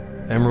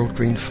 Emerald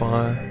green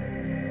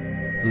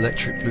fire,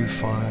 electric blue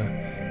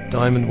fire,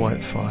 diamond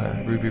white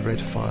fire, ruby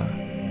red fire.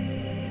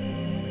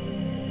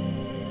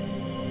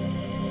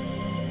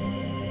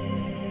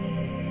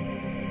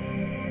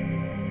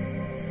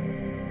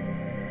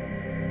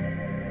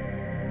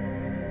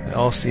 I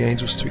ask the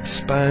angels to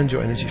expand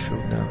your energy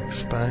field now.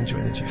 Expand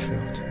your energy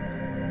field.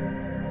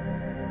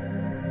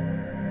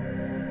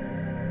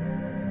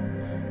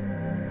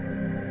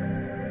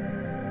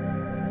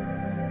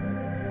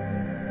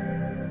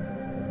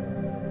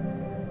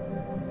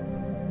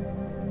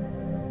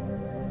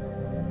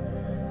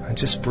 And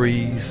just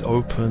breathe,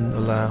 open,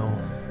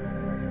 allow.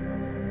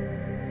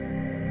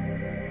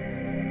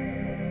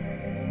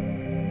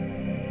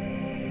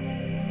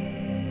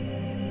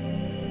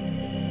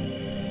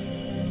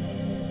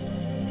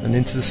 And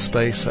into the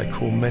space I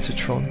call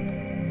Metatron.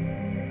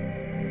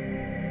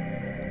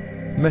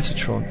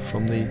 Metatron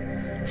from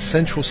the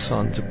central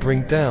sun to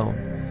bring down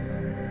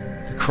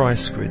the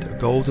Christ grid, a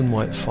golden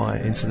white fire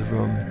into the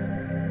room.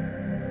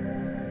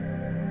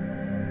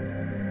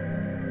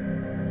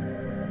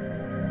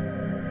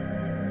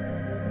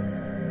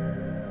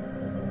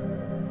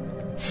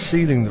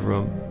 Sealing the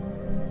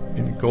room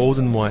in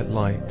golden white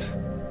light.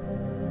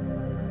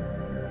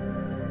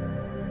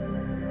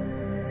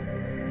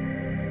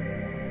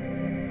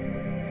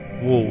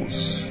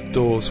 Walls,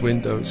 doors,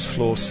 windows,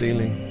 floor,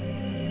 ceiling.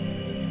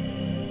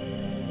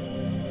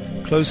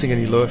 Closing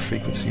any lower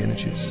frequency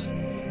energies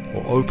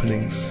or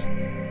openings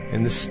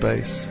in this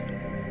space.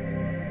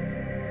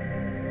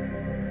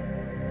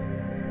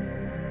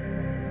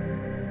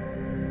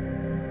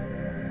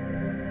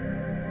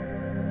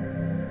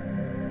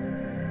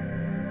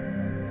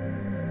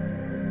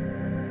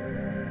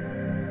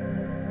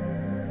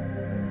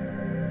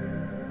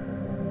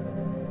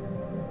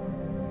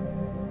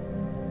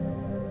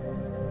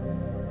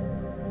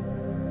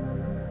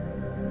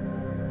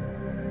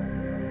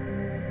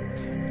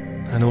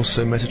 And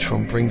also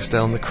Metatron brings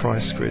down the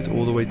Christ grid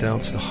all the way down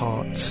to the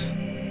heart.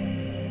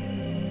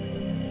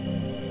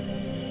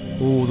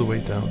 All the way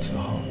down to the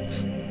heart.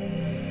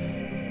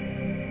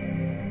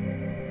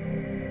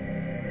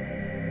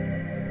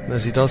 And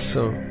as he does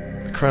so,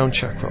 the crown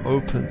chakra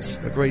opens,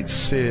 a great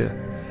sphere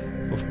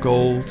of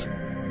gold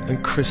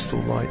and crystal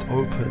light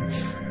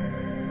opens.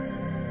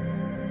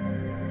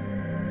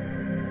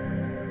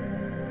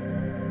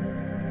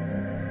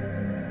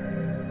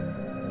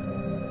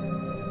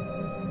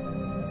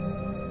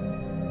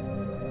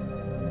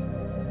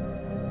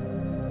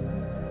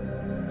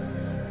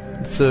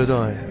 Third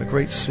eye, a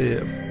great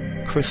sphere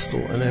of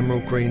crystal and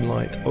emerald green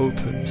light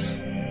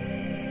opens.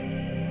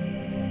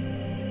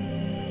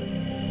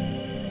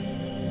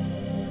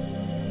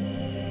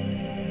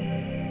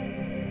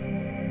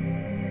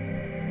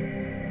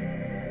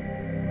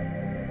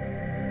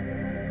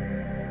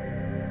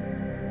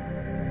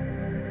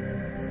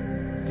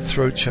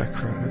 throat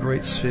chakra, a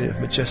great sphere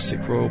of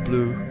majestic royal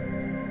blue,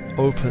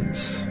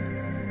 opens.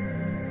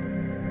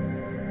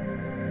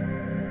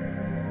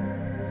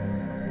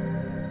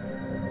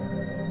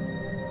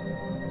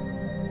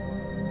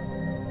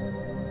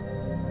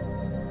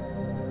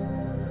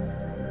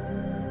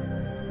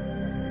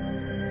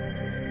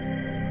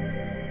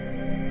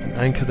 And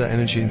anchor that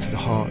energy into the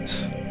heart.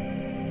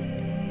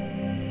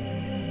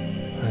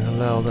 And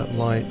allow that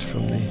light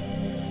from the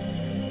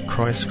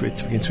Christ grid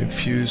to begin to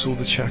infuse all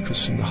the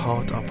chakras from the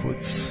heart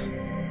upwards,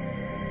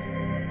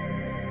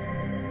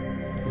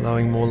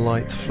 allowing more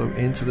light to flow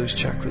into those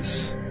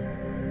chakras,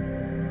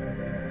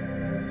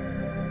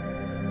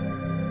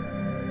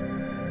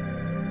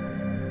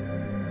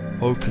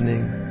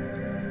 opening,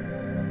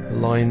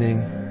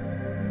 aligning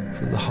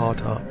from the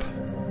heart up,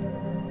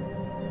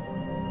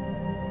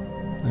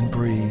 and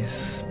breathe.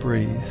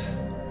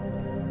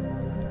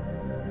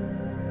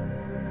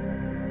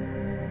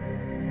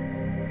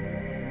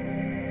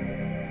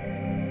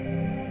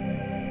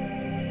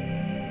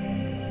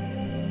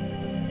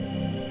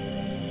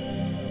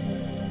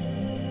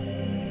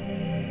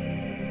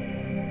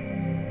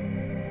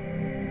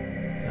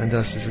 And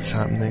as this is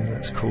happening,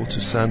 let's call to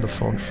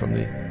Sandalphon from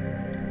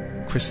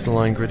the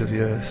crystalline grid of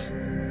the earth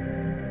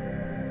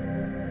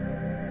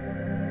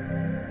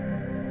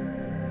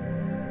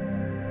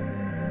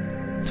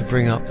to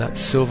bring up that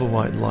silver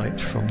white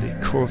light from the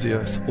core of the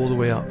earth all the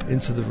way up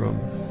into the room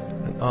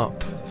and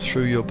up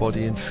through your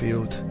body and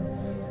field,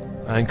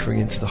 anchoring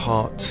into the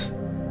heart.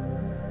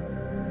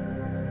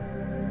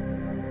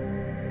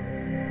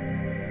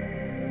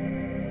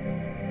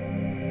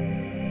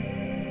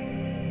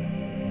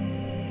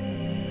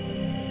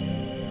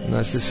 And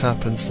as this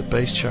happens, the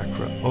base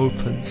chakra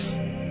opens,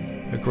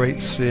 a great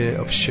sphere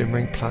of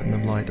shimmering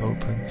platinum light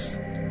opens.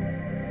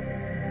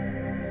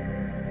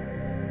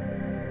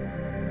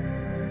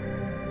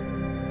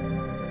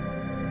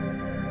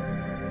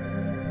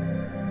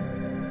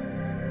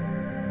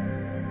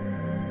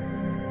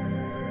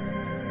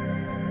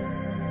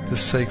 The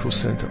sacral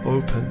center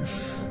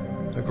opens,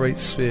 a great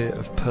sphere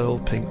of pearl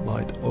pink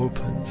light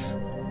opens.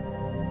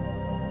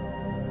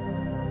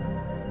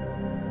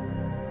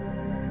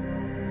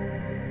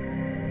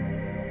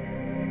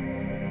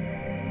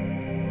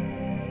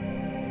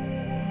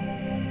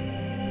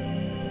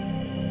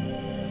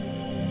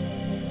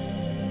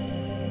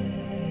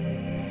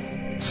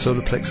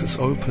 Solar plexus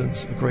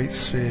opens, a great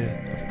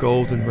sphere of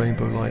golden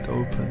rainbow light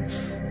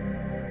opens.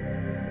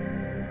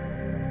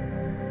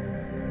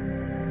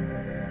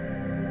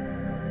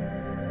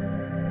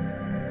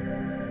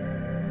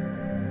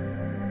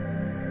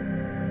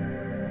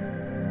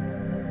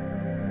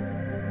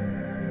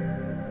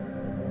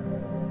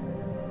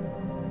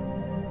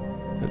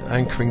 And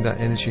anchoring that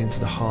energy into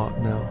the heart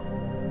now.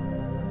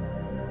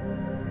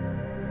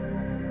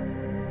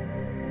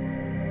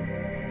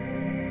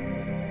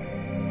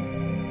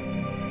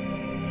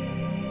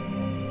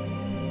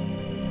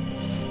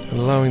 And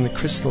allowing the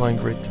crystalline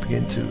grid to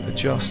begin to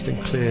adjust and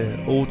clear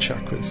all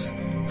chakras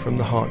from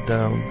the heart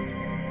down.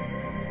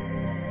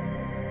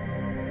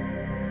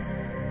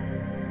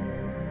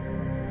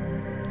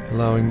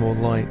 Allowing more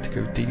light to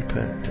go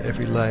deeper to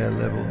every layer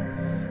level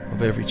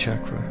of every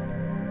chakra.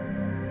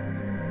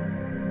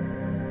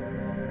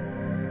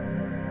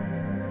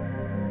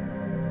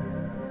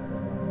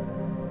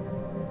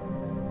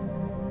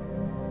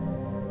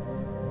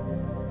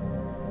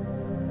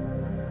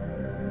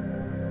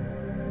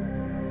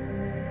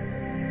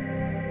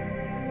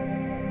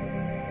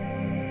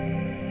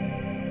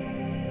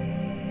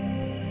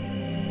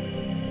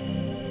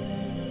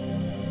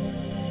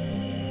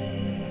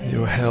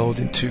 You are held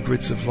in two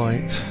grids of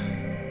light.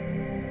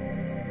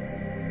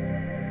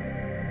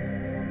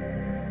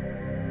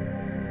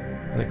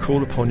 And I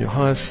call upon your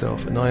higher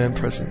self and I am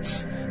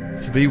presence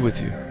to be with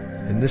you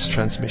in this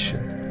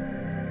transmission.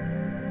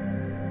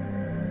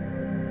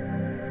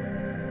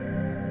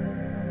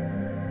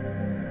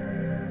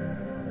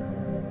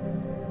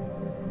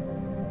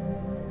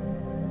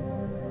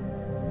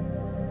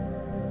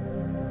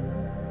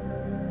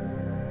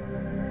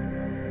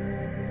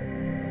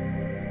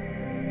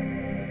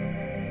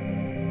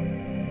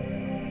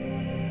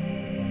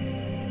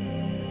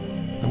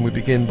 And we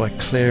begin by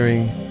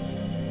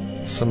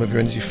clearing some of your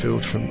energy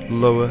field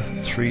from lower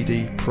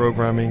 3D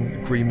programming,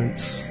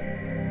 agreements,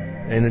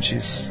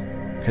 energies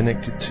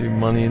connected to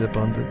money and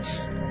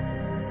abundance.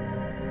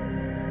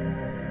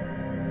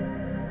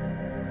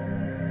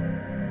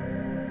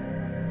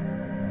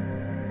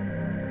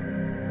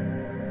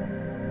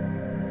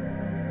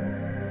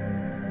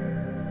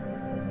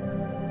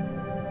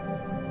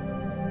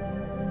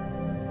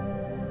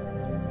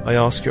 I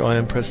ask your I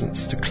Am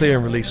Presence to clear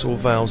and release all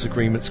vows,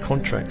 agreements,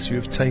 contracts you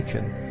have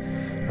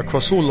taken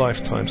across all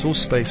lifetimes, all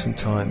space and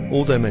time,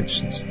 all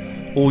dimensions,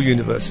 all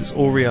universes,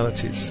 all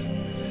realities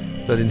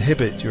that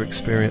inhibit your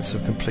experience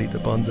of complete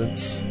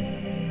abundance.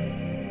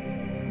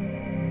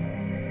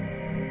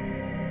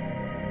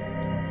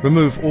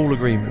 Remove all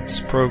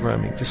agreements,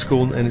 programming,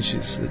 discordant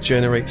energies that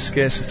generate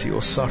scarcity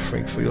or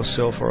suffering for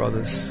yourself or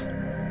others.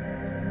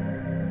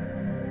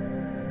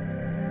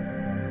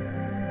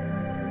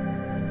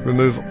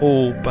 Remove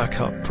all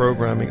backup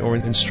programming or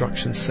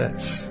instruction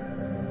sets.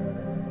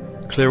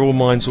 Clear all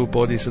minds, all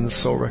bodies, and the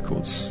soul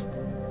records.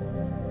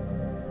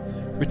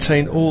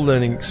 Retain all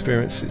learning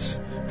experiences,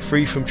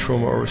 free from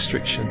trauma or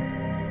restriction,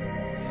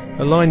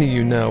 aligning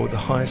you now with the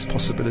highest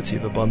possibility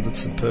of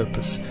abundance and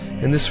purpose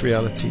in this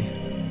reality.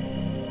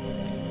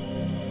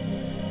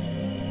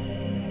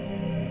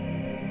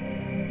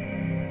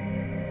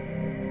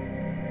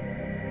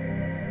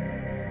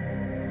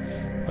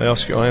 I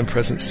ask your I Am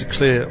Presence to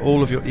clear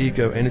all of your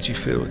ego energy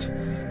field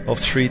of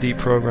 3D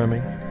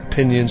programming,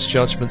 opinions,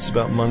 judgments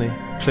about money.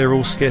 Clear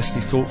all scarcity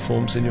thought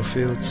forms in your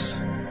fields.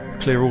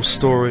 Clear all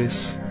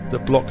stories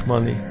that block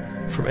money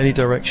from any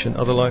direction,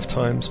 other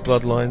lifetimes,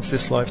 bloodlines,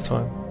 this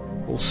lifetime.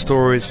 All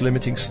stories,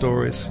 limiting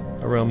stories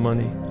around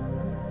money.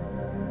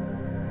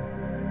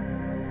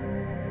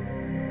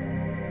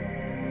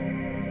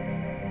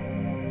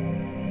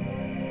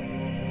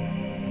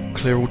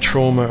 Clear all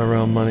trauma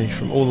around money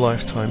from all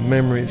lifetime,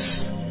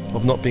 memories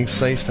of not being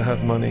safe to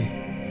have money,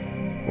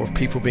 or of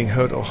people being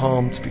hurt or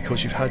harmed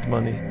because you've had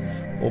money,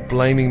 or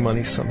blaming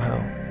money somehow.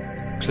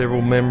 Clear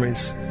all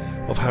memories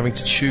of having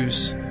to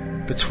choose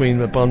between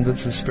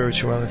abundance and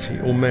spirituality,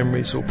 all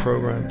memories, all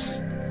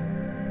programs.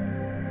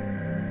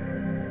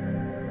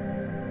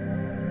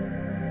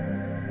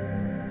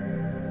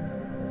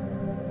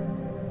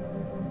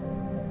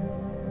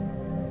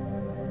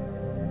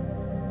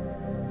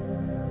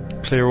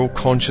 Clear all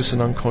conscious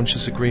and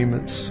unconscious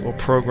agreements or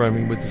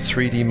programming with the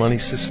 3D money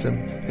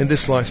system in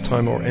this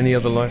lifetime or any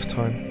other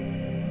lifetime.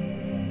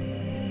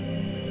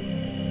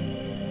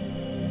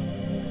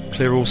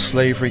 Clear all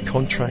slavery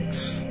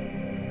contracts.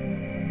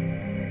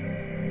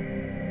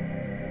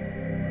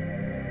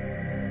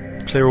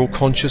 Clear all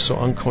conscious or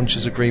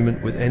unconscious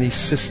agreement with any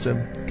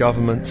system,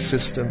 government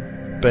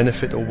system,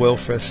 benefit or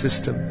welfare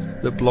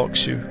system that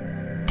blocks you.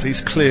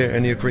 Please clear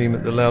any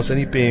agreement that allows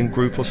any being,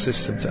 group or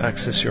system to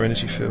access your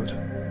energy field.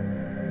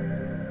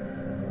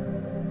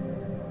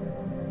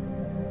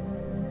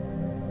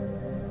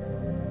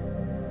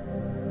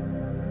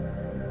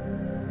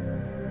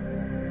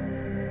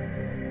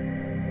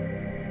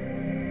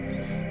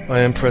 I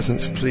Am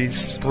Presence,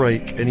 please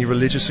break any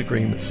religious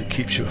agreements that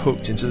keeps you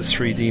hooked into the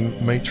 3D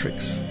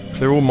matrix.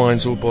 Clear all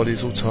minds, all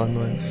bodies, all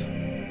timelines.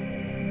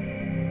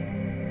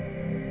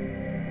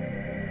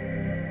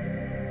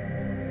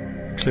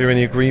 Clear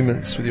any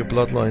agreements with your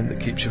bloodline that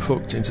keeps you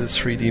hooked into the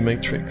 3D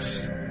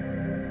matrix.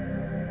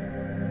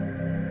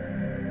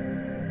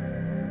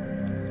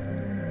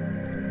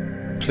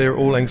 Clear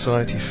all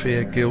anxiety,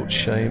 fear, guilt,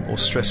 shame, or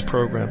stress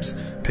programs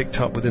picked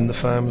up within the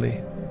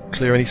family.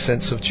 Clear any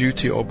sense of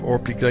duty or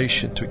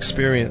obligation to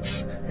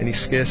experience any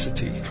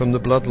scarcity from the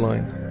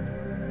bloodline.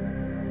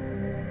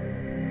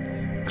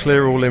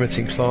 Clear all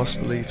limiting class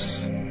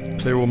beliefs.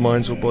 Clear all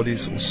minds, all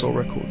bodies, all soul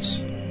records.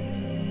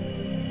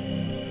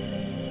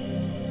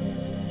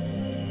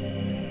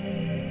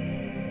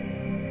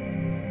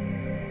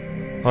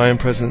 I Am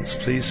Presence,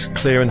 please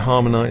clear and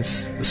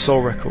harmonize the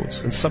soul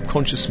records and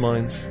subconscious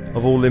minds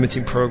of all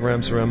limiting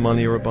programs around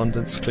money or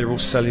abundance. Clear all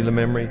cellular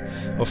memory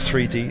of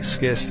 3D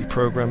scarcity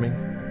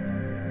programming.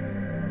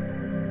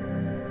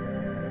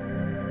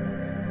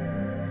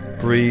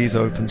 Breathe,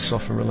 open,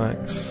 soften,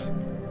 relax.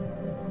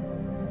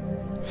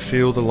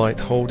 Feel the light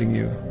holding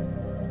you.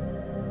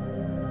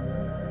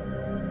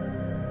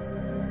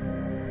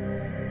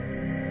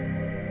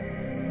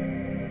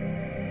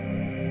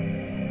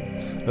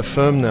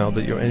 Affirm now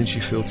that your energy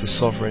fields are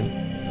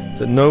sovereign,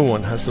 that no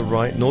one has the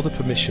right nor the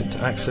permission to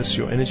access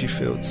your energy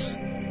fields.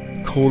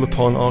 Call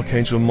upon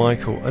Archangel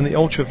Michael and the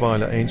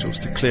ultraviolet angels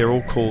to clear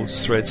all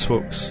cords, threads,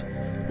 hooks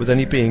with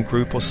any being,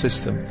 group or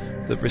system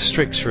that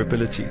restricts your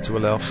ability to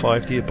allow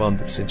 5D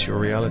abundance into your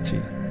reality.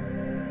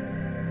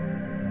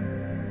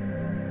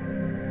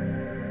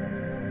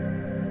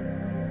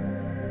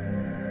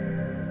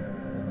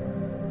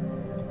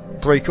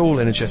 Break all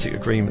energetic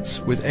agreements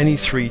with any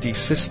 3D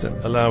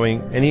system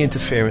allowing any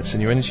interference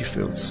in your energy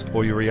fields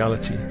or your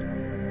reality.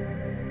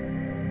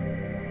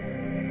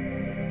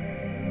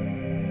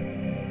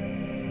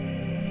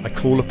 I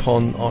call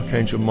upon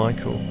Archangel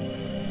Michael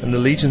and the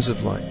legions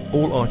of light,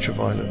 all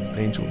ultraviolet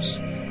angels,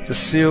 to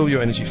seal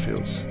your energy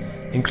fields,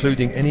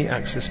 including any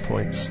access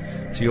points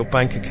to your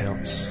bank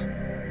accounts.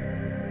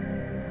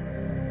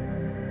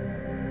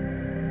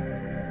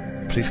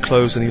 Please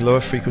close any lower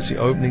frequency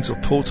openings or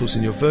portals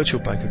in your virtual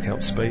bank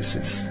account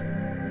spaces.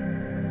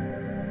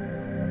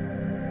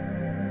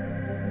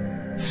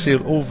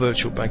 Seal all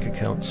virtual bank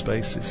account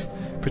spaces,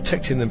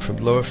 protecting them from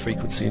lower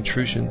frequency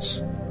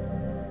intrusions.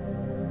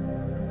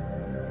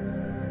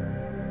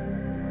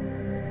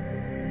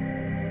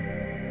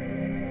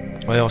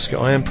 I ask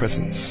your I Am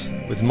Presence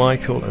with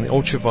Michael and the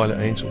ultraviolet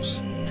angels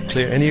to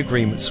clear any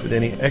agreements with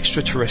any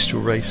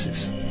extraterrestrial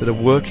races that are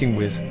working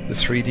with the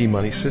 3D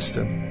money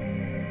system.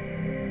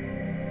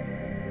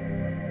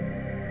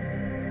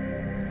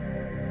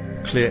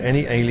 Clear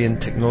any alien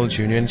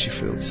technology in your energy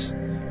fields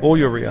or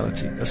your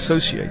reality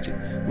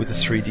associated with the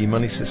 3D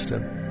money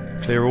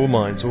system. Clear all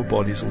minds, all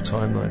bodies, all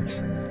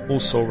timelines, all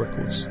soul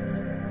records.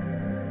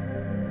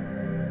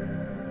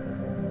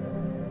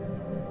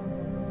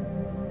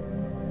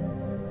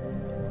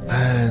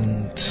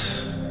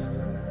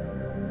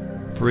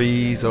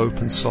 breathe,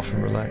 open,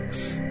 soften,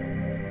 relax.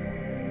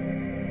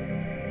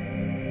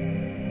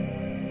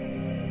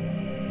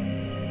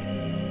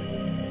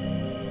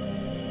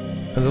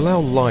 And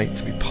allow light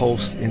to be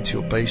pulsed into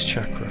your base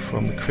chakra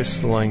from the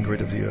crystalline grid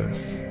of the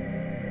earth.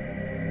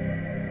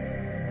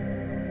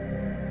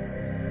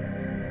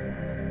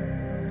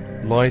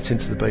 Light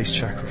into the base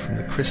chakra from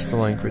the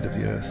crystalline grid of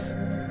the earth.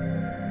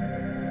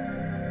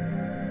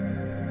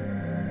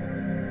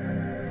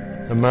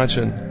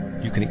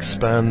 Imagine you can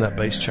expand that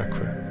base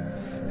chakra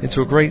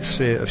into a great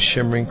sphere of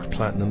shimmering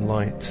platinum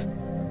light.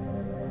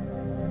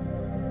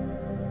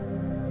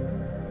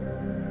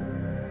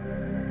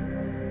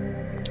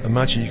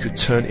 Imagine you could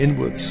turn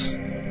inwards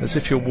as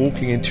if you're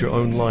walking into your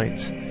own light,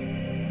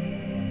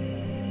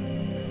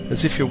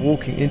 as if you're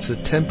walking into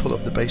the temple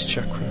of the base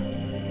chakra.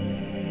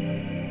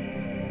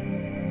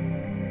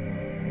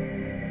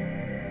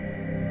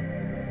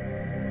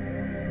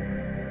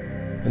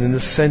 And in the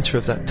center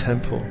of that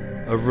temple,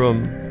 a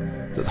room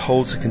that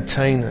holds a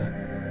container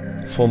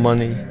for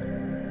money.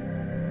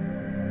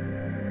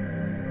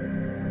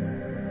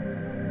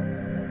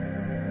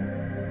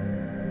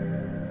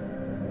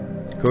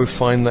 Go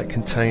find that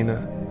container.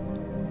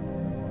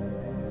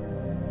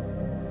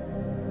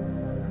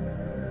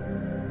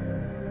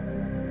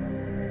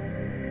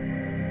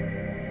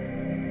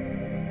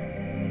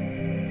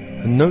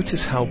 And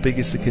notice how big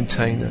is the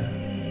container.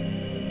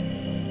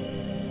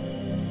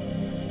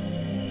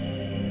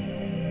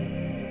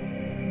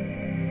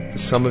 For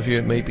some of you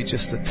it may be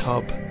just a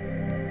tub.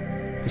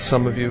 For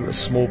some of you a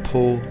small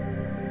pool.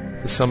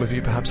 For some of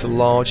you perhaps a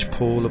large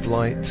pool of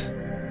light.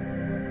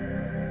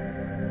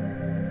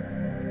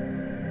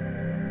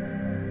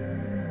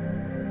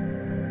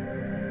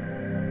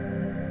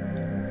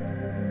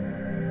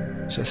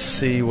 Just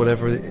see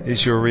whatever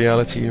is your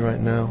reality right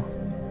now.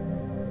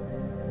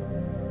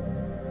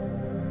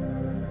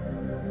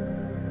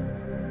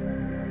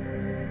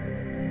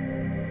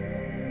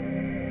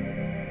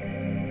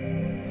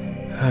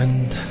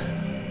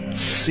 And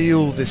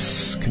seal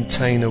this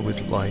container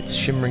with light,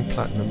 shimmering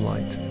platinum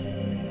light.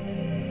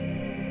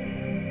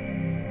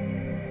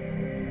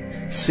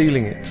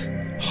 Sealing it,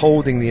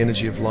 holding the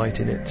energy of light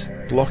in it,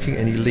 blocking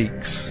any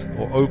leaks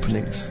or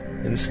openings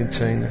in this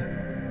container.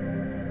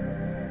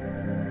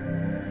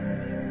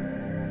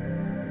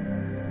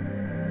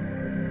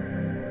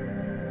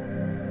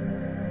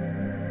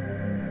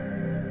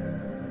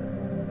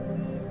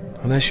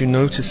 And as you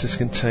notice this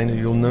container,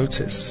 you'll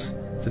notice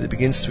that it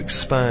begins to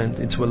expand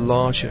into a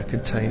larger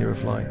container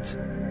of light.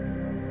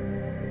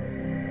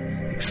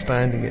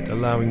 Expanding it,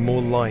 allowing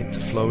more light to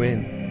flow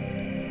in.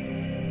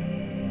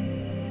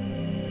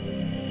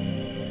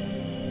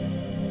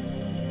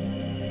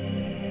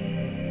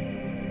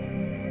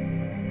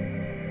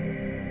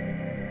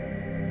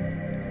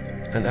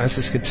 And as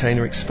this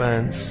container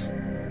expands,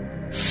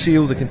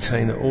 seal the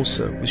container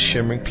also with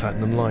shimmering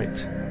platinum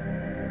light.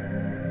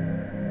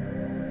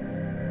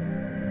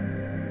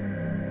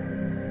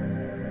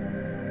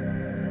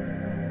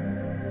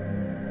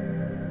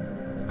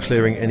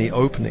 Clearing any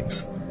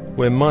openings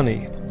where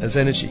money as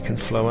energy can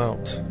flow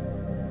out.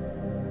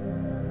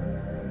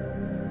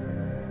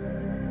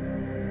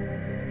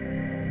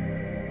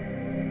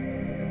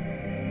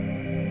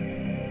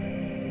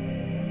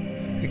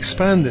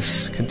 Expand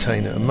this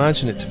container,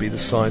 imagine it to be the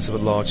size of a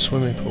large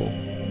swimming pool.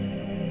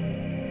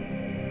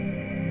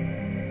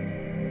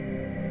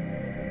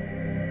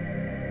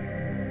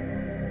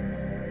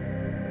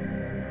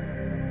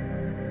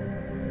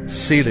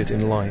 Seal it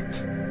in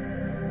light.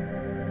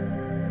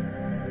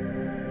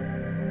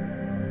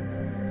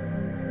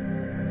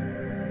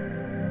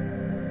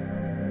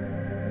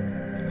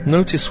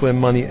 Notice where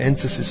money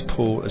enters this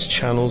pool as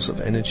channels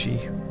of energy.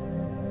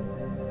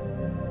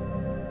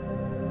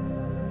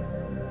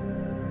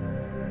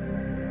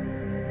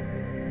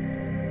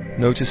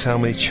 Notice how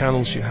many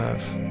channels you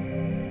have.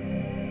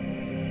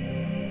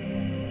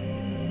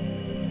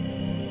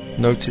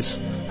 Notice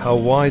how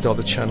wide are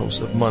the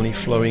channels of money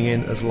flowing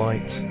in as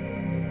light.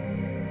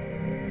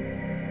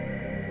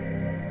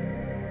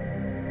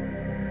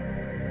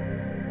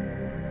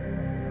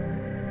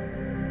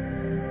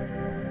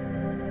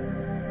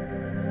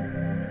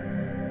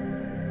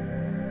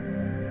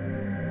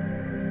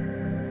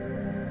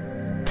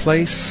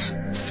 Place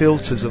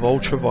filters of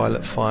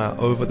ultraviolet fire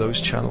over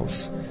those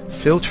channels,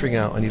 filtering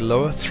out any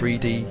lower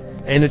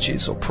 3D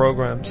energies or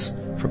programs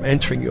from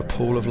entering your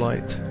pool of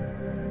light.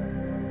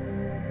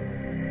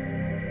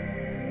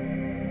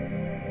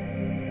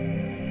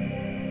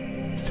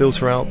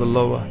 Filter out the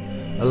lower,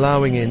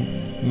 allowing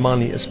in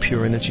money as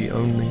pure energy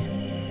only.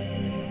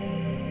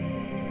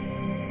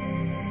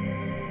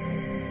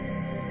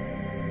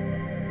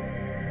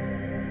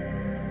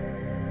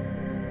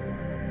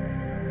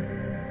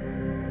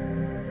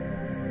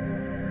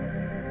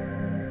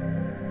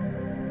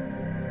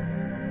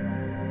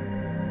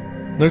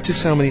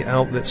 Notice how many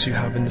outlets you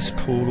have in this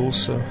pool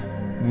also.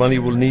 Money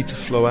will need to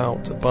flow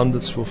out,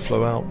 abundance will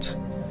flow out.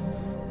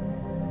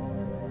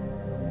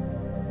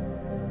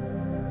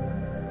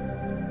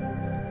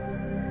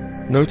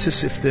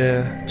 Notice if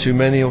they're too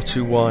many or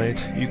too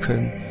wide. You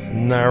can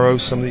narrow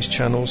some of these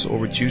channels or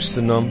reduce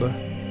the number.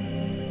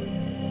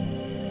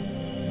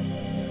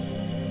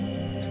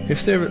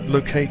 If they're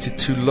located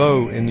too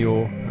low in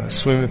your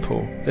swimming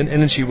pool, then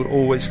energy will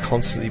always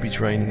constantly be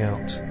draining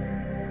out.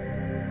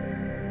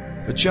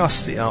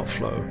 Adjust the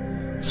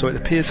outflow so it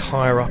appears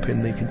higher up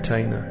in the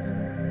container,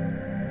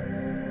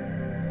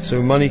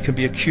 so money can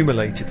be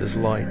accumulated as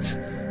light.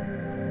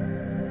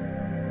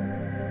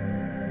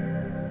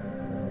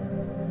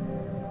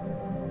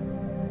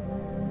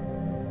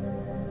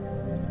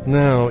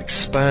 Now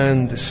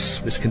expand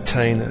this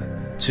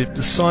container to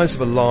the size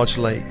of a large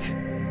lake.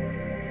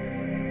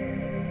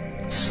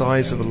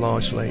 Size of a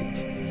large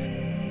lake.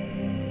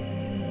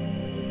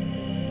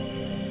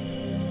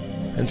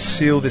 And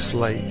seal this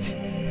lake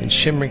in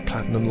shimmering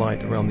platinum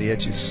light around the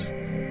edges.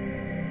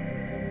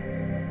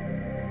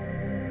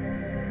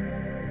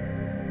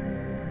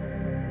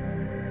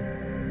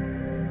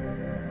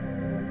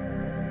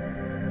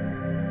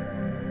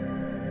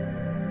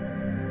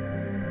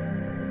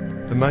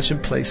 Imagine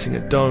placing a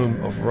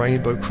dome of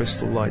rainbow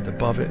crystal light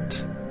above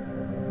it.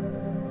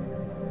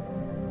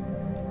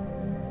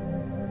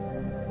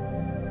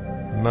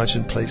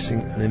 Imagine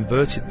placing an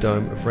inverted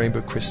dome of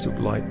rainbow crystal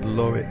light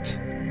below it.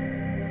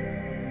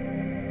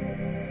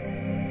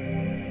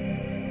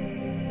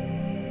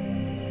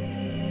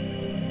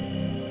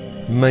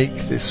 Make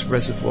this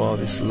reservoir,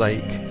 this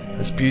lake,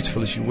 as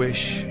beautiful as you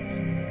wish,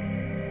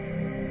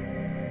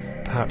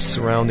 perhaps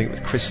surrounding it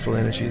with crystal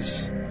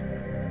energies.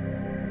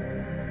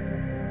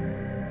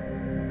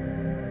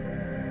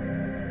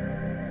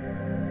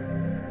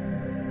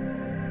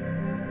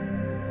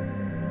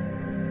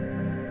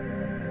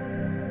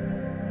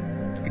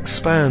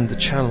 Expand the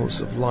channels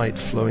of light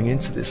flowing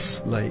into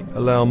this lake.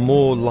 Allow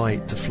more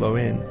light to flow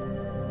in.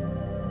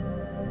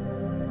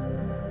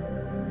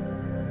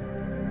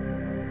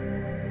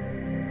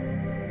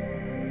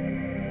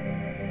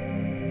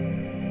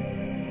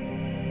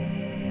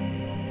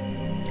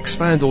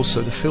 Expand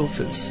also the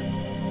filters,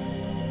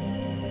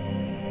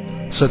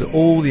 so that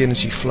all the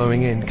energy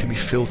flowing in can be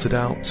filtered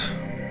out.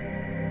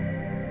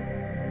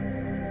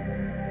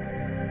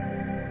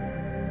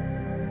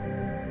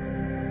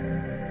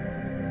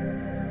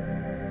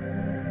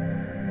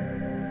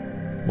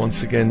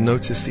 Once again,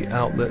 notice the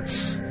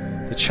outlets,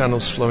 the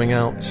channels flowing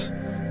out.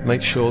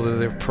 Make sure that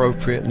they're the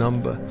appropriate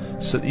number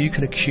so that you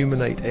can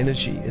accumulate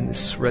energy in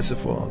this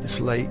reservoir, this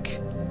lake.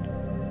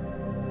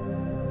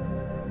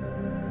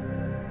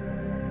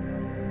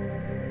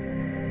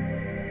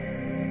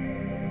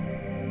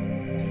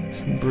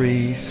 And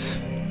breathe,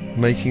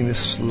 making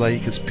this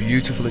lake as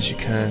beautiful as you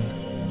can,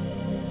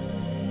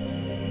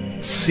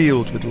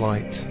 sealed with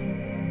light.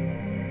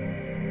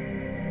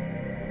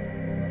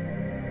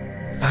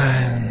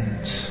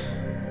 And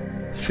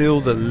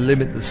feel the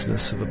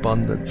limitlessness of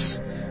abundance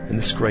in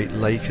this great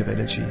lake of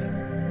energy.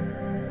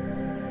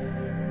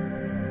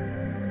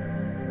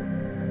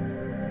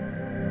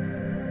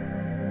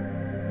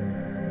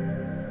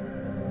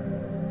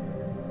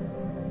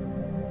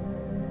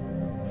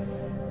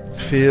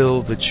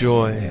 Feel the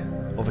joy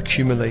of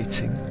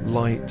accumulating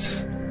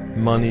light,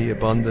 money,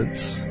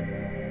 abundance.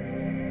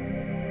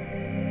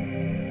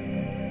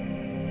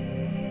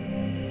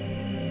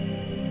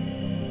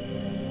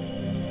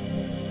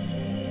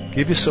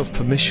 Give yourself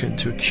permission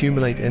to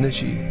accumulate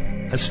energy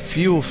as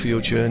fuel for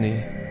your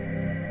journey.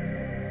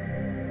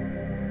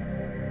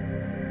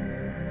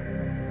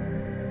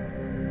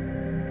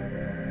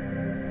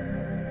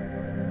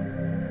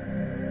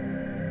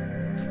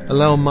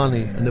 Allow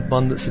money and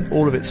abundance in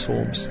all of its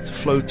forms to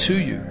flow to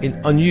you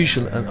in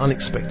unusual and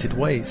unexpected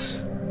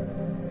ways.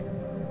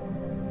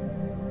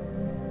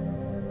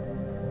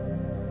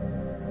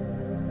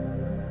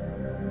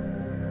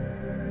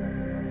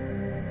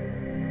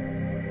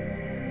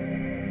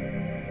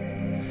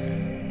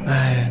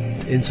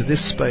 And into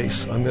this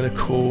space, I'm going to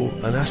call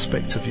an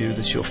aspect of you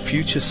that's your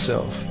future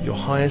self, your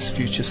highest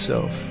future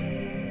self.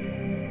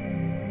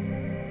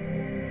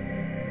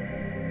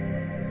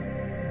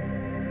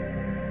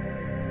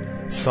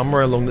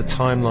 Somewhere along the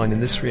timeline in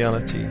this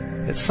reality,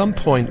 at some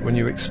point when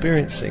you're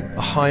experiencing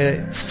a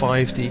higher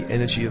 5D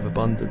energy of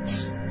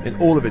abundance in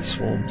all of its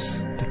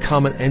forms, to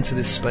come and enter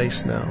this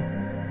space now.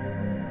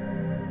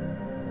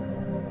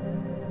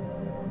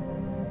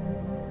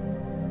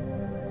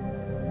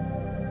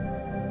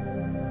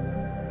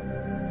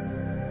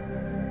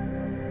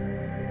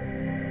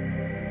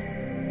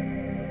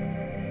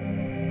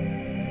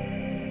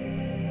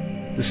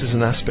 This is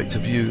an aspect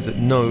of you that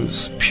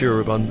knows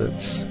pure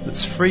abundance,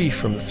 that's free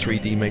from the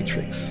 3D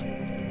matrix.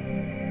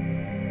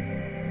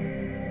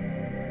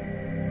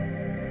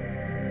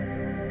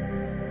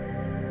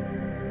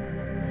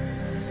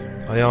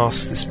 I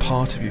ask this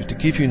part of you to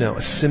give you now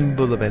a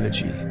symbol of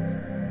energy.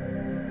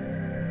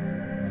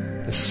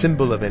 A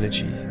symbol of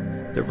energy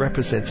that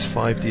represents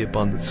 5D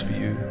abundance for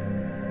you.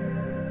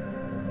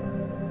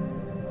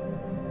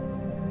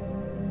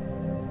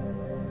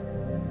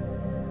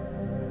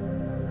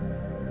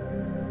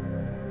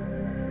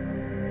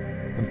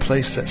 And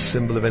place that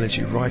symbol of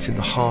energy right in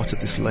the heart of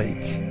this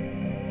lake.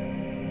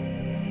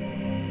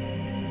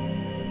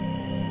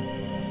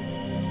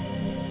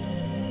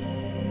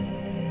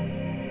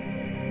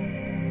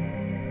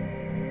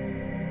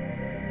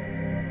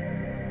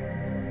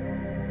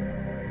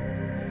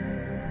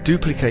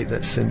 duplicate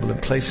that symbol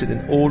and place it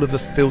in all of the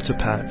filter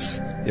pads,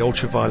 the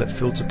ultraviolet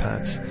filter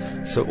pads.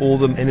 So all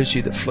the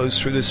energy that flows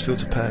through those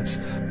filter pads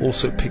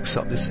also picks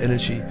up this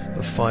energy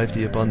of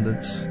 5D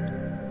abundance.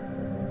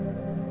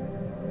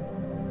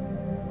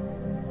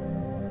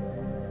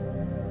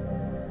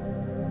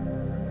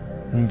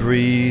 And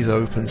breathe,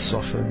 open,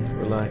 soften,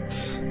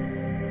 relax.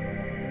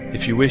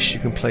 If you wish, you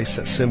can place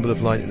that symbol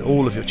of light in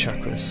all of your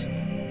chakras.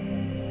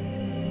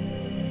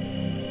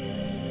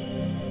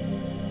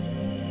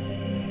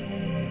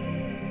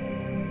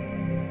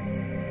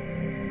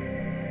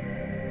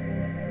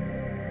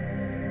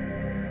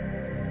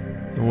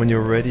 And when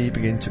you're ready,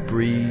 begin to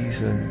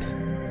breathe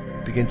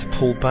and begin to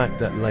pull back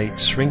that lake,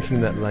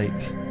 shrinking that lake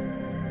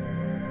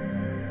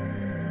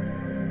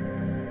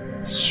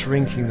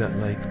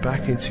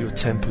back into your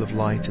temple of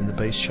light in the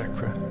base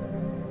chakra,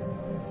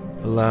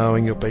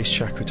 allowing your base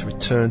chakra to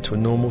return to a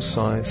normal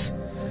size,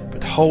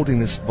 but holding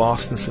this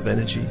vastness of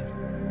energy.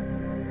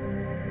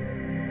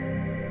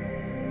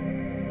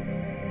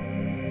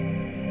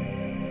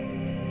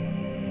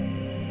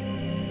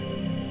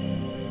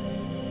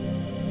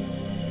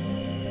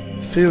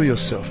 Feel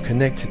yourself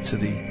connected to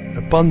the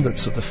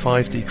abundance of the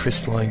 5D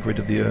crystalline grid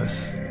of the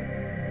earth,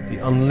 the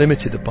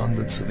unlimited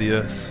abundance of the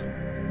earth.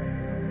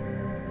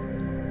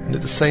 And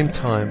at the same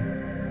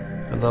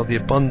time, allow the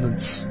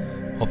abundance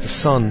of the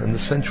sun and the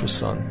central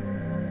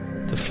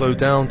sun to flow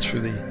down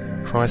through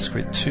the Christ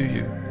grid to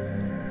you,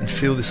 and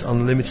feel this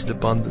unlimited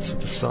abundance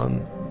of the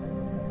sun.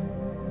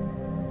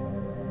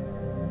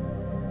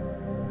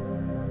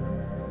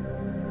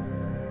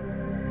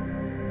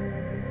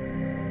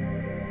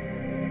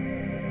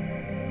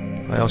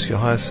 I ask your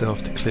higher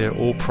self to clear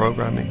all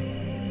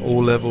programming,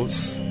 all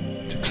levels,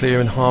 to clear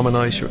and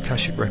harmonize your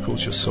Akashic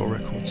records, your soul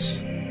records,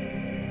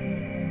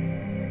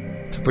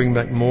 to bring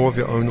back more of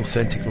your own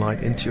authentic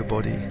light into your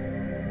body,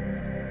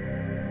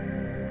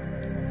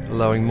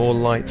 allowing more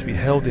light to be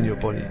held in your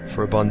body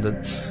for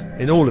abundance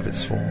in all of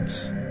its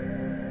forms.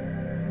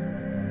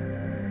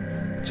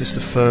 Just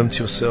affirm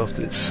to yourself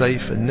that it's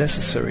safe and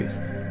necessary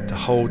to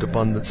hold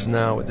abundance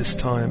now at this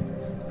time.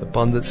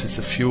 Abundance is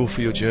the fuel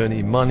for your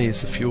journey. Money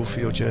is the fuel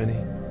for your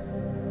journey.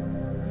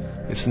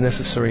 It's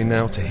necessary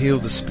now to heal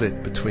the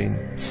split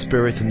between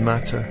spirit and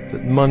matter,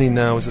 that money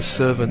now is a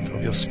servant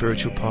of your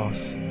spiritual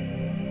path.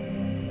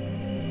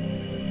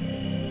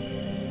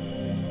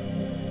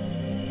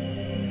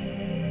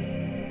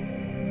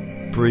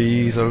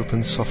 Breathe,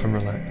 open, soften,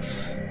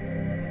 relax.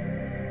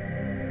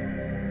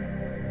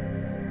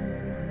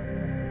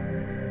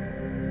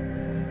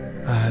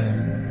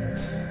 And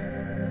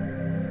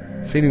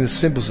feeling the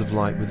symbols of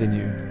light within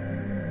you.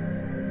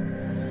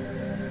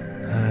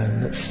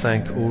 And let's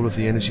thank all of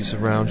the energies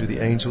around you, the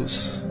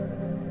angels,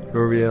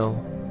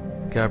 Uriel,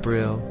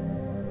 Gabriel,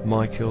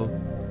 Michael,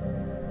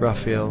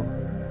 Raphael.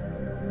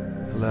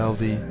 Allow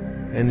the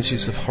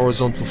energies of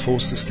horizontal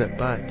force to step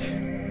back.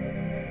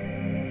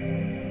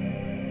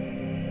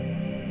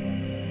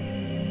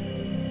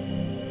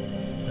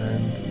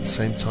 And at the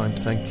same time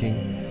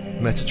thanking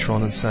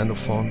Metatron and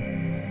Sandalphon,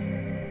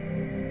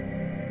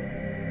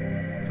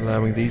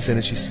 allowing these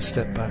energies to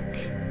step back.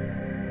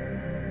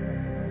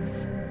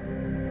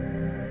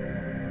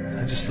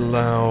 And just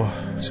allow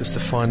just a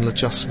final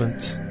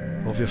adjustment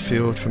of your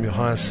field from your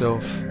higher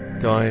self,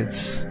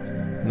 guides,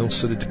 and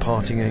also the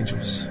departing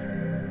angels.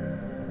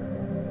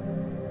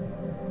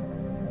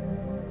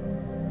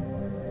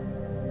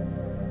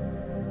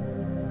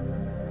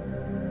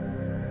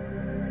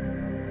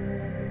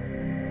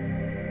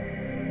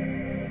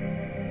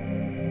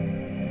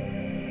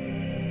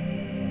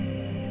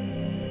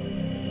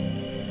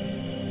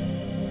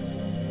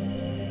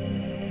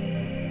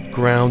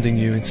 Grounding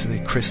you into the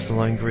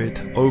crystalline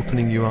grid,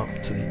 opening you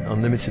up to the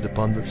unlimited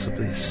abundance of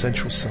the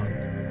central sun.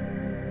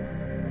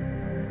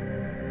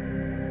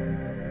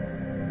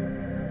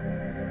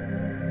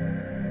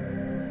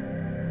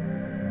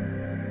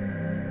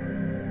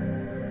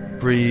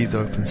 Breathe,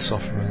 open,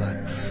 soften,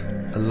 relax,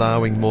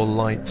 allowing more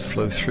light to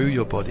flow through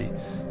your body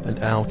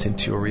and out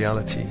into your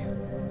reality.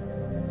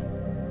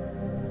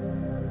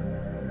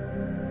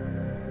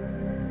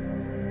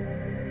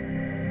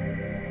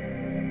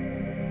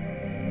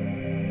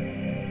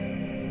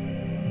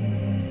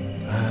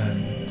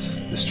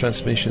 This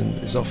transmission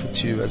is offered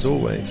to you as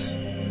always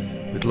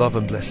with love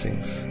and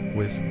blessings,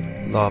 with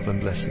love and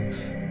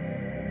blessings.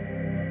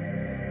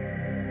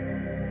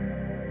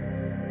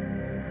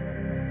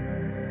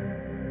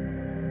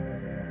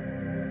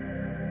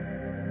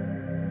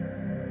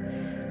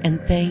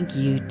 And thank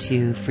you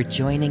too for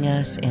joining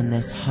us in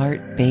this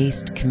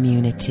heart-based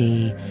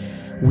community.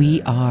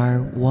 We are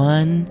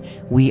one,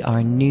 we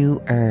are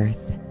New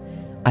Earth.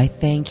 I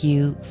thank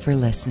you for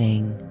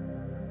listening.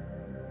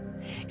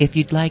 If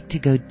you'd like to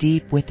go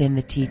deep within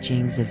the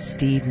teachings of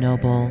Steve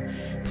Noble,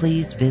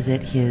 please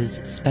visit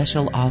his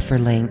special offer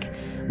link,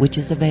 which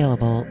is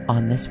available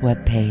on this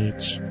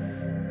webpage.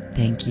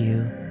 Thank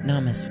you.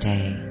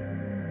 Namaste.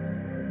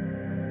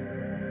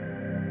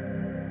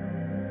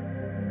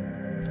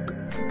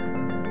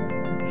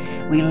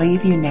 We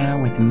leave you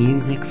now with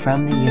music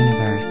from the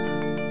universe.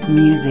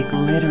 music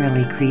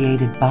literally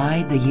created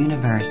by the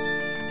universe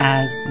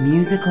as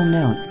musical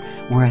notes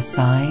were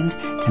assigned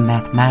to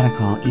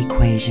mathematical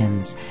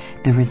equations.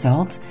 The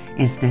result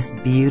is this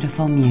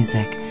beautiful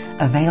music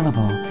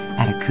available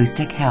at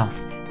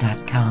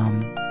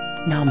acoustichealth.com.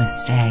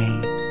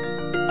 Namaste.